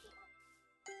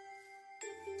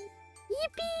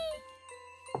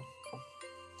 Yippee!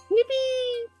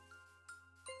 Yippee!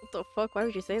 What the fuck? Why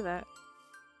would you say that?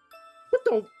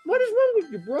 What is wrong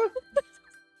with you, bro?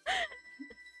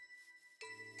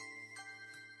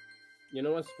 You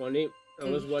know what's funny? I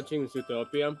was watching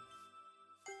Zootopia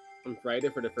on Friday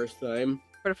for the first time.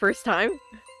 For the first time?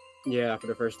 Yeah, for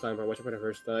the first time. I watched it for the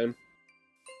first time.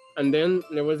 And then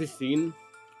there was this scene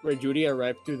where Judy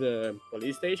arrived to the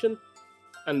police station,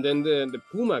 and then the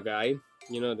Puma guy,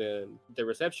 you know, the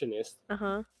receptionist,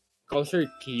 calls her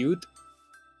cute,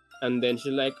 and then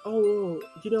she's like, "Oh,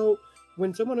 you know,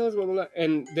 when someone else blah, blah, blah."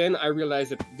 And then I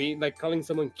realized that calling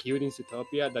someone cute in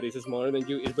Zootopia that is smaller than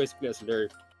you is basically a slur.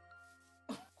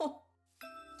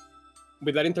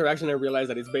 With that interaction, I realized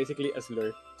that it's basically a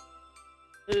slur.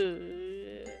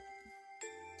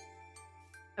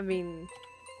 I mean,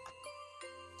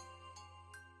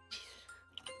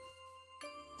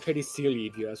 Pretty silly,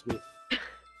 if you ask me.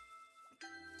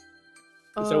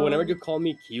 So whenever you call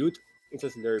me cute, it's a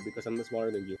slur because I'm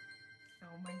smaller than you. Oh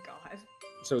my god.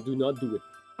 So do not do it.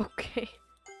 okay.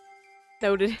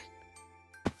 Noted.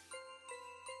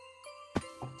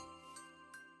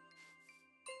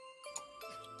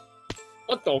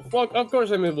 What the fuck? Of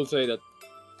course I'm able to say that.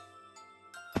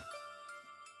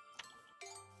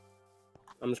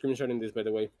 I'm screenshotting this, by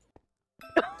the way.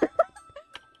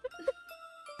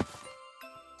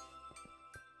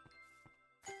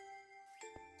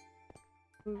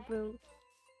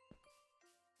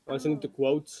 I'm sending to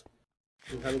quotes.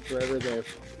 And have it forever there.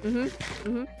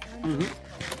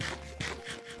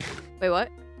 Wait, what?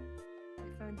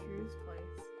 I found Drew's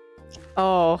place.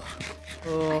 Oh. I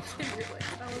Oh. didn't realize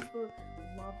that was the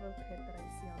lava pit that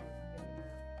I see on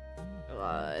the mini-map.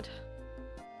 God.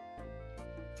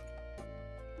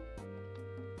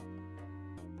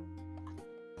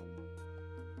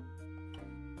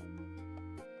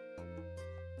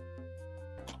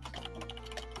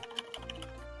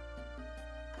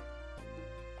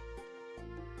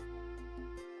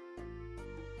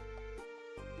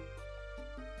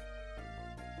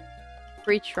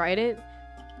 Free trident?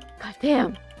 God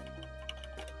damn. You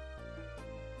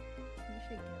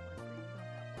should get one, but you don't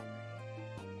have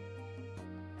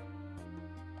one,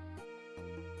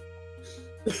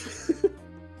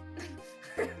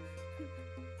 right?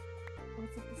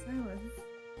 What's with the silence?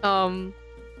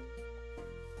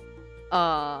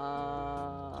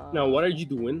 Now, what are you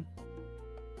doing?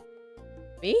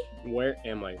 Me? Where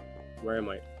am I? Where am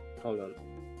I? Hold on.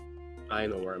 I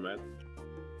know where I'm at.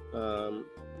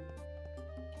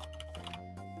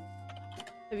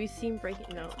 Have you seen Breaking?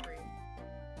 No. Free.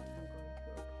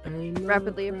 I'm going to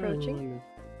Rapidly approaching.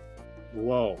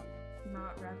 Whoa.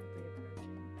 not rapidly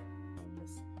approaching,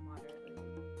 just moderately.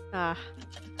 Ah.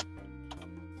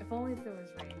 If only if there was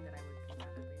rain, then I would be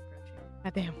rapidly approaching.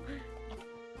 God damn.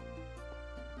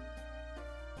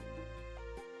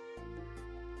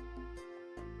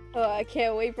 Oh, I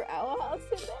can't wait for Owl House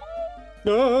today. Ah,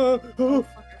 Oh ah.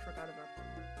 fuck, I forgot about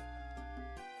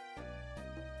that.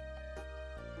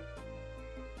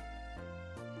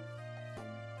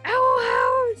 Owl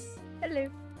House! Hello.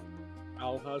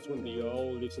 Owl House when the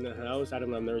owl lives in a house. I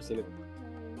don't know. I've never seen it.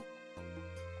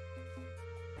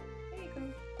 There you go.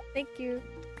 Thank you.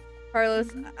 Carlos,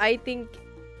 I think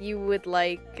you would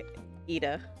like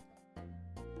Ida.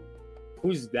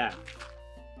 Who's that?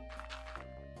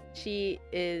 She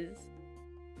is...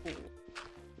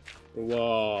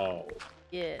 Whoa.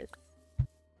 Yes.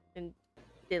 And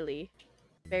silly.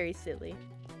 Very silly.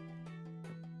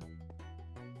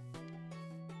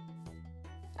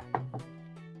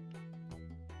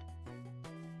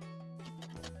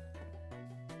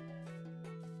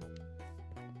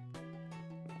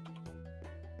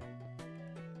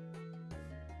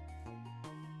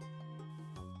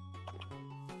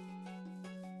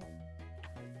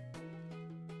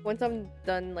 Once I'm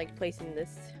done, like, placing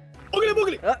this... Boogly,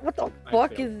 boogly. What the I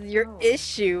fuck failed. is your Oh.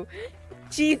 issue?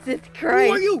 Jesus Who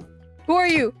Christ. are you? Who are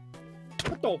you?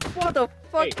 What the What fuck? the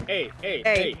fuck? Hey, Hey.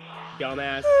 hey.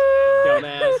 Dumbass.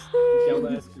 Dumbass.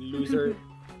 Dumbass. Loser.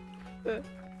 Uh,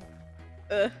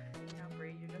 Now,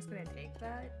 Bree, you're just gonna take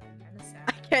that? Kinda sad.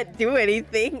 I can't do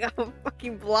anything. I'm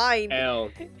fucking blind. L.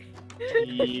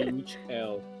 Huge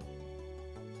L.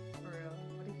 For real.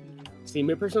 What a huge help. See,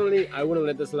 me personally, I wouldn't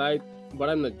let this slide, but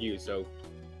I'm not you, so.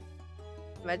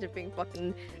 Imagine being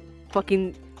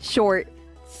fucking short,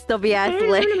 stubby ass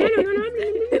leg.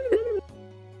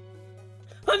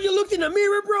 Have you looked in the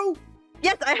mirror, bro?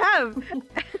 Yes, I have.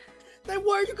 Then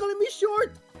why are you calling me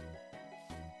short?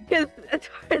 Because as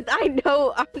far as I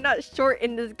know, I'm not short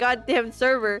in this goddamn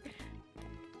server.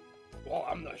 Well,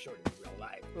 I'm not short in real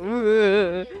life.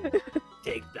 Okay,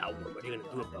 Take that one. What are you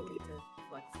gonna do about it? To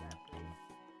flex that,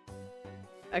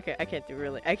 please. I can't do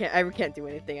really. I can't do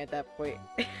anything at that point.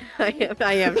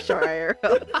 I am short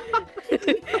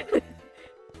IRL.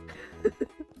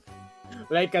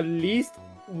 Like, at least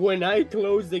when I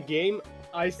close the game,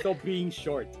 I stop being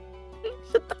short.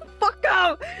 Shut the fuck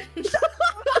up! Shut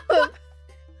up!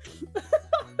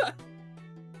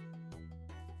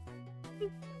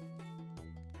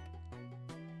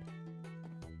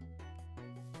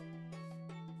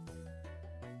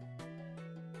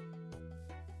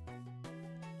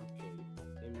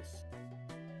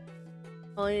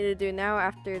 All I need to do now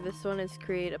after this one is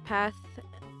create a path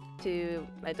to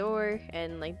my door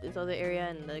and like this other area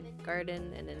and the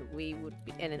garden, and then we would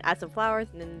be, and then add some flowers,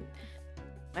 and then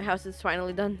my house is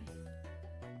finally done.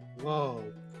 Whoa.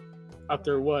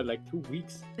 After what, like 2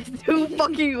 weeks? 2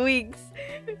 fucking weeks.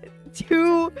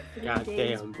 2. God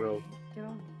damn, bro. Get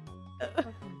on.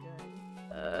 Fucking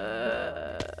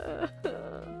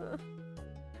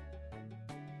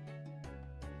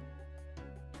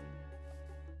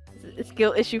good.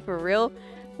 Skill issue for real?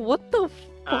 What the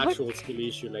fuck? Actual skill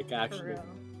issue, like For actually. real.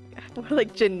 More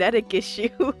like genetic issue.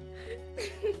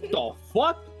 The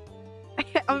fuck?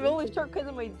 I'm only short because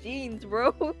of my genes,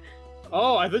 bro.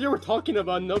 Oh, I thought you were talking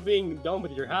about not being done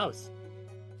with your house.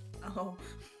 Oh.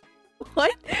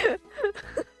 What? I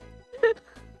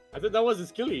thought that was a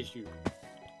skill issue.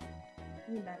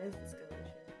 I mean, that is the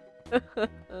skill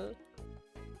issue.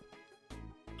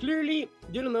 Clearly,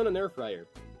 you don't own an air fryer.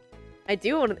 I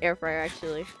do own an air fryer,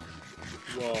 actually.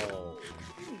 Whoa.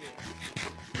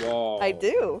 Whoa. I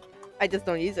do. I just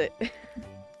don't use it. That's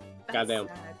Goddamn.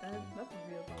 sad. That's a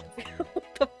real bad. What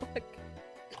the fuck?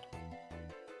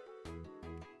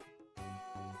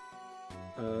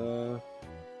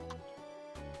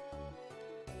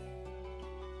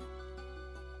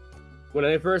 When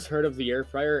I first heard of the air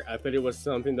fryer, I thought it was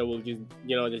something that will just,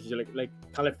 just like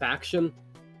calefaction.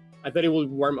 I thought it would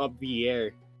warm up the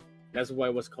air. That's why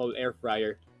it was called air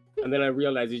fryer. And then I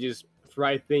realized you just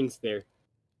fry things there.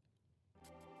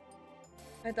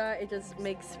 I thought it just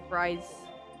makes fries.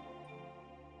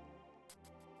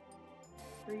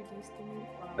 Free juice to me.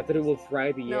 I thought it will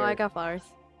fry the No, air. I got flowers.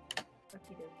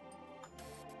 Okie dokie.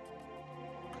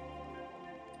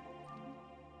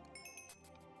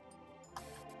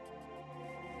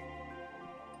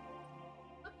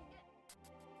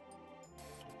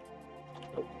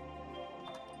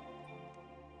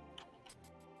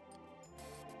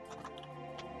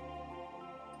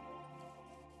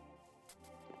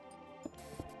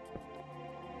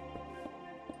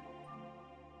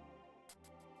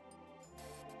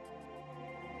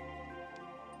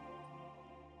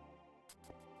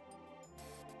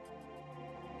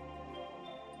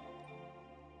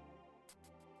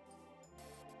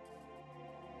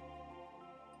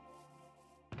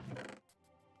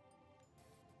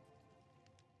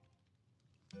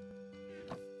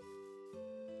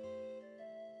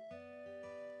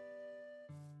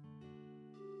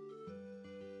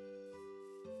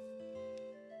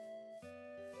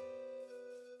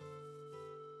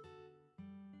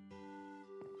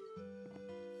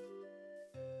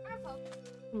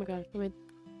 Oh my god, let me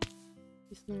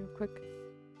do something real quick.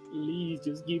 Please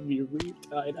just give me a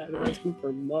retide. I don't asking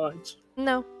for much.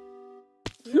 No.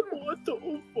 What the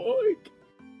fuck?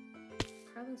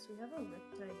 Carlos, we have a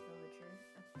Riptide villager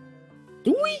at the.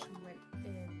 Do we? We went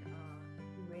in,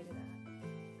 we raided at.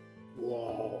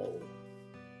 Whoa.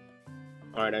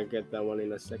 Alright, I'll get that one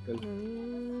in a second.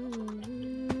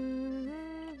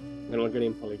 I'm not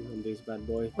getting polygon on this bad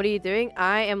boy. What are you doing?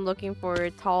 I am looking for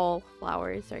tall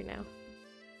flowers right now.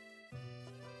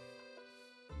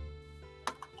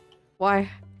 Why?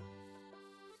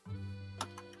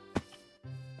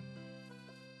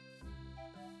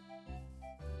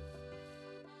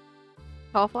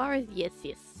 Tall flowers? Yes,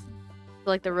 yes. So,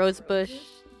 like the rose bush,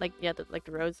 like yeah, like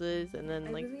the roses, and then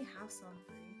I like really have some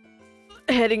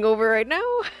for heading over right now.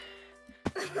 you.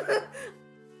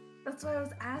 That's why I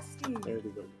was asking. There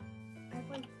we go.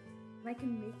 I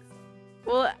can make some.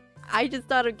 Well, I just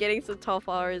thought of getting some tall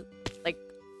flowers like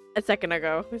a second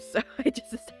ago, so I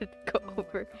just decided to go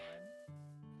over.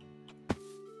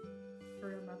 For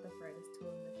real, not the brightest tool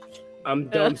in the shop. I'm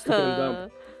dumb, stupid, and dumb.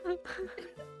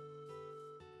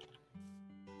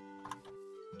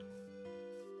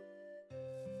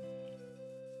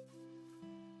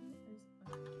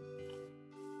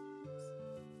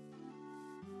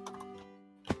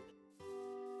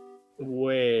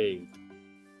 Wait.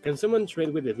 Can someone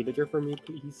trade with the villager for me,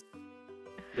 please?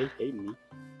 They hate me.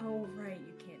 Oh, right,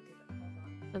 you can't do that. Hold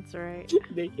on. That's right.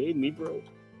 They hate me, bro.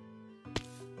 I'm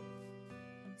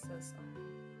so sorry.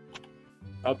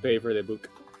 I'll pay for the book.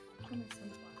 I'll make some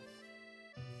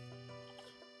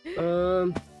flowers.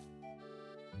 Um,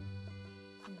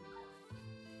 I'm gonna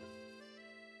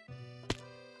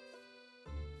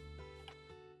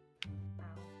die.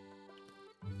 Ow.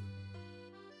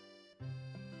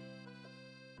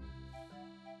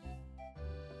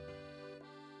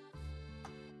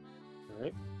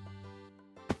 alright.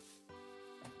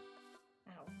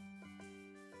 Ow.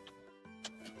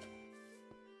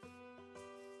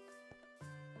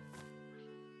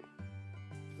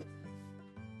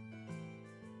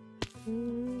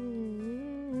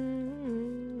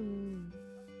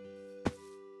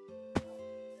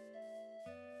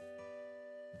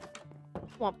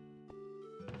 Swamp.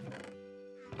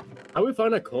 Have we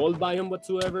found a cold biome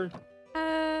whatsoever?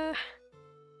 Oh.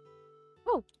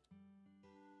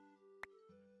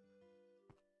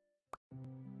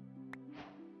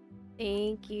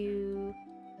 Thank you.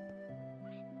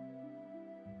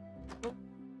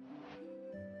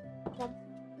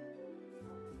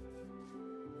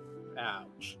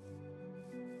 Ouch.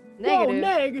 Negative. Whoa,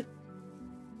 Neg!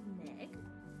 Meg?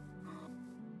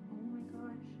 Oh my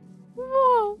gosh.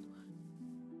 Whoa.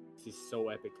 This is so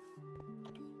epic.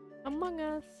 Among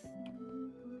Us.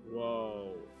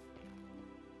 Whoa.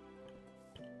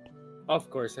 Of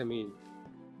course, I mean.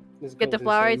 This Get the goes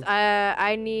flowers. insane.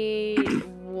 I need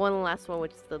one last one,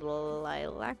 which is the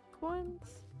lilac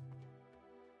ones.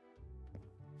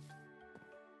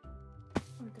 Oh,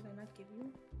 did I not give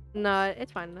you? No,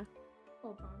 it's fine though.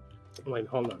 Hold on. Wait,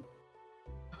 hold on.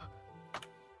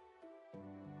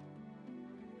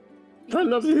 I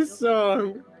love this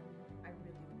song. I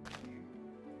really don't care.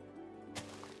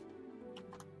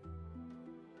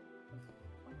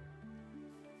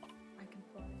 I can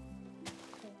fly.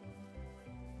 Hold on.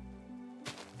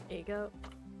 There you go.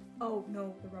 Oh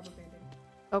no, the rubber banding.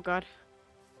 Oh god.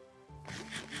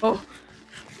 Oh.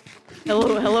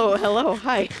 Hello, hello, hello.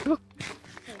 Hi. Hello.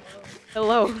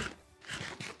 Hello.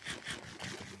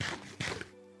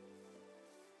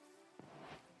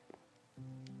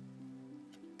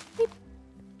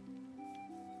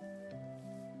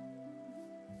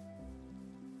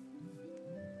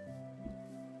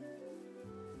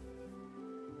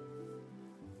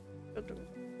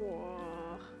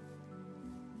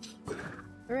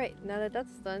 Alright, now that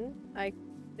that's done, I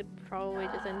could probably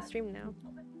just end stream now.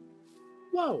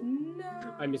 Whoa.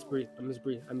 No. I miss Bree. I miss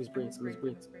Bree. I miss Bree. I miss Bree.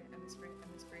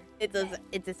 It's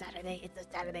a Saturday. It's a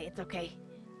Saturday. It's okay.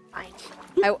 Fine.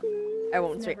 I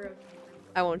won't stream. Never okay.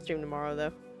 I won't stream tomorrow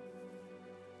though.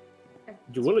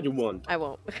 You will or you won't? I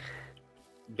won't.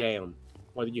 Damn.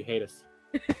 Why did you hate us?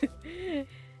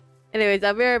 Anyways,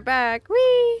 I'll be right back.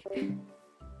 Whee!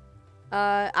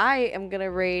 I am gonna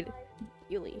raid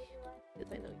Yuli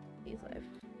because I know he's live.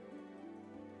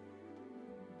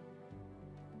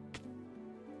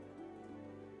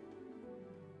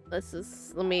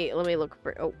 Let me look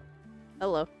for. Oh,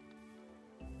 hello.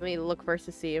 Let me look first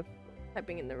to see if I'm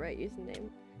typing in the right username.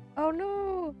 Oh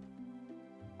no!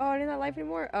 Oh, I'm not live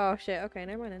anymore. Oh shit. Okay,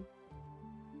 never mind then.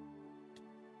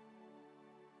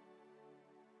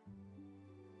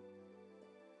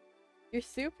 Your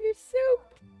soup, your soup.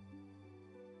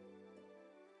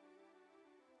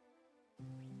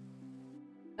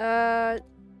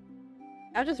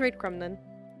 I'll just raid Crumb then.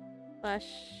 Slash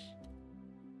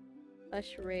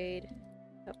raid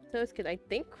episodes, because I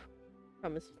think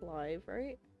Crumb is live,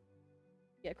 right?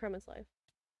 Yeah, Crumb is live.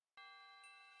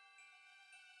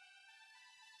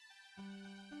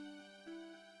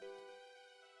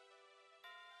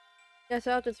 Yeah,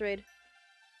 so I'll just raid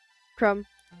Crumb.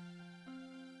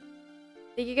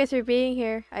 Thank you guys for being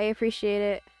here. I appreciate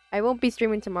it. I won't be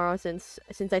streaming tomorrow since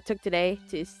I took today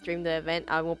to stream the event.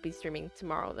 I won't be streaming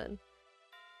tomorrow then.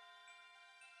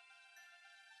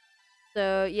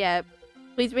 So yeah,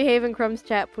 please behave in Crumb's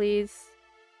chat, please.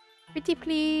 Pretty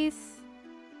please.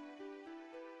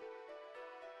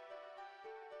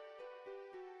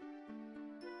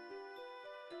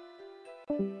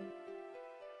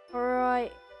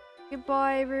 Alright.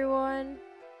 Goodbye everyone.